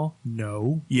this fall?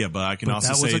 No. Yeah, but I can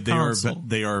also say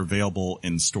they are available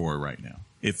in store right now.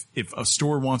 If a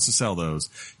store wants to sell those,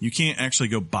 you can't actually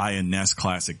go buy a NES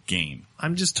Classic game.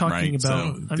 I'm just talking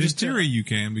about... In theory you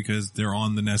can, because they're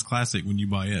on the NES Classic when you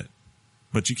buy it.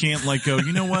 But you can't like go,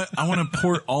 you know what? I want to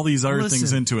port all these other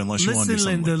things into it unless you want to do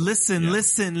something.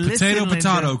 Listen,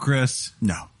 Potato, Chris.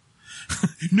 No.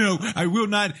 No, I will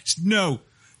not. No.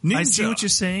 Ninja. I see what you're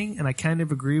saying, and I kind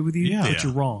of agree with you, but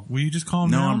you're wrong. Will you just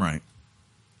calm down? No, I'm right.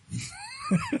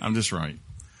 I'm just right.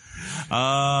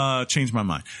 Change my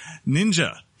mind.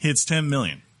 Ninja hits 10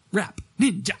 million. Rap.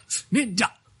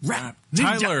 Ninja. Rap.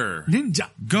 Tyler. Ninja.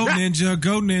 Go Ninja,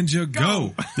 go Ninja,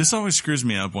 go. This always screws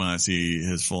me up when I see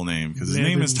his full name because his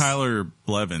name is Tyler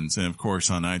Blevins. And of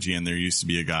course on IGN there used to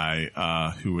be a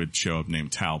guy who would show up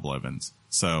named Tal Blevins.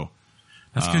 So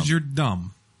that's because you're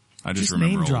dumb. I just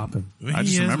remember name dropping. I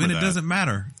just remember and that. It doesn't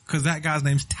matter because that guy's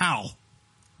name's Tal,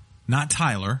 not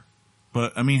Tyler.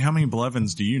 But I mean, how many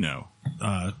Blevins do you know?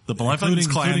 The Blevins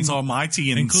clan's almighty,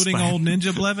 and including old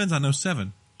Ninja Blevins. I know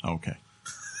 7. Okay.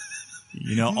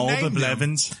 You know all the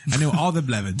Blevins? I know all the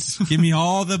Blevins. Give me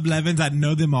all the Blevins. I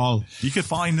know them all. You could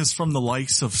find this from the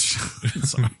likes of...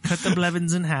 Cut the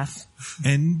Blevins in half.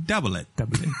 And double it.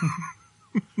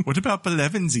 What about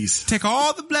Blevinsies? Take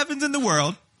all the Blevins in the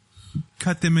world.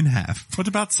 Cut them in half. What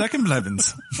about second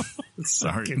Blevins?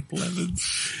 Sorry. Second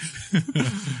Blevins.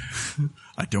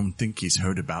 I don't think he's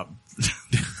heard about...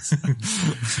 I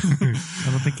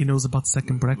don't think he knows about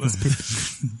second breakfast pit.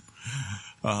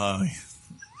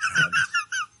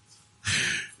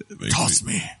 Toss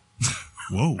me.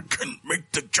 Whoa. I couldn't make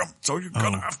the jump, so you're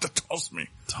gonna have to toss me.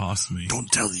 Toss me.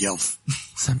 Don't tell the elf.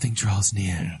 Something draws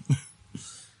near.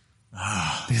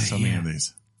 So many of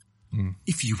these.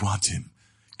 If you want him,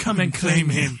 come and claim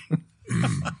him.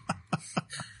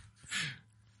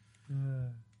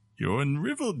 You're in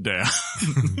Riverdale.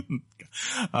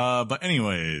 But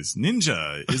anyways,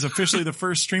 Ninja is officially the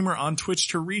first streamer on Twitch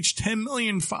to reach 10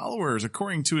 million followers,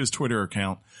 according to his Twitter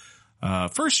account.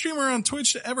 First streamer on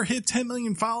Twitch to ever hit 10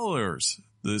 million followers.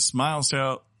 This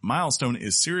milestone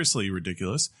is seriously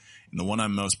ridiculous. And the one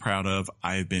I'm most proud of,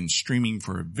 I have been streaming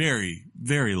for a very,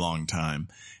 very long time.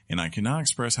 And I cannot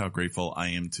express how grateful I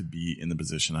am to be in the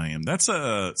position I am. That's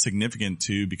significant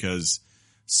too, because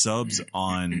subs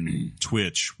on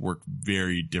Twitch work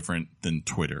very different than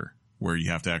Twitter, where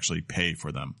you have to actually pay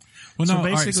for them. Well, so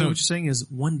basically what you're saying is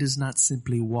one does not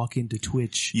simply walk into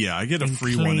Twitch. Yeah, I get a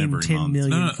free one every 10 month.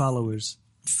 million followers.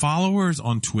 Followers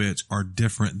on Twitch are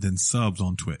different than subs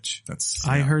on Twitch.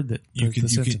 I heard that. You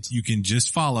can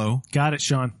just follow. Got it,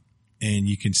 Sean. And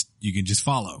you can just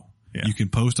follow. Yeah. You can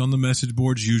post on the message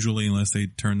boards usually unless they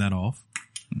turn that off.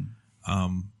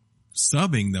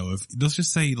 Subbing though, if let's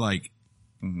just say like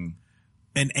an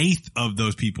 1/8 of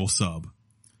those people sub. Do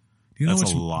you know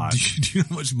That's a lot. Do you know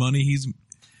how much money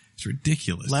it's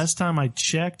ridiculous. Last time I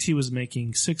checked, he was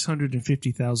making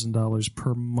 $650,000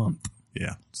 per month.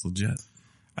 Yeah, it's legit.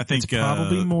 I think it's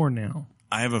probably more now.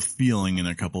 I have a feeling in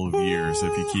a couple of years,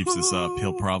 if he keeps this up,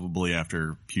 he'll probably,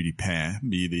 after PewDiePie,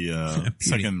 be the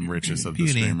second richest of the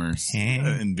streamers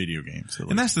in video games.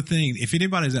 And that's the thing. If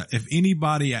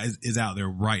anybody is out there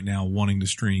right now wanting to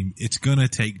stream, it's gonna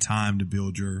take time to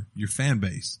build your fan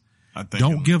base.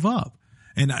 Don't give up.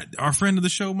 And our friend of the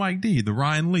show, Mike D, the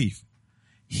Ryan Leaf,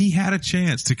 he had a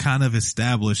chance to kind of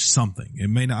establish something. It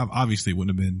may not, obviously,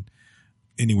 wouldn't have been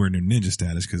anywhere near ninja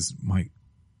status because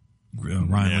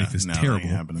Ryan Leaf is terrible.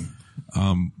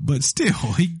 But still,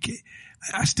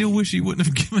 I still wish he wouldn't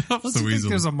have given up so easily.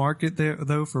 There's a market there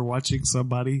though for watching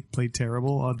somebody play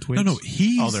terrible on Twitch.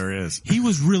 No, there is. He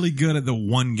was really good at the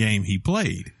one game he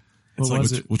played,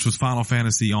 which was Final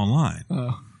Fantasy Online.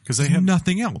 Because they have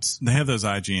nothing else. They have those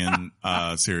IGN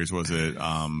series. Was it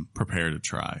Prepare to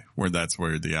Try? Where that's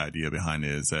where the idea behind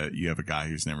it is that you have a guy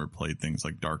who's never played things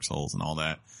like Dark Souls and all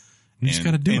that. You just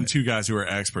got to do it. And two guys who are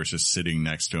experts just sitting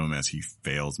next to him as he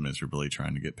fails miserably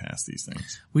trying to get past these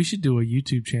things. We should do a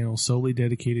YouTube channel solely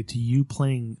dedicated to you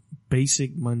playing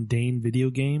basic, mundane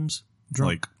video games.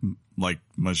 Drunk. Like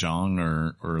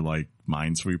Mahjong or like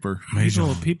Minesweeper.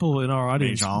 People in our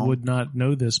audience would not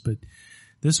know this, but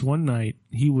this one night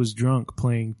he was drunk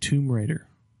playing Tomb Raider.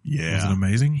 Yeah. Was it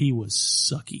amazing? He was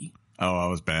sucky. Oh, I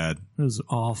was bad. It was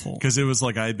awful. Because it was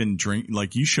like I had been drinking,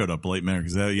 like you showed up late, man,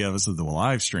 because this was the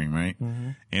live stream, right? Mm-hmm.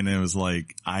 And it was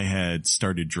like I had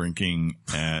started drinking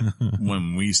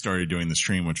when we started doing the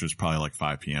stream, which was probably like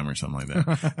 5 p.m. or something like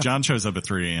that. John shows up at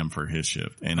 3 a.m. for his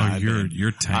shift. And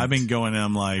you're tanked. I've been going and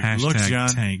I'm like, look, John,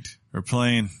 tanked. We're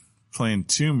playing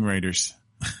Tomb Raiders.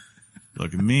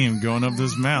 Look at me, I'm going up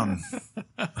this mountain.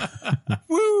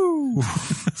 Woo!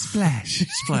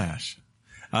 Splash.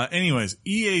 Anyways,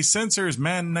 EA censors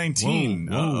Madden 19.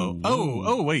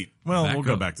 Whoa. Wait. Well, we'll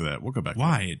go back to that.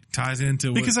 Why? It ties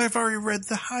into because I've already read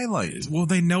the highlight. Well,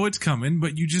 they know it's coming,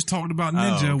 but you just talked about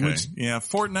Ninja, which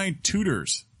Fortnite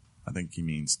tutors. I think he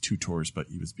means tutors, but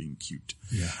he was being cute.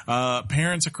 Yeah.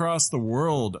 Parents across the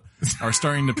world are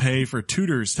starting to pay for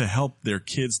tutors to help their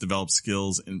kids develop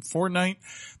skills in Fortnite.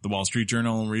 The Wall Street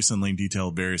Journal recently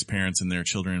detailed various parents and their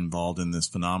children involved in this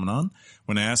phenomenon.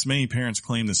 When asked, many parents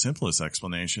claim the simplest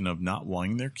explanation of not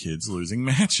wanting their kids losing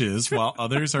matches, while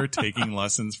others are taking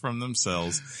lessons from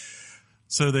themselves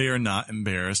so they are not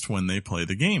embarrassed when they play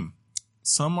the game.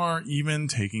 Some are even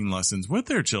taking lessons with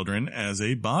their children as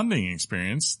a bonding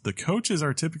experience. The coaches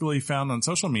are typically found on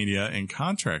social media and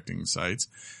contracting sites.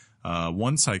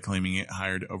 One site claiming it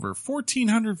hired over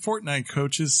 1,400 Fortnite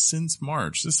coaches since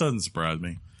March. This doesn't surprise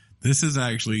me. This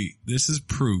is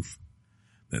proof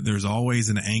that there's always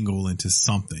an angle into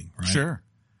something, right? Sure.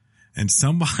 And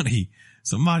somebody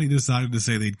decided to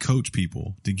say they'd coach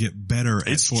people to get better at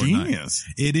Fortnite. It's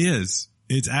genius. It is.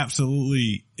 It's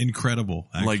absolutely incredible,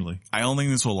 actually. Like, I don't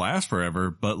think this will last forever,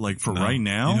 but like for right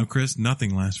now. You know, Chris,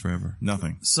 nothing lasts forever.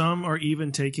 Nothing. Some are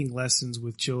even taking lessons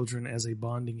with children as a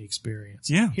bonding experience.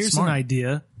 Yeah. Here's smart. an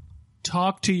idea.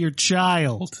 Talk to your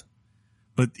child.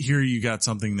 But here you got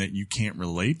something that you can't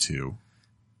relate to.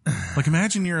 Like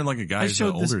imagine you're like a guy who's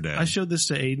an older dad. I showed this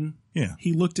to Aiden. Yeah.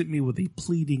 He looked at me with a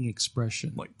pleading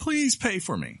expression. Like, please pay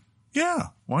for me. Yeah.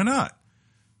 Why not?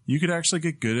 You could actually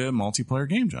get good at a multiplayer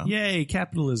game, John. Yay,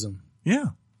 capitalism. Yeah.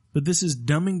 But this is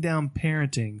dumbing down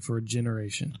parenting for a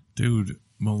generation. Dude,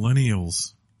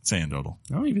 millennials. Sandodle.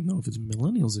 I don't even know if it's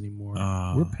millennials anymore.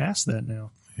 We're past that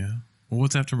now. Yeah. Well,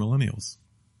 what's after millennials?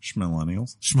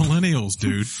 Schmillennials. Schmillennials,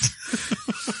 dude.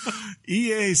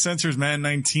 EA censors Madden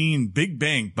 19 Big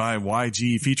Bang by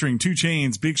YG featuring 2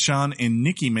 Chainz, Big Sean, and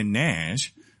Nicki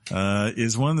Minaj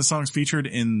is one of the songs featured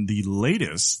in the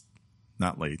latest,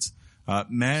 not late,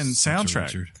 Madden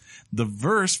soundtrack. The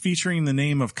verse featuring the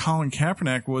name of Colin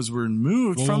Kaepernick was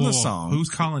removed from the song. Who's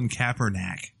Colin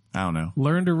Kaepernick? I don't know.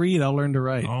 Learn to read, I'll learn to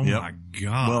write. Oh my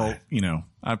God. Well, you know,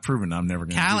 I've proven I'm never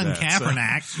going to do Colin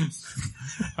that.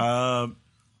 Kaepernick.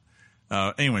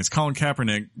 Anyways, Colin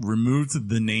Kaepernick removed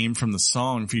the name from the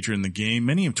song featured in the game.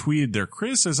 Many have tweeted their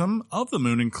criticism of the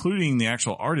move, including the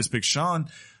actual artist, Big Sean.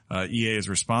 EA has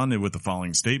responded with the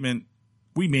following statement.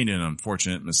 We made an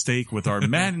unfortunate mistake with our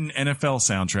Madden NFL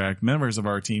soundtrack. Members of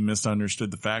our team misunderstood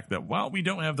the fact that while we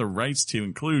don't have the rights to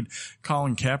include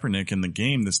Colin Kaepernick in the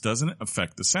game, this doesn't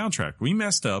affect the soundtrack. We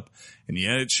messed up, and the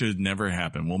edit should never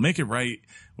happen. We'll make it right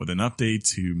with an update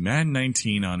to Madden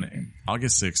 19 on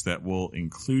August 6th that will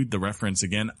include the reference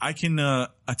again. I can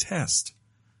attest,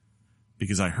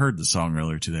 because I heard the song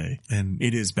earlier today, and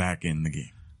it is back in the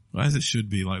game. Well, as it should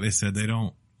be. Like they said, they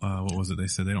don't, what was it? They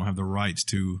said they don't have the rights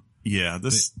to... Yeah,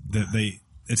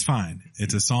 it's fine.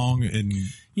 It's a song and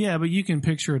yeah, but you can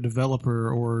picture a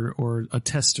developer or a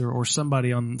tester or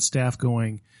somebody on staff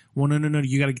going, well, no,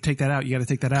 you got to take that out. You got to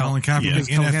take that out. Colin Kaepernick,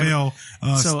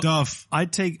 NFL stuff. I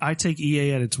take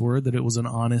EA at its word that it was an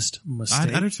honest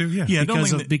mistake. I do too. Yeah,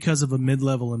 because of a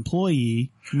mid-level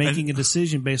employee making a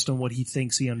decision based on what he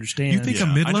thinks he understands. You think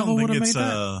a mid-level would have made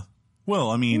that?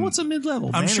 Well, I mean, what's a mid-level?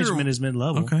 I'm Management sure, is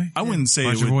mid-level. Okay. I wouldn't say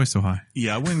why's your voice so high?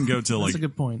 Yeah, I wouldn't go to like. That's a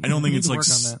good point. I don't think it's like. Work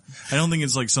on that. I don't think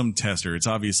it's like some tester. It's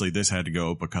obviously this had to go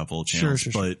up a couple of channels,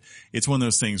 but it's one of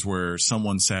those things where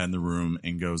someone sat in the room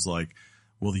and goes like,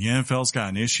 "Well, the NFL's got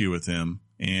an issue with him,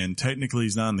 and technically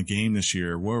he's not in the game this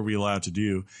year. What are we allowed to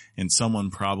do?" And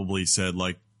someone probably said,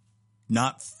 like,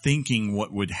 not thinking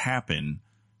what would happen,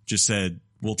 just said,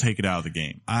 "We'll take it out of the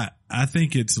game." I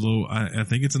think it's a little. I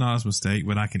think it's an honest mistake,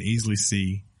 but I can easily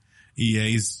see.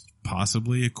 EA's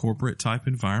possibly a corporate type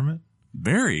environment.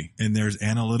 Very. And there's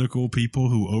analytical people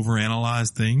who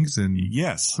overanalyze things and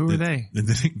yes. Who are they? And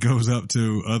then it goes up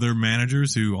to other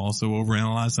managers who also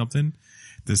overanalyze something,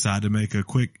 decide to make a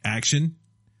quick action,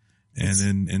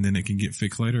 and then it can get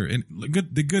fixed later. And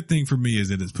the good thing for me is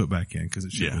that it's put back in because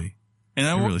it should be. And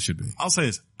it really should be. I'll say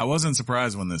this. I wasn't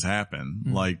surprised when this happened.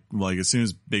 Mm-hmm. Like as soon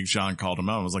as Big Sean called him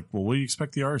out, I was like, well, what do you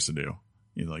expect the artist to do?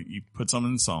 You put something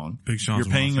in the song. Big Sean's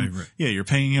you're paying my him, favorite. Yeah, you're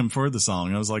paying him for the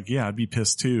song. I was like, yeah, I'd be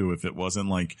pissed too if it wasn't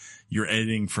like you're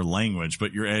editing for language,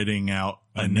 but you're editing out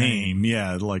a name.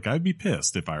 Yeah, like I'd be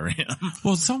pissed if I were him.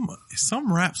 Well, some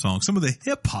rap songs, some of the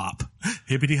hip hop,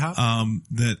 hippity hop,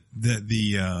 that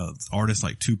the artists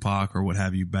like Tupac or what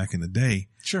have you back in the day,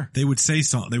 sure, they would say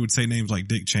names like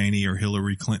Dick Cheney or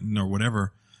Hillary Clinton or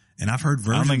whatever. And I've heard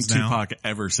versions now. I don't think Tupac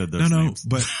ever said those names.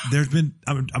 But there's been,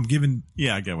 I'm giving.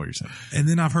 Yeah, I get what you're saying. And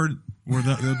then I've heard where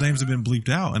the names have been bleeped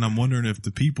out, and I'm wondering if the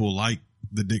people like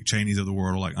the Dick Cheneys of the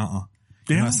world are like,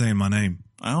 you're not saying my name.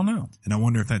 I don't know. And I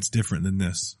wonder if that's different than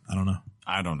this. I don't know.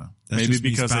 That's maybe just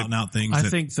because spouting out things. I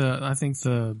think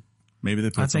the maybe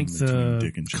they put something between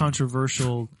Dick and Cheney.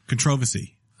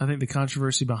 Controversy. I think the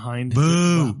controversy behind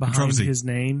his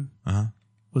name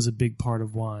was a big part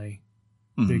of why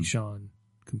Big Sean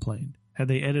complained. Had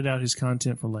they edited out his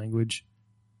content for language,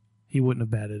 he wouldn't have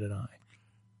batted an eye.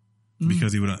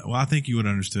 Because he would. Well, I think you would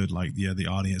have understood. Like, the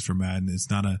audience for Madden, it's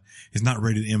not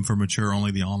rated M for mature.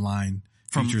 Only the online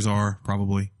features are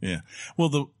probably. Yeah.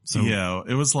 Well,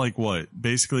 it was like what?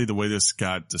 Basically, the way this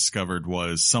got discovered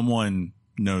was someone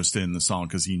noticed it in the song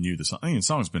because he knew the song. I mean, the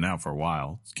song's been out for a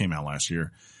while. It came out last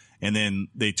year. And then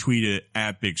they tweeted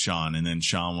at Big Sean, and then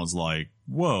Sean was like,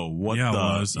 whoa, what the?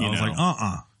 I was like,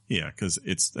 Yeah, because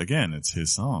it's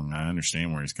his song. I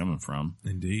understand where he's coming from.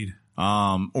 Indeed.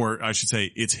 Or I should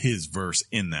say, it's his verse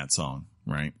in that song,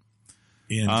 right?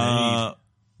 Indeed.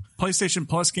 PlayStation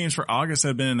Plus games for August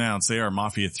have been announced. They are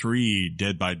Mafia 3,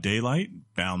 Dead by Daylight,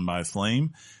 Bound by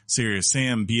Flame, Serious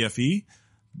Sam BFE,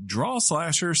 Draw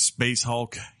Slasher, Space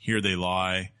Hulk, Here They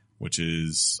Lie, which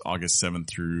is August 7th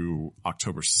through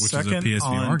October 2nd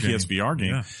on PSVR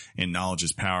game. Yeah. And Knowledge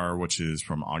is Power, which is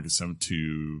from August 7th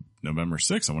to November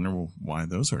 6th. I wonder why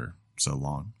those are so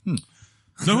long.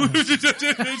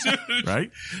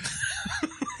 Right?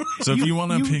 So if you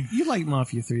want to you liked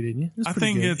Mafia 3, didn't you? I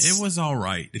think it was all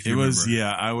right. It was,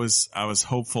 yeah, I was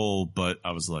hopeful, but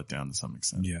I was let down to some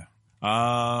extent.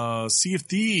 Yeah. Sea of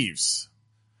Thieves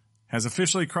has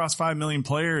officially crossed 5 million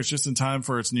players just in time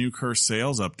for its new Curse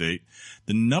sales update.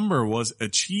 The number was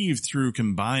achieved through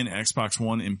combined Xbox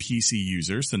One and PC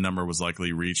users. The number was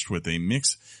likely reached with a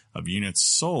mix of units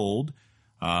sold,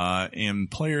 and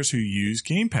players who use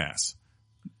Game Pass.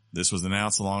 This was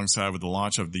announced alongside with the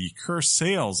launch of the Curse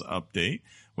Sales update,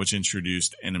 which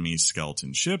introduced enemy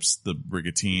skeleton ships, the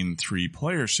Brigantine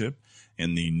 3-player ship,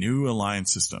 and the new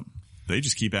Alliance system. They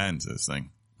just keep adding to this thing.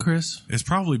 Chris, it's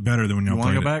probably better than when y'all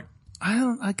want to go back?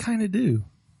 I kind of do.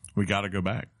 We got to go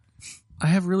back. I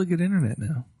have really good internet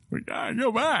now. We got to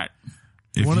go back.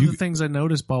 One of the things I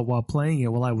noticed while playing it,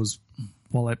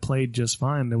 while I played just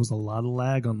fine, there was a lot of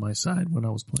lag on my side when I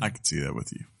was playing. I could see that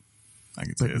with you. I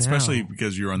can see it, especially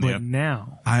because you're on the app.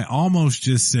 Now, I almost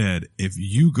just said, if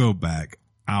you go back,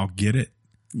 I'll get it.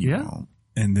 Yeah.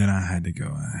 And then I had to go.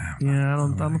 Yeah, I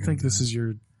don't think this is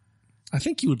your, I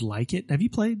think you would like it. Have you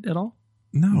played at all?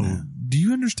 No. Yeah. Do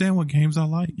you understand what games I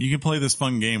like? You can play this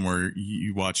fun game where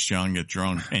you watch John get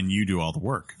drunk and you do all the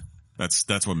work.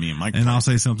 That's what me and Mike And play. I'll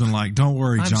say something like, don't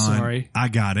worry, John. I'm sorry. I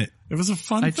got it. It was a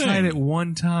fun thing. I tried it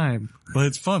one time. But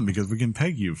it's fun because we can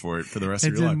peg you for it for the rest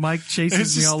of your life. And then Mike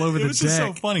chases me all over the deck. It's just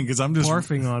so funny because I'm just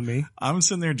barfing on me. I'm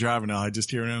sitting there driving now. I just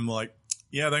hear him like,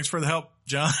 yeah, thanks for the help,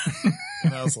 John.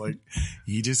 And I was like,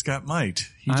 he just got mic'd.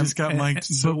 He just got mic'd.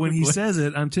 But when he says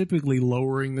it, I'm typically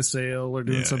lowering the sail or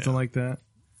doing something like that.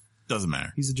 Doesn't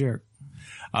matter. He's a jerk.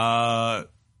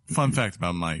 Fun fact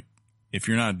about Mike. If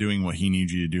you're not doing what he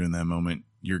needs you to do in that moment,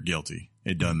 you're guilty.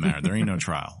 It doesn't matter. There ain't no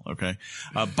trial. Okay.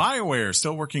 BioWare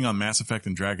still working on Mass Effect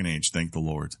and Dragon Age. Thank the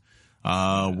Lord.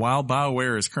 While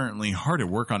BioWare is currently hard at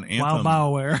work on Anthem.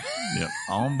 BioWare. Yep.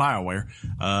 On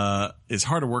BioWare. Is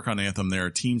hard at work on Anthem. There are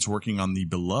teams working on the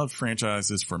beloved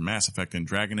franchises for Mass Effect and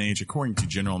Dragon Age, according to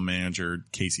General Manager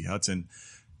Casey Hudson.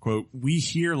 Quote, we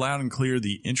hear loud and clear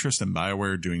the interest in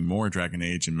BioWare doing more Dragon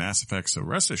Age and Mass Effect, so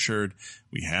rest assured,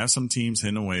 we have some teams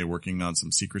hidden away working on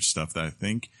some secret stuff that I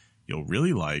think you'll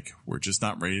really like. We're just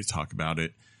not ready to talk about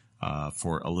it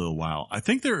for a little while. I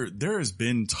think there has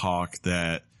been talk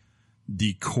that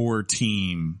the core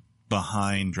team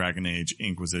behind Dragon Age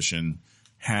Inquisition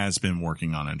has been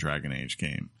working on a Dragon Age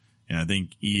game. And I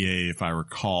think EA, if I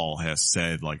recall, has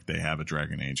said like they have a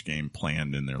Dragon Age game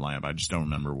planned in their lineup. I just don't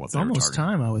remember what they were targeting. It's almost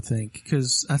time, I would think,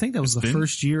 because I think that was the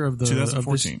first year of the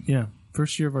 2014.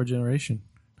 First year of our generation.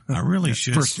 I really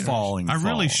should. First fall. I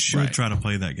really should try to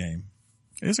play that game.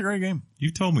 It's a great game.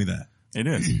 You told me that. It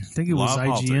is. I think it was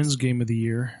IGN's game of the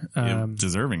year.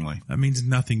 Deservingly. That means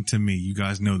nothing to me. You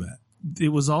guys know that. It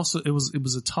was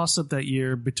a toss up that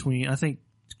year between, I think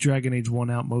Dragon Age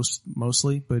won out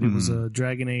mostly, but it was a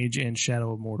Dragon Age and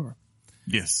Shadow of Mordor.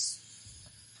 Yes.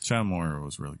 Shadow of Mordor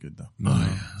was really good though. Oh,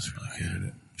 yeah, it was really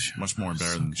good. Much more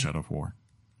better than Shadow of War.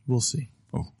 We'll see.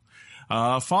 Oh.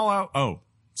 Fallout. Oh,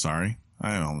 sorry.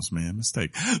 I almost made a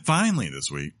mistake. Finally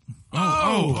this week.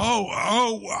 Finally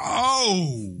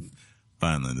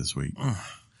this week.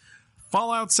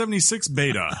 Fallout 76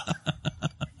 beta.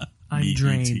 I'm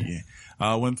drained.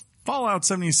 When Fallout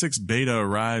 76 beta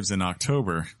arrives in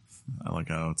October, I like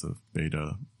how it's a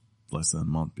beta less than a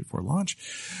month before launch,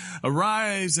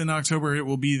 arrives in October, it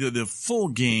will be the full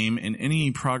game, and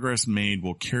any progress made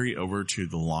will carry over to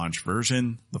the launch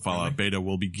version. The Fallout beta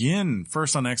will begin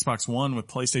first on Xbox One with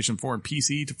PlayStation 4 and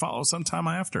PC to follow sometime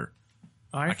after.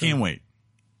 I can't wait.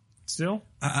 Still?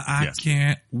 I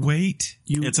can't wait.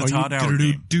 It's a Todd Howard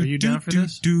game. Are you down for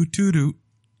this?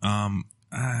 I'm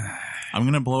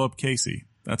going to blow up Casey.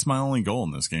 That's my only goal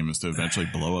in this game, is to eventually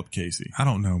blow up Casey. I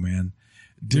don't know, man.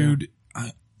 Dude,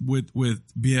 with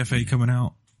BFA coming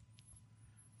out,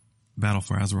 Battle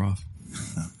for Azeroth.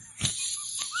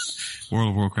 World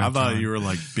of Warcraft. I thought you were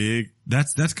like big.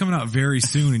 That's coming out very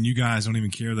soon, and you guys don't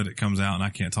even care that it comes out, and I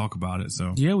can't talk about it.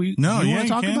 So you want to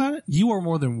talk about it? You are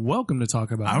more than welcome to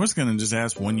talk about it. I was going to just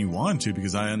ask when you want to,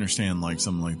 because I understand like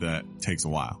something like that takes a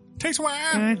while. Takes a while.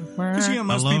 I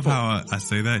love how I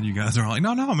say that, and you guys are like,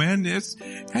 no, man,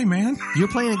 hey, man, you're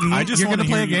playing a game. You're going to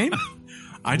play a game.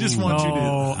 I just want you to.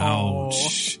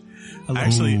 Ouch.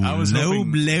 Actually, I was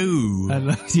hoping. I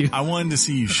love you. I wanted to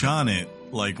see you shine it,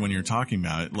 like when you're talking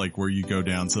about it, like where you go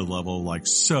down to the level, like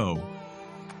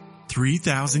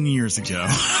 3,000 years ago,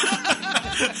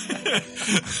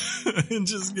 and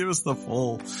just give us the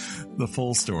full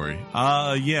story.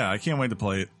 Yeah, I can't wait to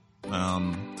play it.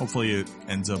 Hopefully it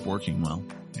ends up working well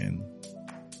and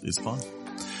is fun.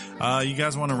 You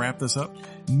guys want to wrap this up?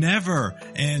 Never.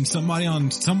 And somebody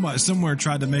somewhere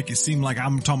tried to make it seem like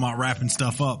I'm talking about wrapping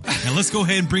stuff up. And let's go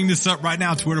ahead and bring this up right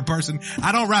now, Twitter person.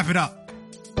 I don't wrap it up.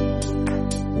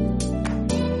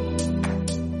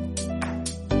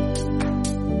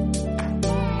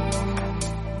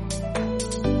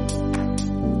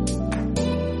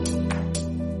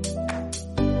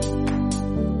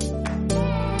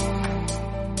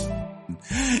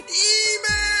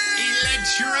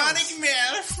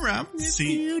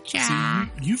 See,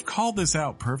 you've called this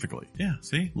out perfectly. Yeah,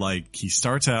 see? Like, he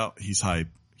starts out, he's hype.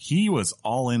 He was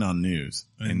all in on news.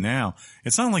 And now,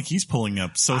 it's not like he's pulling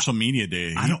up social media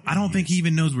data. I don't think he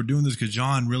even knows we're doing this, because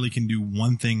John really can do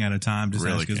one thing at a time, just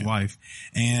ask his wife.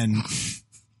 And,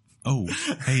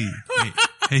 hey,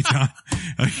 John.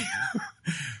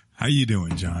 How you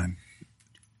doing, John?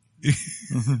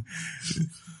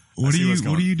 What are you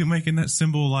making that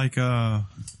symbol like, what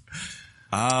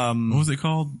was it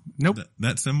called? Nope.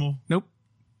 That symbol? Nope.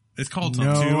 It's called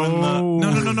something. No.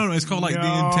 It's called like the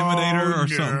Intimidator or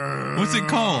something. What's it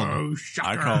called? Shocker.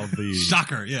 I called the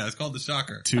Shocker. Yeah, it's called the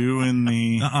Shocker. 2 in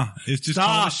the. It's just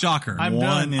called a Shocker. I'm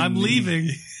done. I'm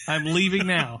leaving. I'm leaving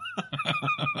now.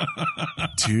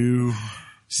 2.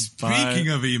 Speaking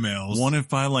of emails, 1 if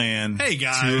by land. Hey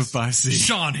guys, 2 if by sea.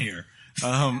 Sean here.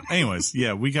 Anyways,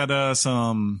 yeah, we got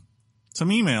some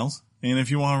emails. And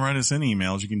if you want to write us any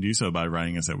emails, you can do so by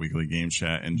writing us at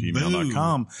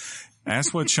weeklygameschat@gmail.com.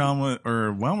 Ask what Sean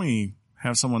or why don't we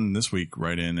have someone this week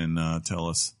write in and tell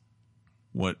us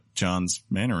what John's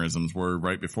mannerisms were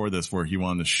right before this, where he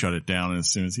wanted to shut it down as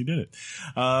soon as he did it.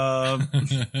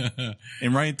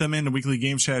 And write them into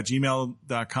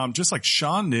weeklygameschat@gmail.com, just like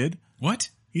Sean did. What?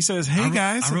 He says, hey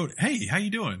guys. I wrote, hey, how you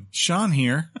doing? Sean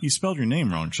here. You spelled your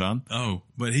name wrong, Sean. Oh,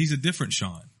 but he's a different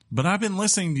Sean. But I've been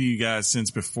listening to you guys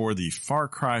since before the Far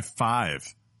Cry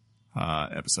 5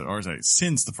 episode, or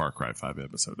since the Far Cry 5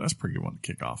 episode. That's a pretty good one to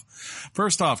kick off.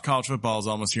 First off, college football is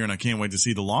almost here, and I can't wait to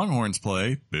see the Longhorns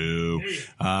play. Boo.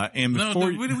 And before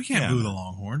we can't boo the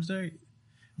Longhorns. They're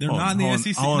not in the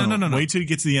SEC. No. Wait till you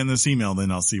get to the end of this email, then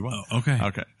I'll see what. Oh, okay.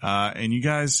 Okay. And you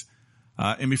guys,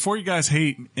 and before you guys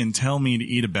hate and tell me to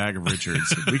eat a bag of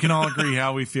Richards, we can all agree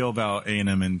how we feel about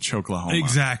A&M and Choklahoma.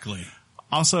 Exactly.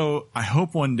 Also, I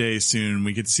hope one day soon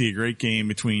we get to see a great game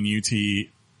between UT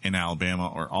and Alabama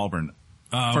or Auburn.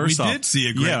 We did see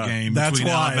a great game between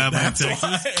Alabama and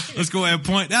Texas. Let's go ahead and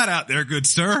point that out there, good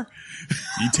sir.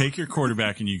 You take your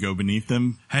quarterback and you go beneath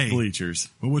them bleachers.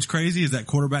 Well, what's crazy is that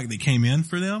quarterback that came in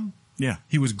for them. Yeah.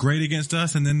 He was great against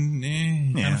us, and then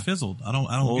he kind of fizzled. I don't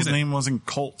get it. His name wasn't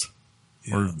Colt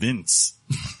or Vince.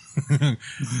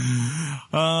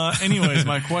 Anyways,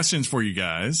 my questions for you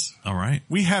guys. All right.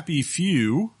 We Happy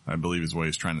Few, I believe is what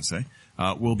he's trying to say,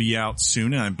 will be out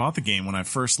soon. And I bought the game when I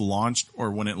first launched, or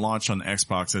when it launched on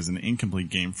Xbox as an incomplete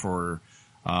game for,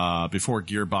 before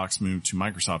Gearbox moved to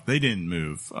Microsoft. They didn't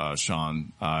move,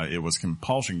 Sean. It was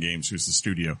Compulsion Games, who's the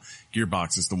studio.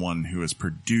 Gearbox is the one who is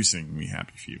producing We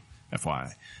Happy Few,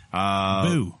 FYI.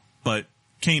 Boo. But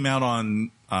came out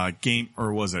on,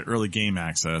 early game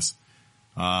access.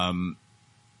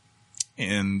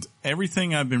 And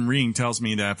everything I've been reading tells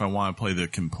me that if I want to play the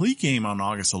complete game on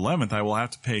August 11th, I will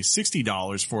have to pay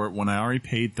 $60 for it when I already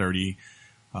paid $30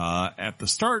 at the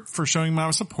start for showing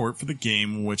my support for the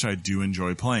game, which I do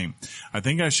enjoy playing. I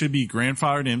think I should be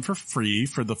grandfathered in for free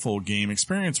for the full game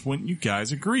experience. Wouldn't you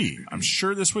guys agree? I'm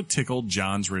sure this would tickle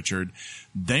John's Richard.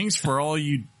 Thanks for all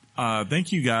you.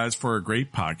 Thank you guys for a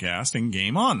great podcast and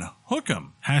game on. Hook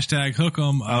 'em. Hashtag hook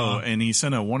 'em. And he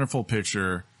sent a wonderful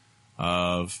picture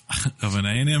of an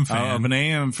A&M fan. Of an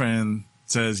A&M fan.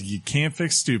 Says you can't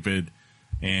fix stupid.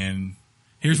 And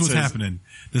here's what's happening.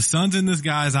 The sun's in this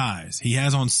guy's eyes. He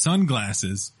has on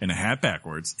sunglasses and a hat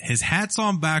backwards. His hat's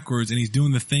on backwards, and he's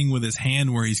doing the thing with his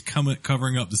hand where he's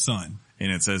covering up the sun.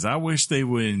 And it says, I wish they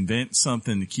would invent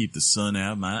something to keep the sun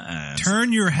out of my eyes.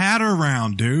 Turn your hat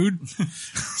around, dude.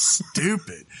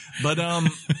 Stupid. But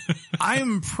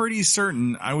I'm pretty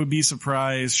certain, I would be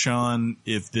surprised, Sean,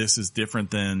 if this is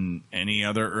different than any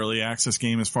other early access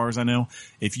game as far as I know.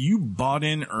 If you bought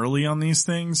in early on these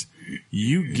things,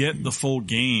 you get the full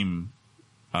game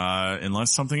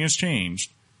unless something has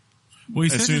changed. Well, he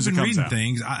said he's been reading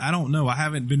things. I don't know. I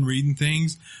haven't been reading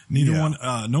things. Neither one,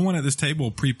 no one at this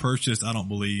table pre-purchased, I don't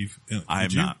believe. I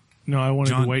have not. No, I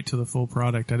wanted to wait till the full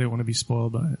product. I didn't want to be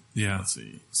spoiled by it. Yeah. Let's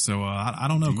see. So, I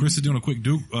don't know. Chris is doing a quick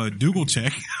Dougal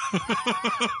check.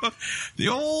 The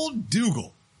old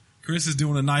Dougal. Chris is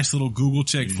doing a nice little Google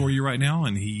check for you right now,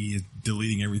 and he is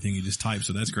deleting everything he just typed,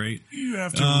 so that's great. You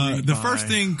have to the first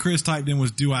thing Chris typed in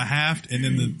was, do I have to? And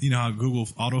then you know how Google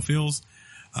autofills?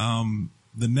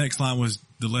 The next line was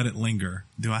to let it linger.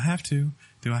 Do I have to?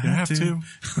 Do I have to?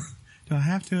 Do I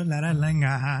have to let it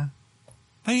linger?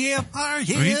 He's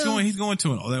going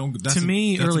to an. To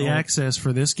me, early access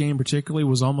for this game particularly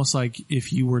was almost like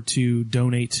if you were to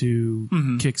donate to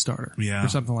Kickstarter or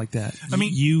something like that. I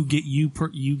mean, you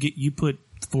put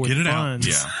forth get it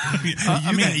funds. Out.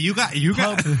 Yeah. you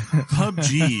got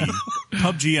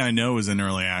PUBG I know is in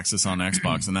early access on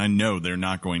Xbox, and I know they're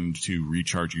not going to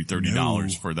recharge you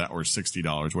 $30 for that or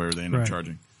 $60, whatever they end up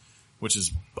charging. Which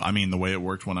is, I mean, the way it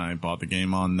worked when I bought the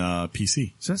game on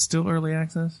PC. Is that still early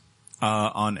access?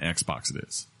 On Xbox it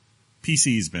is.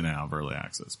 PC's been out of early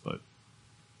access, but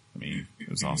I mean, it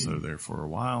was also there for a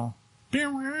while.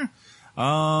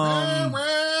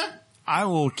 I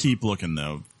will keep looking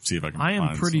though, see if I can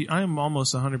I am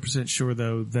almost 100% sure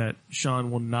though that Sean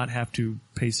will not have to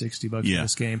pay $60 for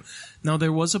this game. Now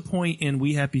there was a point in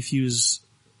We Happy Few's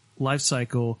life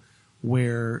cycle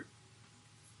where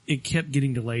it kept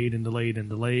getting delayed and delayed and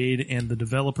delayed, and the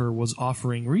developer was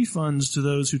offering refunds to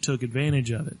those who took advantage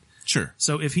of it. Sure.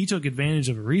 So if he took advantage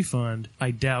of a refund,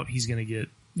 I doubt he's going to get.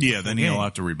 Yeah, then he'll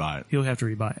have to rebuy it. He'll have to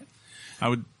rebuy it. I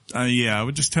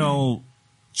would just tell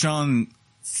John.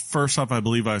 First off, I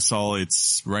believe I saw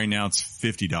right now it's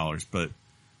 $50, but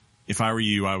if I were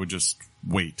you, I would just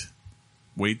wait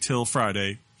till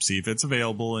Friday, see if it's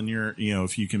available and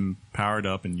if you can power it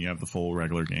up and you have the full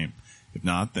regular game. If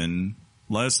not, then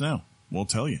let us know. We'll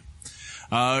tell you.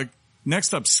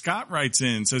 Next up, Scott writes in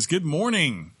and says, good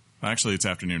morning. Actually, it's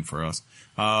afternoon for us.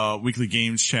 Weekly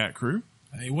Games Chat crew.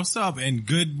 Hey, what's up? And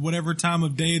good whatever time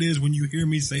of day it is when you hear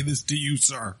me say this to you,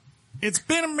 sir. It's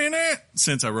been a minute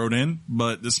since I wrote in,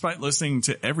 but despite listening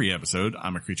to every episode,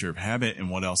 I'm a creature of habit, and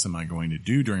what else am I going to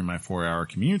do during my 4-hour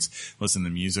commutes? Listen to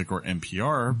music or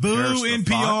NPR. Boo,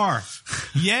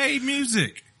 NPR. Yay,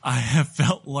 music. I have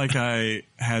felt like I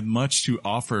had much to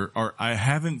offer, or I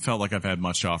haven't felt like I've had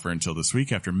much to offer until this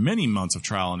week. After many months of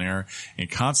trial and error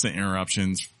and constant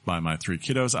interruptions by my 3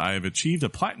 kiddos, I have achieved a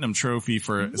platinum trophy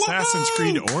for Assassin's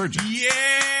Creed Origins.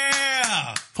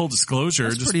 Yeah! Full disclosure.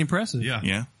 That's pretty impressive.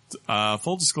 Yeah.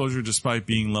 Full disclosure, despite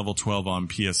being level 12 on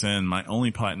PSN, my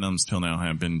only platinums till now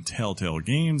have been Telltale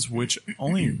games, which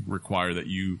only require that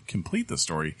you complete the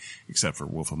story, except for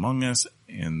Wolf Among Us,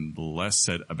 and the less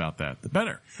said about that, the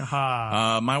better.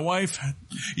 My wife...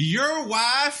 Your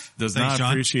wife? Does not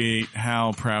appreciate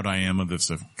how proud I am of this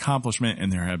accomplishment,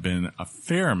 and there has been a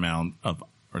fair amount of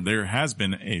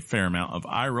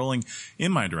eye rolling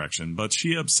in my direction, but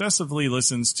she obsessively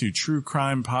listens to true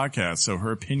crime podcasts, so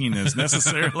her opinion is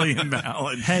necessarily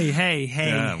invalid. Hey.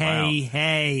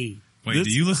 Wait,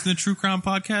 do you listen to true crime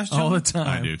podcasts, John? All the time.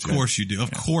 I do too. Of course you do. Of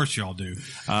course y'all do.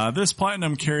 This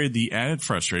platinum carried the added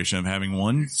frustration of having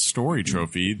one story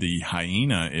trophy, the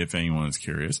hyena, if anyone is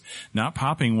curious, not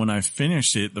popping when I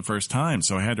finished it the first time,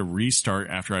 so I had to restart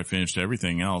after I finished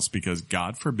everything else because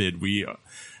God forbid we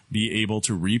be able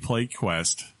to replay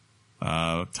Quest,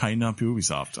 tighten up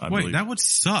Ubisoft, I believe. That would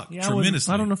suck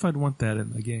tremendously. I don't know if I'd want that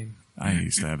in the game. I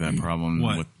used to have that problem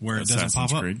with where it Assassin's doesn't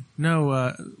pop Creed. up?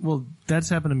 No, well, that's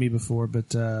happened to me before, but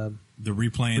the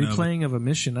replaying of a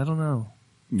mission, I don't know.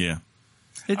 Yeah.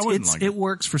 It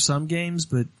works for some games,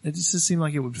 but it just seemed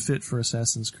like it would fit for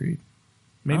Assassin's Creed.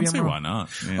 Maybe I'm why not?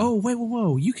 Yeah. Oh, wait,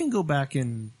 whoa. You can go back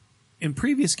in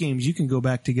previous games, you can go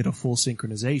back to get a full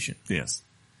synchronization. Yes.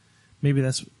 Maybe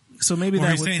that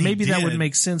would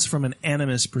make sense from an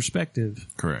animus perspective.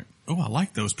 Correct. Oh, I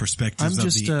like those perspectives. I'm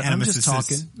just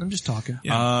talking.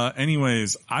 Yeah.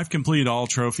 Anyways, I've completed all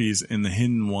trophies in the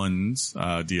Hidden Ones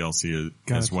DLC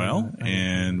as well,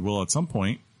 and will at some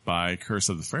point buy Curse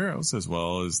of the Pharaohs as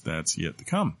well as that's yet to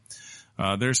come.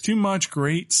 There's too much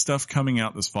great stuff coming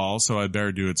out this fall, so I'd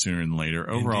better do it sooner than later.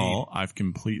 Overall, I've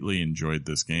completely enjoyed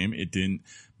this game. It didn't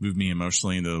move me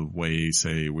emotionally in the way,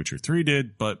 say, Witcher 3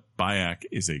 did, but Bayek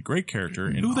is a great character.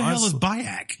 And who the hell is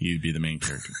Bayek? He'd be the main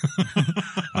character.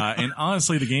 And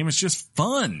honestly, the game is just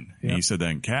fun. Yep. You said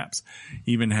that in caps.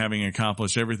 Even having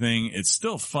accomplished everything, it's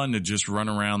still fun to just run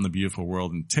around the beautiful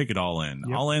world and take it all in.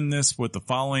 Yep. I'll end this with the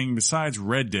following. Besides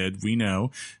Red Dead, we know.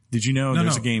 Did you know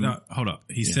there's a game? No, hold up.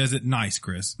 He says it nice,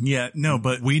 Chris. Yeah, no,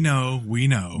 but we know.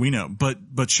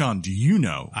 But Sean, do you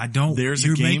know? I don't. There's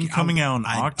a game coming out on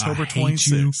October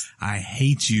 26th. I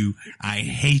hate you.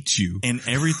 And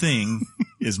everything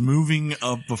is moving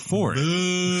up before it.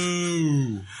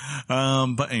 Boo.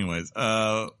 But anyways,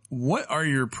 what are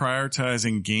you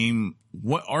prioritizing game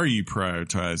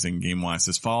wise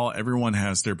this fall? Everyone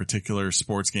has their particular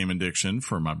sports game addiction.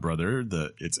 For my brother,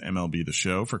 it's MLB The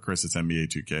Show. For Chris, it's NBA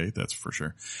 2K. That's for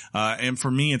sure. And for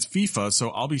me, it's FIFA. So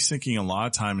I'll be sinking a lot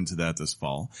of time into that this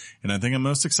fall. And I think I'm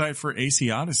most excited for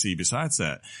AC Odyssey besides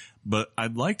that. But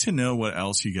I'd like to know what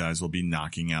else you guys will be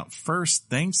knocking out first.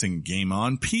 Thanks and game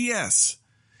on. P.S.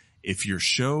 If your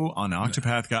show on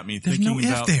Octopath got me thinking about...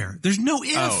 There's no if there. There's no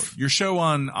if. Oh, your show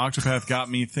on Octopath got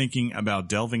me thinking about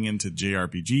delving into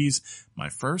JRPGs. My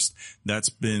first. That's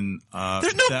been...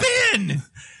 There's no bin!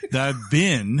 That I've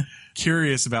been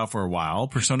curious about for a while.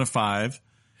 Persona 5.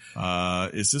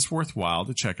 Is this worthwhile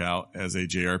to check out as a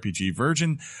JRPG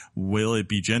virgin? Will it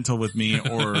be gentle with me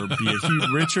or be a huge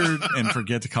Richard and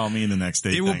forget to call me in the next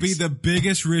day? It will be the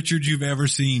biggest Richard you've ever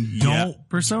seen.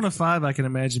 Persona 5, I can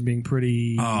imagine being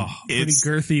pretty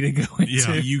girthy to go into.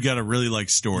 Yeah, you got to really like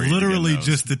story. Literally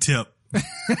just the tip.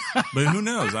 But who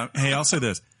knows? Hey, I'll say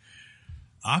this.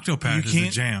 Octopath is a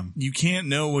jam. You can't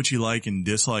know what you like and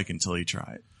dislike until you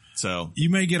try it. So you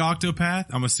may get Octopath.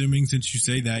 I'm assuming since you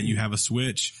say that you have a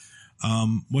Switch.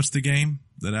 What's the game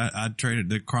that I traded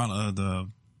the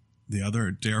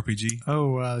other JRPG?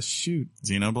 Oh, shoot.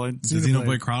 Xenoblade? The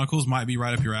Xenoblade Chronicles might be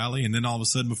right up your alley. And then all of a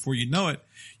sudden, before you know it,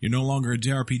 you're no longer a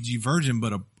JRPG virgin,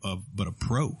 but a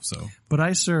pro. So, but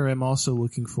I, sir, am also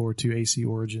looking forward to AC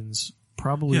Origins.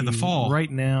 Probably the fall right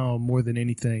now more than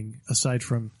anything aside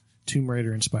from Tomb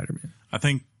Raider and Spider-Man. I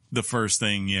think the first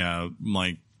thing,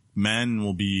 like, Madden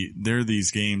will be, they're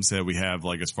these games that we have,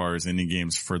 like, as far as indie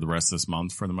games for the rest of this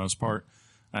month, for the most part.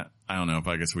 I don't know if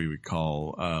I guess we would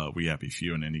call, We Happy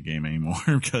Few an indie game anymore,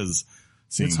 because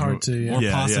it's hard to, or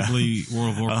possibly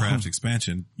World of Warcraft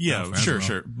expansion. Yeah,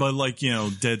 sure. But like,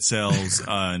 Dead Cells,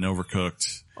 and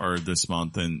Overcooked are this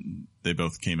month, and they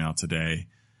both came out today.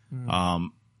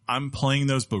 I'm playing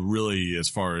those, but really, as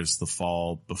far as the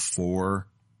fall before,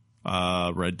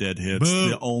 Red Dead hits,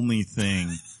 the only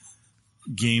thing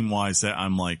game-wise that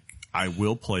I'm like, I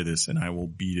will play this and I will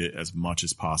beat it as much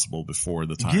as possible before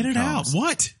the time Get it comes. out.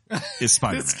 What? It's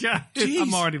Spider-Man.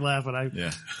 I'm already laughing.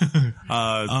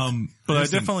 But I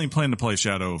definitely plan to play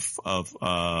Shadow of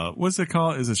what's it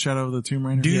called? Is it Shadow of the Tomb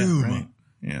Raider? Doom.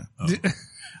 Yeah. Right?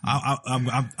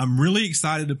 Yeah. I'm really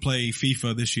excited to play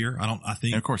FIFA this year. I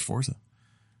think. And of course, Forza.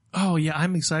 Oh yeah,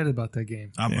 I'm excited about that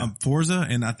game. I'm Forza,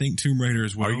 and I think Tomb Raider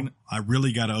as well. I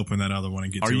really got to open that other one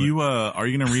and get to it. Are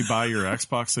you going to rebuy your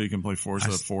Xbox so you can play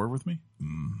Forza 4 with me?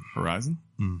 Horizon?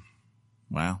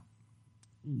 Wow.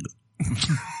 You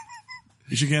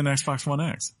should get an Xbox One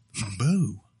X.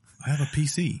 Boo. I have a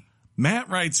PC. Matt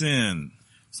writes in.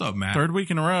 What's up, Matt? Third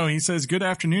week in a row. He says, "Good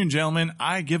afternoon, gentlemen.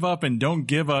 I give up and don't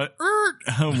give a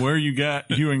where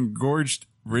you engorged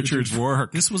Richard's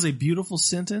work." This was a beautiful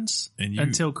sentence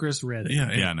until Chris read it.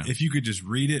 Yeah, no. If you could just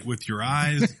read it with your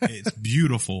eyes, it's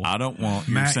beautiful. I don't want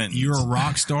Matt, your sentence. You're a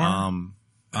rock star.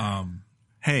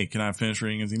 Hey, can I finish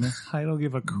reading his email? I don't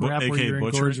give a crap where you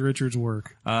engorge Richard's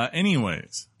work.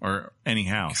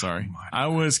 Anyhow, sorry. I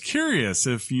was curious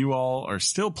if you all are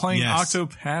still playing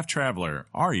Octopath Traveler.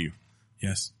 Are you?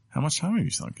 Yes. How much time have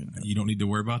you sunk in? You don't need to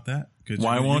worry about that.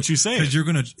 Why won't you say it?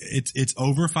 Because it's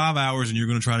over 5 hours and you're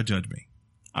going to try to judge me.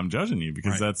 I'm judging you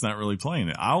because that's not really playing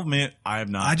it. I'll admit I have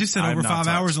not. I just said over 5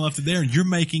 hours and left it there, and you're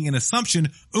making an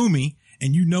assumption, Umi,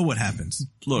 and you know what happens.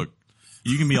 Look,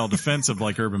 you can be all defensive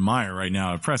like Urban Meyer right now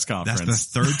at a press conference. That's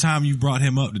the third time you brought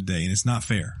him up today, and it's not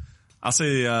fair. I'll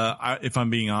say, if I'm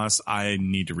being honest, I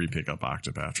need to re-pick up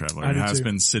Octopath Traveler. It has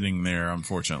been sitting there,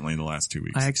 unfortunately, the last 2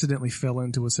 weeks. I accidentally fell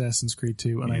into Assassin's Creed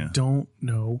 2, and I don't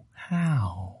know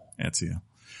how. Ezio.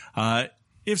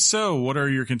 If so, what are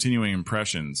your continuing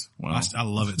impressions? Well, I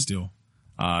love it still.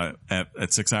 At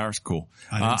 6 hours? Cool.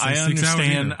 I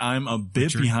understand I'm a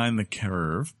bit behind the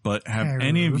curve, but have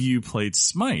any of you played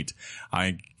Smite?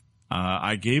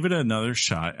 I gave it another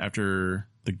shot after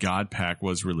The God Pack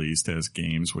was released as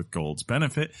games with gold's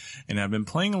benefit, and I've been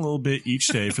playing a little bit each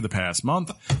day for the past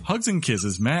month. Hugs and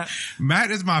kisses, Matt.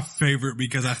 Matt is my favorite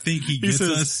because I think he gets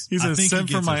us. He says, sent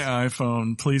for my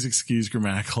iPhone. Please excuse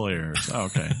grammatical errors.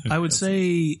 Okay. I would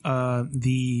say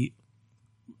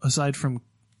aside from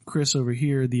Chris over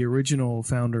here, the original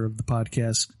founder of the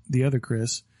podcast, the other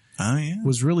Chris,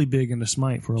 was really big into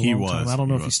Smite for a long time. I don't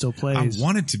know if he still plays. I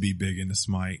wanted to be big into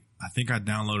Smite. I think I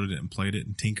downloaded it and played it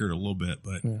and tinkered a little bit,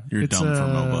 but you're dumb for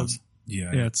MOBAs.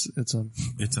 Yeah, it's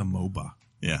a MOBA.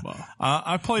 Yeah,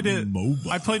 I played it. MOBA.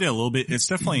 I played it a little bit. It's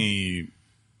definitely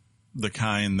the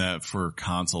kind that for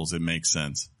consoles it makes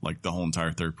sense. Like the whole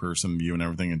entire third person view and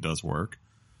everything, it does work.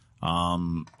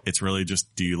 It's really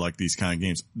just, do you like these kind of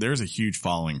games? There's a huge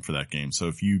following for that game. So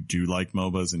if you do like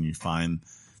MOBAs and you find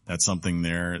that's something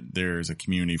there's a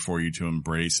community for you to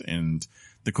embrace. And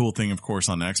the cool thing, of course,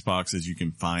 on Xbox is you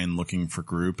can find looking for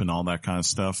group and all that kind of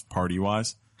stuff party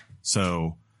wise.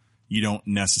 So you don't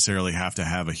necessarily have to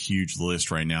have a huge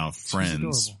list right now of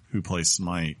friends who play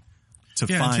Smite to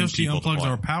find until she people unplugs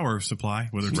our power supply.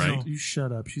 Right. You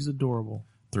shut up. She's adorable.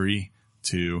 3,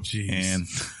 2, and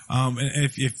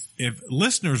if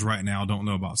listeners right now don't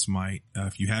know about Smite,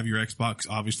 if you have your Xbox,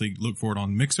 obviously look for it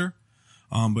on Mixer.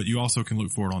 But you also can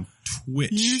look for it on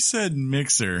Twitch. You said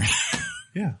Mixer.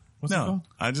 Yeah. What's it called?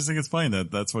 I just think it's funny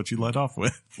that that's what you let off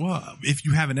with. Well, if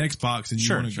you have an Xbox and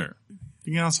you want to, sure.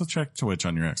 You can also check Twitch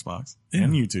on your Xbox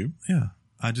and YouTube. Yeah.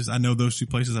 I know those two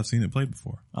places. I've seen it played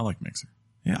before. I like Mixer.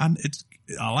 Yeah.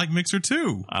 I like Mixer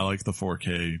too. I like the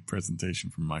 4K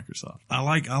presentation from Microsoft. I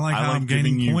like how I'm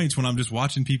gaining points when I'm just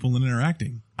watching people and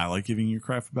interacting. I like giving you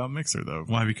crap about Mixer though.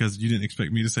 Why? Because you didn't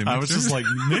expect me to say Mixer? I was just like,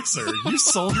 Mixer, you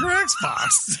sold your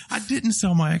Xbox. I didn't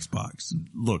sell my Xbox.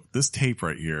 Look, this tape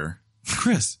right here,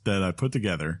 Chris, that I put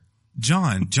together.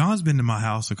 John's been to my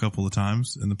house a couple of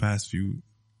times in the past few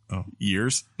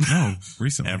years. No,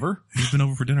 recently. Ever? He's been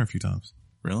over for dinner a few times.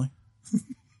 Really?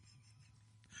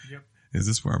 Yep. Is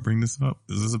this where I bring this up?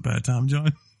 Is this a bad time,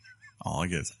 John? Oh, I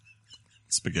guess.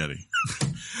 Spaghetti.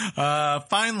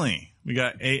 Finally, we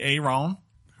got AA Ron,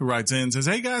 who writes in and says,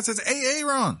 hey guys, it's AA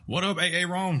Ron. What up, AA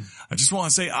Ron? I just want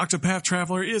to say Octopath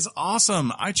Traveler is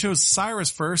awesome. I chose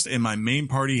Cyrus first, and my main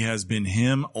party has been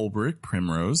him, Ulbrich,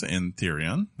 Primrose, and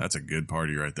Therion. That's a good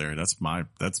party right there. That's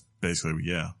basically,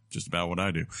 just about what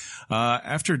I do.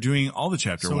 After doing all the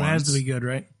chapter ones. So it has to be good,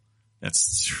 right?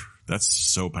 That's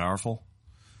so powerful.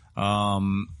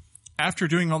 After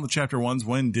doing all the chapter ones,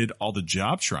 Wen did all the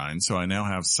job shrines. So I now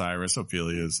have Cyrus with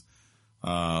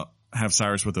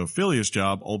Ophelia's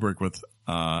job, Ulbrich with,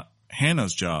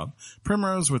 Hannah's job,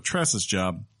 Primrose with Tressa's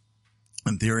job,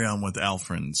 and Therion with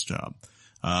Alfred's job.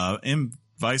 And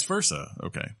vice versa.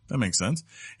 Okay. That makes sense.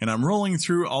 And I'm rolling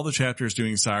through all the chapters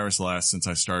doing Cyrus last since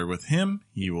I started with him.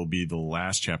 He will be the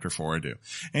last chapter 4 I do.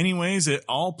 Anyways, it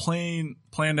all planned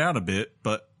out a bit,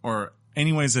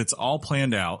 it's all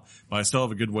planned out, but I still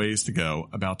have a good ways to go,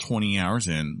 about 20 hours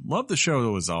in. Love the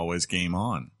show as always, game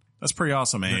on. That's pretty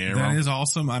awesome, AA. That is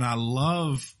awesome. And I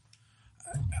love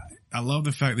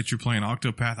the fact that you're playing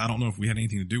Octopath. I don't know if we had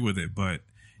anything to do with it, but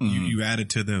you added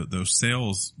to those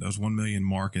sales, those 1 million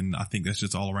mark. And I think that's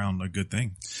just all around a good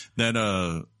thing.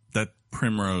 That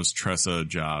Primrose Tressa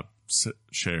job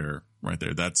share right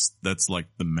there. That's like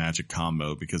the magic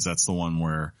combo, because that's the one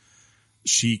where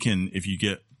she can, if you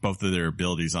get both of their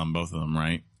abilities on both of them,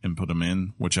 right, and put them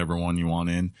in whichever one you want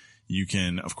in, you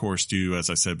can, of course, do, as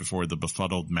I said before, the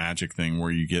befuddled magic thing where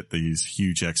you get these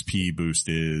huge XP boost,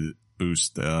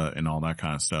 and all that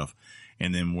kind of stuff.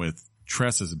 And then with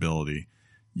Tressa's ability,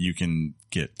 you can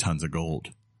get tons of gold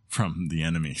from the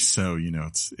enemy. So,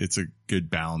 it's a good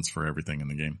balance for everything in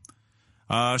the game.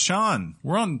 Sean,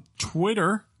 we're on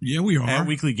Twitter. Yeah, we are. At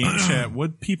Weekly Game Chat.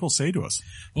 What'd people say to us?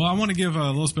 Well, I want to give a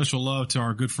little special love to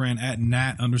our good friend at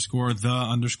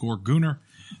Nat_the_Gooner.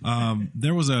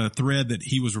 There was a thread that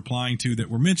he was replying to that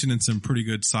we're mentioning some pretty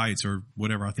good sites or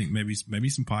whatever. I think maybe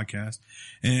some podcasts.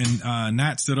 And,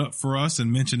 Nat stood up for us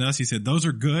and mentioned us. He said, those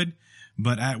are good,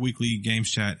 but at Weekly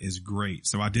Games Chat is great.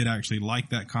 So I did actually like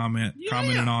that comment,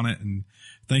 commented on it. And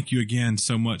thank you again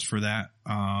so much for that.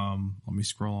 Let me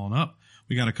scroll on up.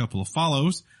 We got a couple of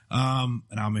follows, and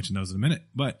I'll mention those in a minute.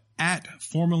 But at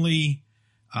formerly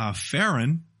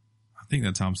Farron, I think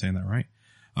that's how I'm saying that right,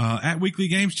 at Weekly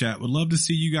Games Chat, would love to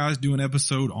see you guys do an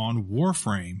episode on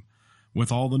Warframe.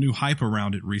 With all the new hype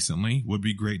around it recently, would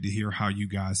be great to hear how you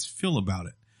guys feel about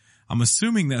it. I'm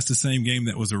assuming that's the same game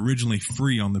that was originally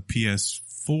free on the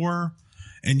PS4.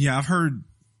 And yeah, I've heard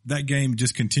that game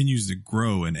just continues to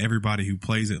grow, and everybody who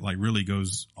plays it really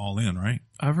goes all in, right?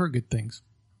 I've heard good things.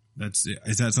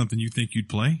 Is that something you think you'd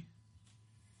play?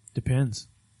 Depends.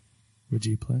 Would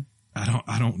you play?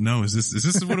 I don't know. Is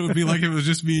this what it would be like if it was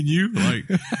just me and you? Like,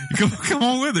 come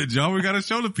on with it, y'all. We got to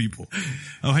show the people.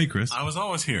 Oh, hey, Chris. I was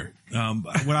always here.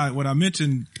 What I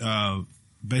mentioned,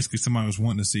 basically somebody was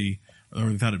wanting to see,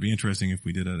 or thought it'd be interesting if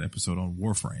we did an episode on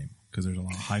Warframe, because there's a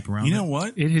lot of hype around it. You know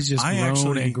what? It has just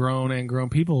grown and grown.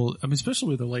 People, I mean, especially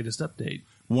with the latest update.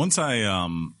 Once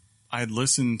I'd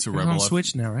listened to Rebel on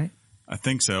Switch now, right? I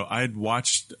think so. I'd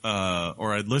watched,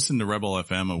 or I'd listened to Rebel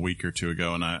FM a week or two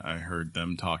ago, and I heard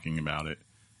them talking about it.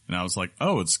 And I was like,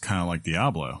 oh, it's kind of like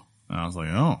Diablo. And I was like,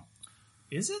 oh.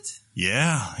 Is it?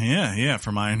 Yeah.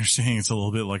 From my understanding, it's a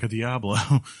little bit like a Diablo.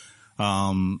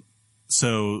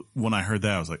 So when I heard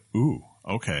that, I was like, ooh,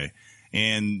 okay.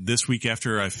 And this week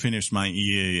after I finished my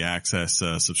EA Access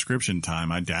subscription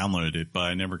time, I downloaded it, but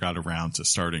I never got around to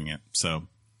starting it. So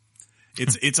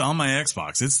it's on my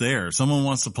Xbox. It's there. If someone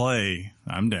wants to play,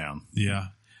 I'm down. Yeah.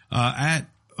 At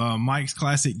Mike's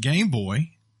Classic Game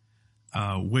Boy,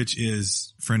 which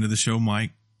is friend of the show,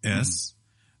 Mike S.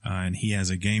 And he has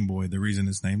a Game Boy. The reason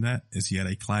it's named that is he had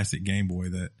a classic Game Boy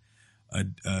that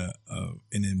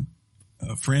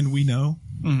a friend we know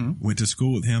went to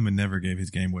school with him and never gave his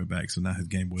Game Boy back. So now his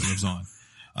Game Boy lives on.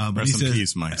 But he says,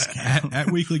 peace, Mike.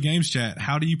 at Weekly Games Chat,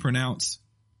 how do you pronounce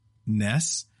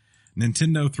NES?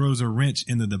 Nintendo throws a wrench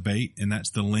in the debate, and that's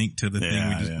the link to the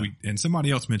thing and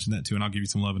somebody else mentioned that too, and I'll give you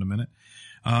some love in a minute.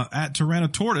 At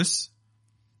Tyrannotortoise,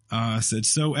 said,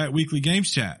 so at Weekly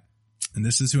Games Chat, and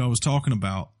this is who I was talking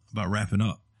about wrapping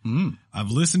up.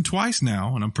 I've listened twice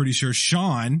now, and I'm pretty sure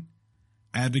Sean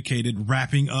advocated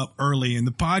wrapping up early in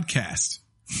the podcast.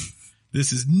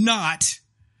 This is not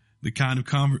the kind of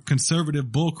conservative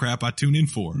bullcrap I tune in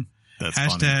for. That's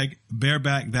hashtag funny.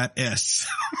 Bareback that S.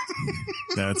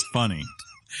 That's funny.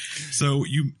 So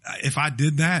if I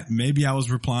did that, maybe I was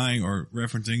replying or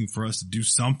referencing for us to do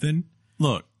something.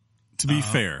 Look, to be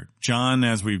fair, John,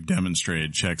 as we've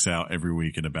demonstrated, checks out every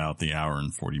week at about the hour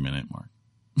and 40-minute mark.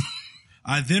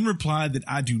 I then replied that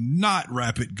I do not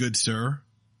wrap it, good sir.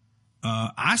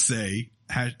 I say,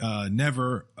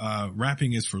 never,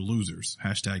 rapping is for losers.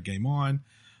 Hashtag game on.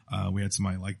 We had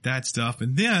somebody like that stuff.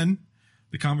 And then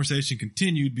the conversation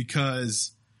continued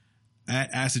because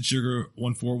at Acid Sugar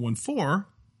 1414,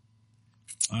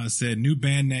 said new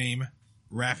band name,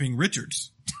 Rapping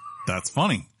Richards. That's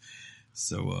funny.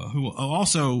 So,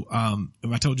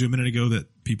 I told you a minute ago that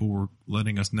people were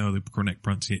letting us know the correct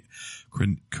pronunciation.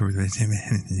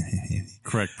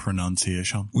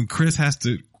 When Chris has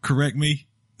to correct me,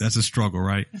 that's a struggle,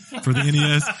 right? For the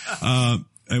NES,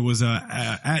 it was,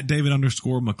 at David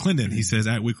 _McClendon. He says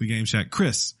at Weekly Game Shack,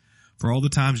 Chris, for all the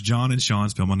times John and Sean,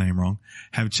 spell my name wrong,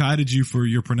 have chided you for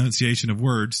your pronunciation of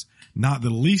words, not the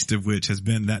least of which has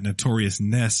been that notorious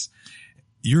Ness.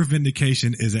 Your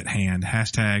vindication is at hand.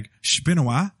 Hashtag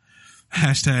Spinowa,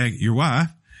 hashtag your wife,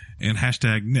 and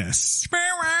hashtag Ness.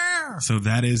 So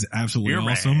that is absolutely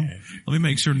awesome. Let me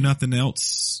make sure nothing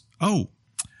else. Oh,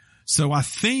 so I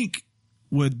think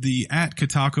would the at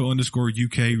Katako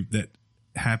 _UK that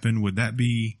happened, would that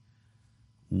be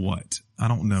what? I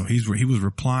don't know. He was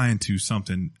replying to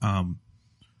something. Let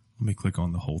me click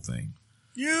on the whole thing.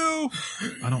 I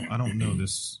don't know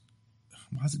this.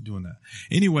 Why is it doing that?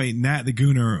 Anyway, Nat the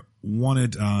Gooner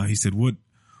wanted, he said,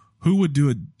 who would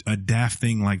do a daft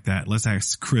thing like that? Let's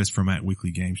ask Chris from at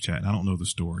Weekly Games Chat. I don't know the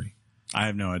story. I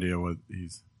have no idea what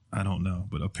I don't know,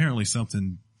 but apparently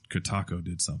Kotaku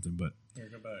did something, but. Here,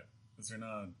 go back. Is there not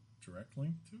a direct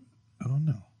link to it? I don't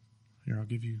know. Here, I'll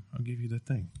give you the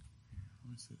thing.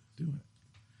 Let me see. Do it.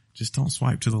 Just don't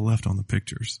swipe to the left on the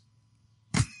pictures.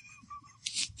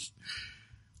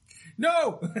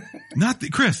 No! Not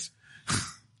Chris.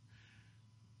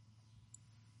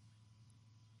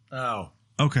 Oh.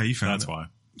 Okay, you found That's it. why.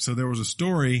 So there was a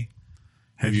story.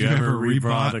 Have you ever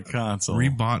rebought a console?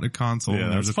 Rebought a console. Yeah,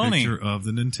 there's that's a funny. picture of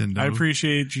the Nintendo. I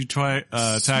appreciate you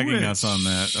tagging us on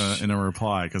that in a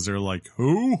reply, because they're like,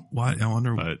 who? What? I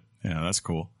wonder. But yeah, that's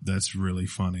cool. That's really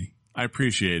funny. I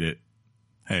appreciate it.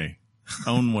 Hey,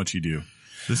 own what you do.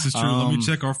 This is true. Let me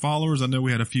check our followers. I know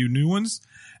we had a few new ones.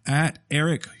 At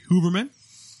Eric Huberman.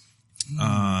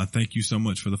 Thank you so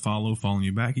much for the following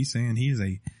you back. He's saying he is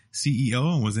a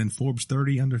CEO and was in Forbes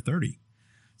 30 under 30.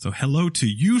 So hello to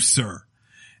you, sir.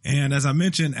 And as I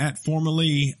mentioned, at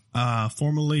formerly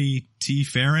T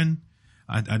Farron,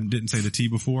 I didn't say the T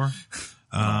before.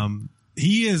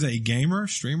 He is a gamer,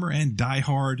 streamer, and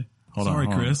diehard. Hold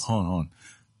on.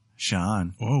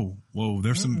 Sean. Whoa.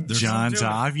 There's John's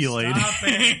ovulating.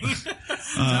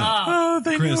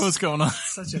 They Chris, know what's going on.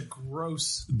 Such a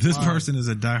gross. This person is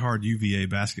a diehard UVA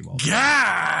basketball player.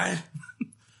 God.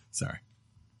 Sorry.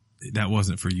 That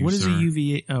wasn't for you, What sir. is a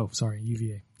UVA? Oh, sorry,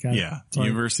 UVA. Got yeah, it. Sorry.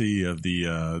 University of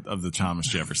the Thomas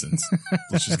Jeffersons.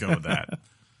 Let's just go with that.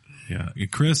 Yeah,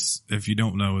 Chris, if you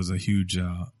don't know, is a huge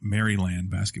Maryland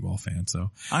basketball fan.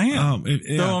 So I am,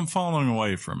 though I'm falling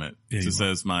away from it. Yeah, just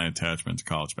as my attachment to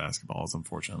college basketball is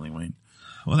unfortunately waned.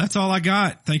 Well, that's all I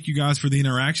got. Thank you guys for the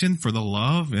interaction, for the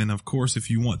love, and of course, if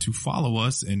you want to follow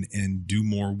us and do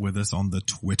more with us on the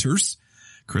Twitters,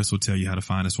 Chris will tell you how to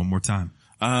find us one more time.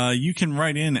 You can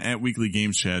write in at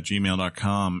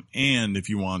weeklygameschat@gmail.com. And if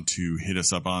you want to hit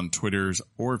us up on Twitters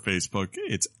or Facebook,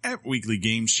 it's at Weekly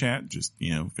Games Chat. Just,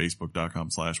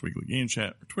 facebook.com/weeklygameschat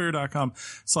or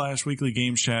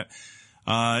twitter.com/weeklygameschat.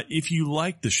 If you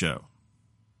like the show,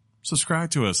 subscribe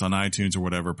to us on iTunes or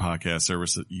whatever podcast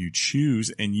service that you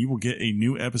choose, and you will get a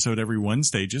new episode every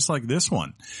Wednesday, just like this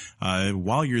one.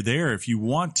 While you're there, if you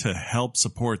want to help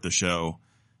support the show,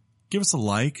 give us a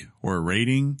like or a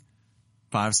rating.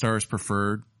 5 stars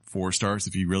preferred, 4 stars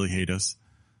if you really hate us.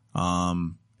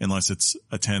 Unless it's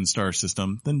a 10-star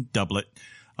system, then double it.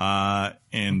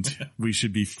 And we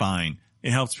should be fine.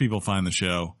 It helps people find the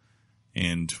show,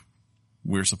 and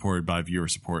we're supported by viewer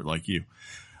support like you.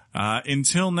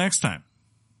 Until next time,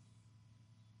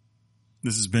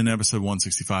 this has been episode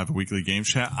 165 of Weekly Game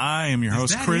Chat. I am your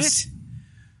host, Chris.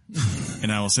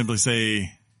 And I will simply say,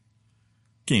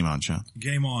 game on, Sean.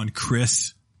 Game on,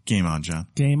 Chris. Game on, John.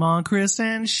 Game on, Chris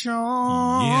and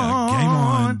Sean. Yeah, game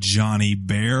on, Johnny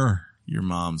Bear. Your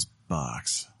mom's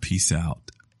box. Peace out,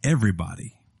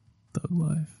 everybody. Thug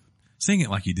life. Sing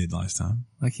it like you did last time.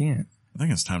 I can't. I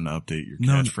think it's time to update your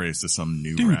catchphrase to some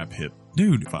new rap hit.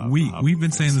 Dude, we've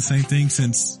been saying the same thing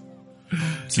since.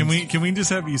 Can we just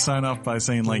have you sign off by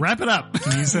saying like wrap it up?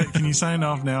 Can you sign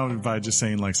off now by just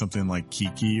saying like something like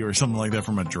Kiki or something like that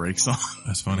from a Drake song?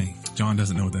 That's funny. John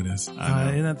doesn't know what that is. Isn't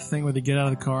that the thing where they get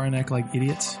out of the car and act like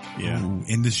idiots? Yeah. Ooh,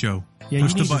 end the show. Yeah,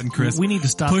 push the button, Chris. We need to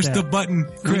stop Push that. the button,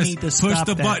 Chris. We need to stop push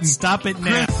the that. button. Stop it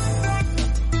now. Chris.